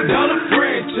 million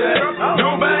franchise,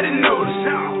 nobody noticed.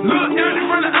 Look dirty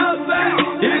from the outside,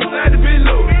 inside the bin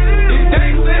loaded. These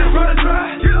days say the product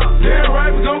dry, damn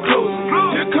right we gon' close it.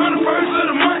 Here come the first of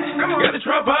the month, got the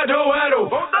trap out door wide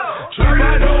open. Trap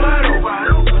out door wide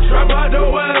open, trap out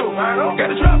door wide open. Got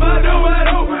the trap out door wide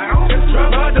open, got the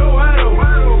trap out door wide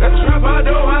open. Got the trap out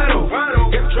door wide open,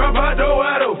 got the trap out door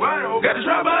wide open. Got the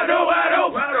trap out door wide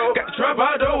open, got the trap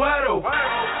out door wide open.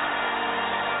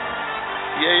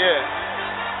 Yeah.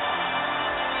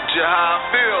 Just how I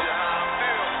feel.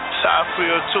 That's how I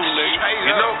feel too, nigga.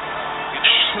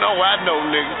 You know I know,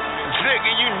 nigga.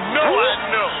 Nigga, you know I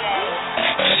know.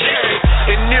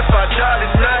 And if I die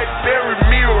tonight, bury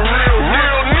me a real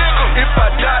nigga. If I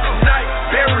die tonight,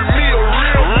 bury me a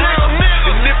real nigga.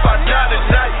 And if I die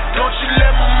tonight, don't you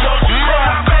let my mother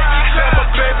cry. Tell my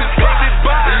babies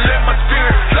bye and let my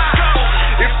spirit fly.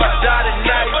 If I die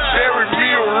tonight, bury me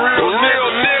a real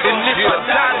nigga. And if I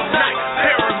die tonight,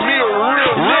 bury me a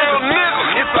real nigga.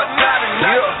 If I die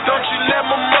tonight, don't you let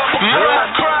my mother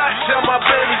cry. Tell my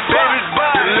babies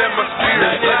bye and let my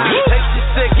spirit fly. Take the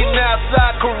second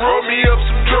outside, can roll me up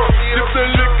some drugs. Sip the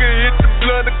liquor, hit the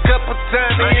blunt a couple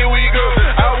times, and here we go.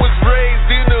 I was raised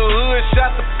in the hood,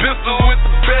 shot the pistols with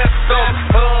the best off.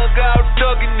 Hung out,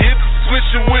 thugging, hit the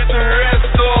switcher with the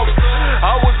rest off.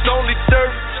 I was only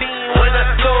 13 when I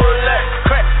sold that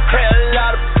crack. Had a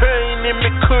lot of pain in me,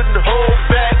 couldn't hold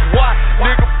back. Why?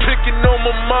 Nigga picking on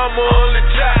my mama, only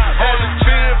child. Only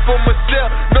fearing for myself,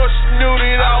 no she knew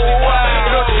that I was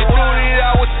wild. No she knew that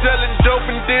I was selling dope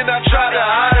and then I tried to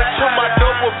hide it. Put my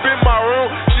dope up in my room,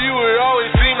 she would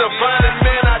always seem to find it.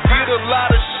 Man, I did a lot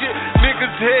of shit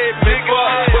niggas had me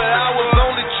fuck, but I was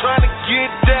only trying to get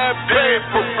that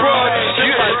paper, bro.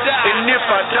 And if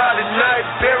I die tonight,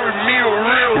 bury me a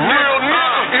real nigga.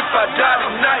 If I die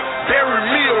tonight, bury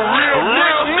me a real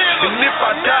nigga. And if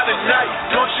I die tonight,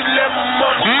 don't you let my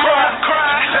mother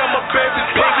cry. Tell my babies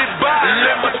bye and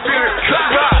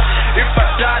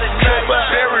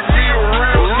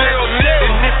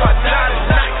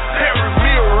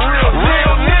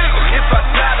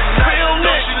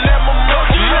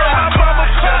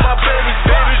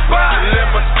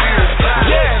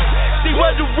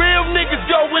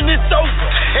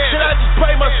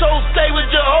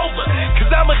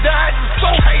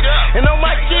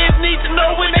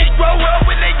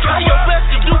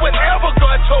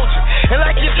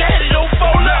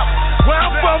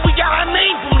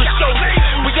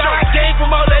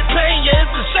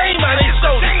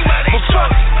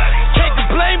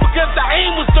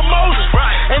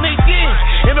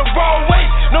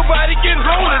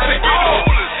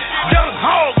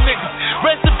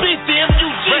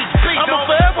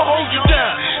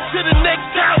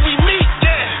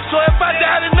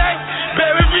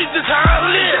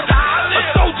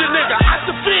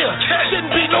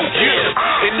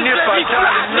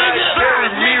die tonight, bury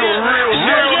me a real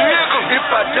nigga. If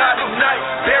I die tonight,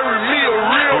 bury me a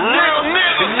real nigga.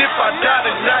 And if I die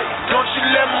tonight, don't you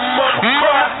let my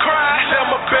mama cry. Tell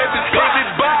my baby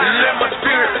bye, and let my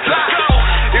spirit fly.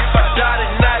 If I die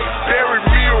tonight, bury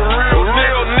me a real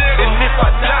nigga. And if I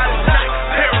die tonight,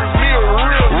 bury me a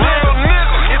real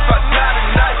nigga. If I die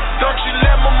tonight, don't you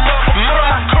let my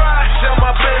mama cry. Tell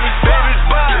my baby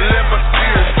bye, and let my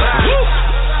spirit fly.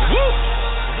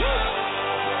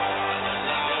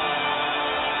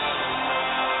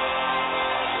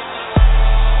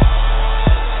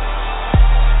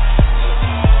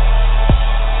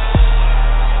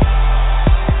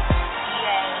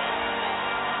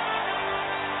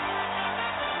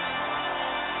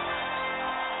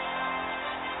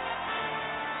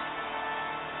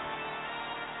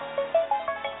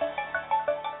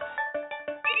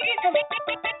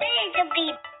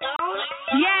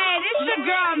 Yeah, this your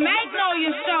girl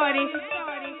Magnolia Shorty.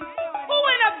 Who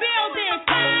in the building?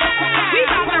 We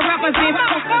about to represent.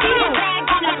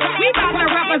 We about to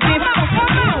represent.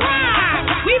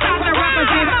 We about to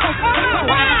represent.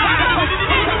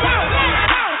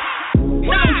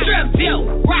 Don't trip, Bill.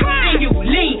 Rock and you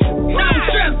leave. Don't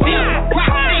trip, Bill.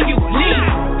 Rock and you leave.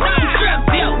 Don't trip,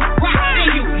 Bill. Rock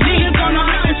and you leave. You don't know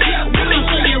how to trip. Let me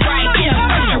show you right here.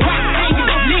 Rock and you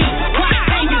leave.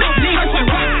 Rock and you leave.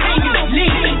 Rock and you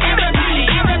leave. Everybody,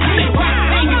 rock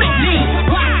and you leave.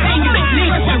 Rock and you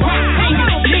leave. Rock and you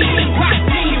leave. Rock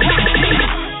and you leave.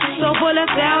 So full of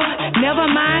self, never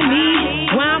mind me.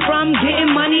 Where I'm from,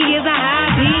 getting money is a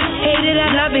hobby. Hate it,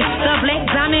 I love it. The black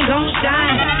diamond gon'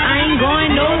 shine. I ain't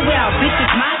going nowhere, bitch,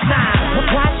 it's my time.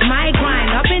 Watch my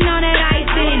grind, up and on that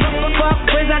icing. Fuck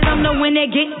friends, I come to win, they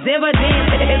get dividends.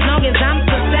 As long as I'm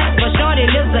successful, shorty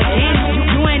lives again.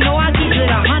 You ain't know I keep it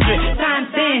 100 times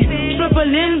 10. Triple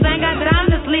M's, ain't got time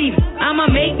to sleep. I'ma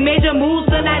make major moves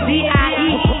till I D.I.E.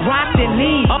 Rock the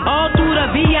lead, all through the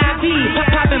VIP.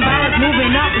 Popping bottles,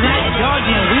 moving up like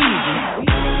Georgian weed.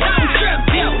 Don't trip,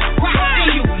 Bill. Rock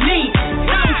and you leave.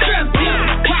 Don't trip, Bill.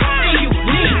 Rock and you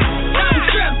leave. Don't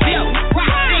trip, Bill.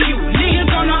 Rock and you leave. You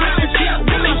don't know how to chill.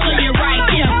 Let me show you right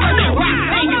here. Rock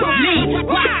and you leave.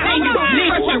 Rock and you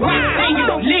leave. Rock and you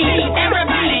leave.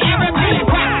 Everybody,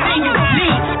 rock and you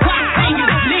leave. Rock and you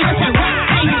leave. Rock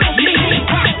and you leave.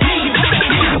 Rock and you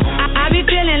leave. I be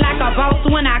feeling like a boss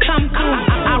when I come through.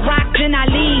 I rock then I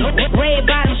leave. Red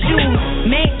bottom shoes.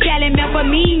 Make Cali meant for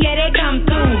me, yeah, they come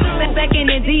through. Second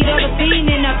indeed of the fiend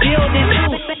in the building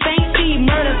too. St. C,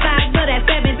 murder side to that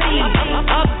 17.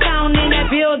 Uptown in that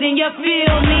building, you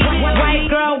feel me? White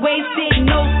girl wasted,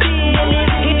 no feeling.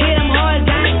 Hit them hard,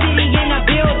 Zion City in the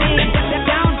building.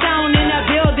 Downtown in the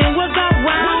building, what's up,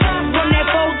 round? From that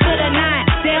 4 to the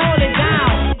 9, they hold it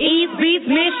down. East Beats,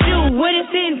 miss you, what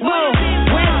it's in for?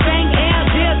 West Bank, Air,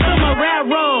 Deal to my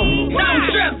railroad. Don't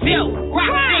trip, Bill. Rock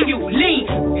and you leave.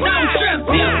 Don't trip,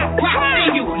 Bill. Rock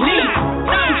and you leave.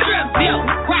 Don't trip, Bill.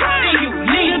 Rock and you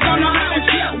leave. You don't know how to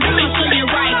chill. Let me show you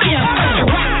right here.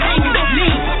 Rock and you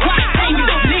leave. Rock and you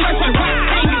leave.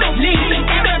 Rock and you leave.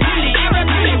 Everybody,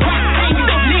 rock and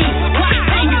you leave. Rock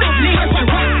and you leave.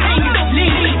 Rock and you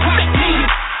leave. Rock and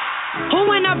you. Who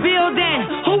in the building?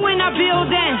 Who in the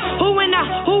building? Who in the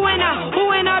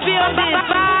building?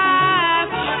 5,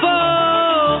 4,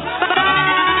 5,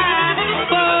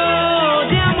 4.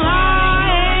 Them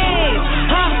hard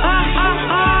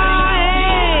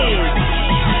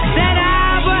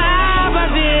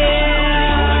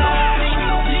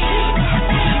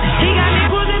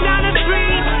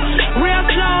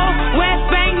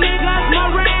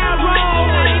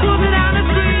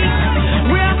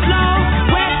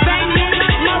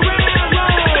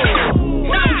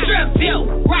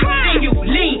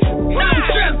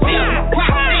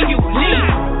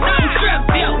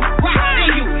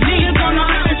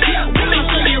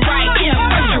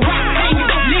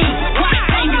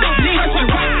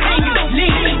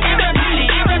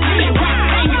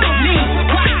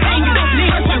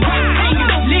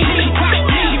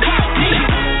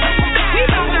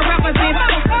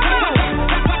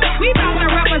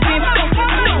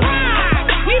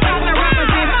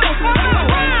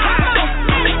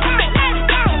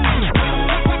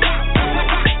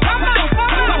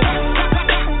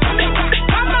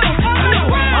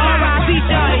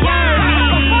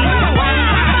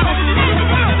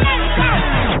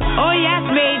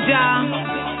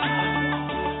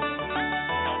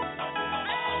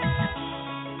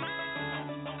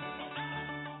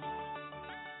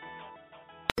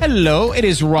Hello, it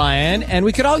is Ryan, and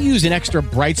we could all use an extra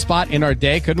bright spot in our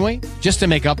day, couldn't we? Just to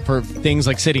make up for things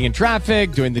like sitting in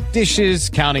traffic, doing the dishes,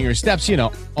 counting your steps, you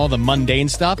know, all the mundane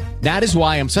stuff. That is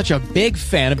why I'm such a big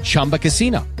fan of Chumba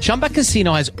Casino. Chumba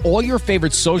Casino has all your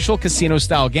favorite social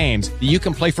casino-style games that you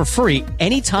can play for free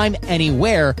anytime,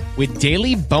 anywhere with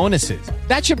daily bonuses.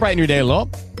 That should brighten your day a little.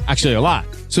 Actually, a lot.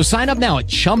 So sign up now at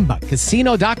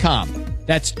ChumbaCasino.com.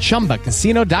 That's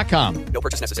ChumbaCasino.com. No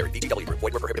purchase necessary. VGW Group.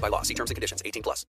 Void where prohibited by law. See terms and conditions. 18+.